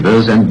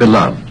believers and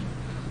beloved.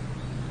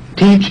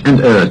 Teach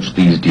and urge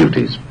these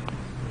duties.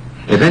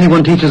 If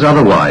anyone teaches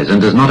otherwise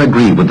and does not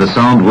agree with the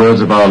sound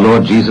words of our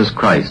Lord Jesus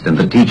Christ and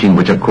the teaching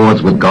which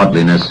accords with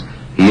godliness,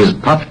 he is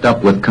puffed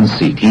up with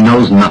conceit. He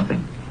knows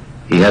nothing.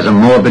 He has a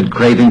morbid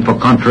craving for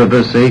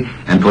controversy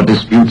and for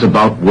disputes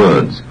about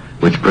words,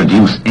 which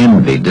produce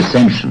envy,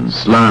 dissension,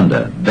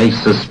 slander, base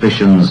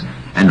suspicions,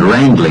 and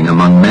wrangling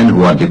among men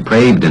who are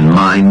depraved in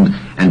mind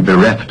and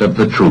bereft of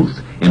the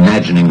truth,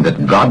 imagining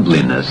that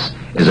godliness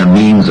is a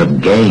means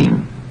of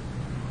gain.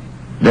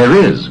 There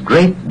is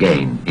great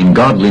gain in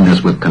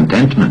godliness with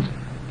contentment,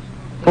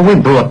 for we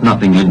brought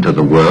nothing into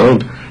the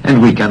world,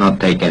 and we cannot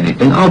take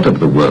anything out of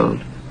the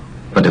world.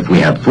 But if we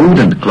have food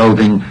and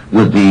clothing,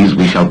 with these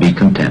we shall be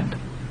content.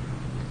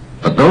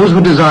 But those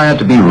who desire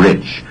to be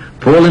rich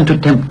fall into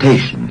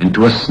temptation,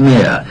 into a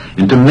snare,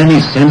 into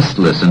many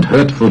senseless and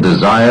hurtful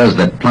desires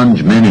that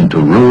plunge men into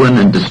ruin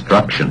and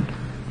destruction.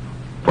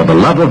 For the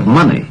love of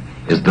money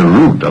is the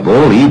root of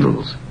all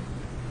evils.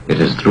 It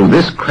is through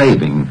this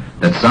craving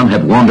that some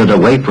have wandered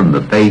away from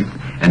the faith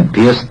and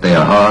pierced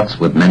their hearts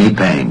with many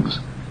pangs.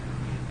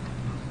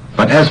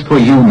 But as for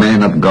you,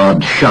 men of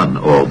God, shun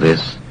all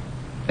this.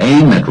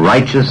 Aim at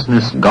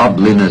righteousness,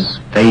 godliness,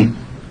 faith,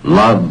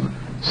 love,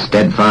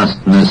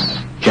 steadfastness,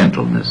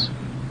 gentleness.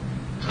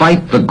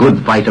 Fight the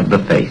good fight of the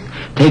faith.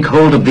 Take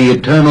hold of the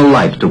eternal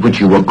life to which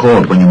you were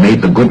called when you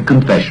made the good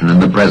confession in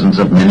the presence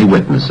of many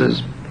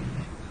witnesses.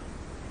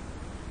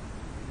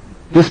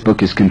 This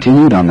book is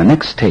continued on the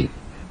next tape.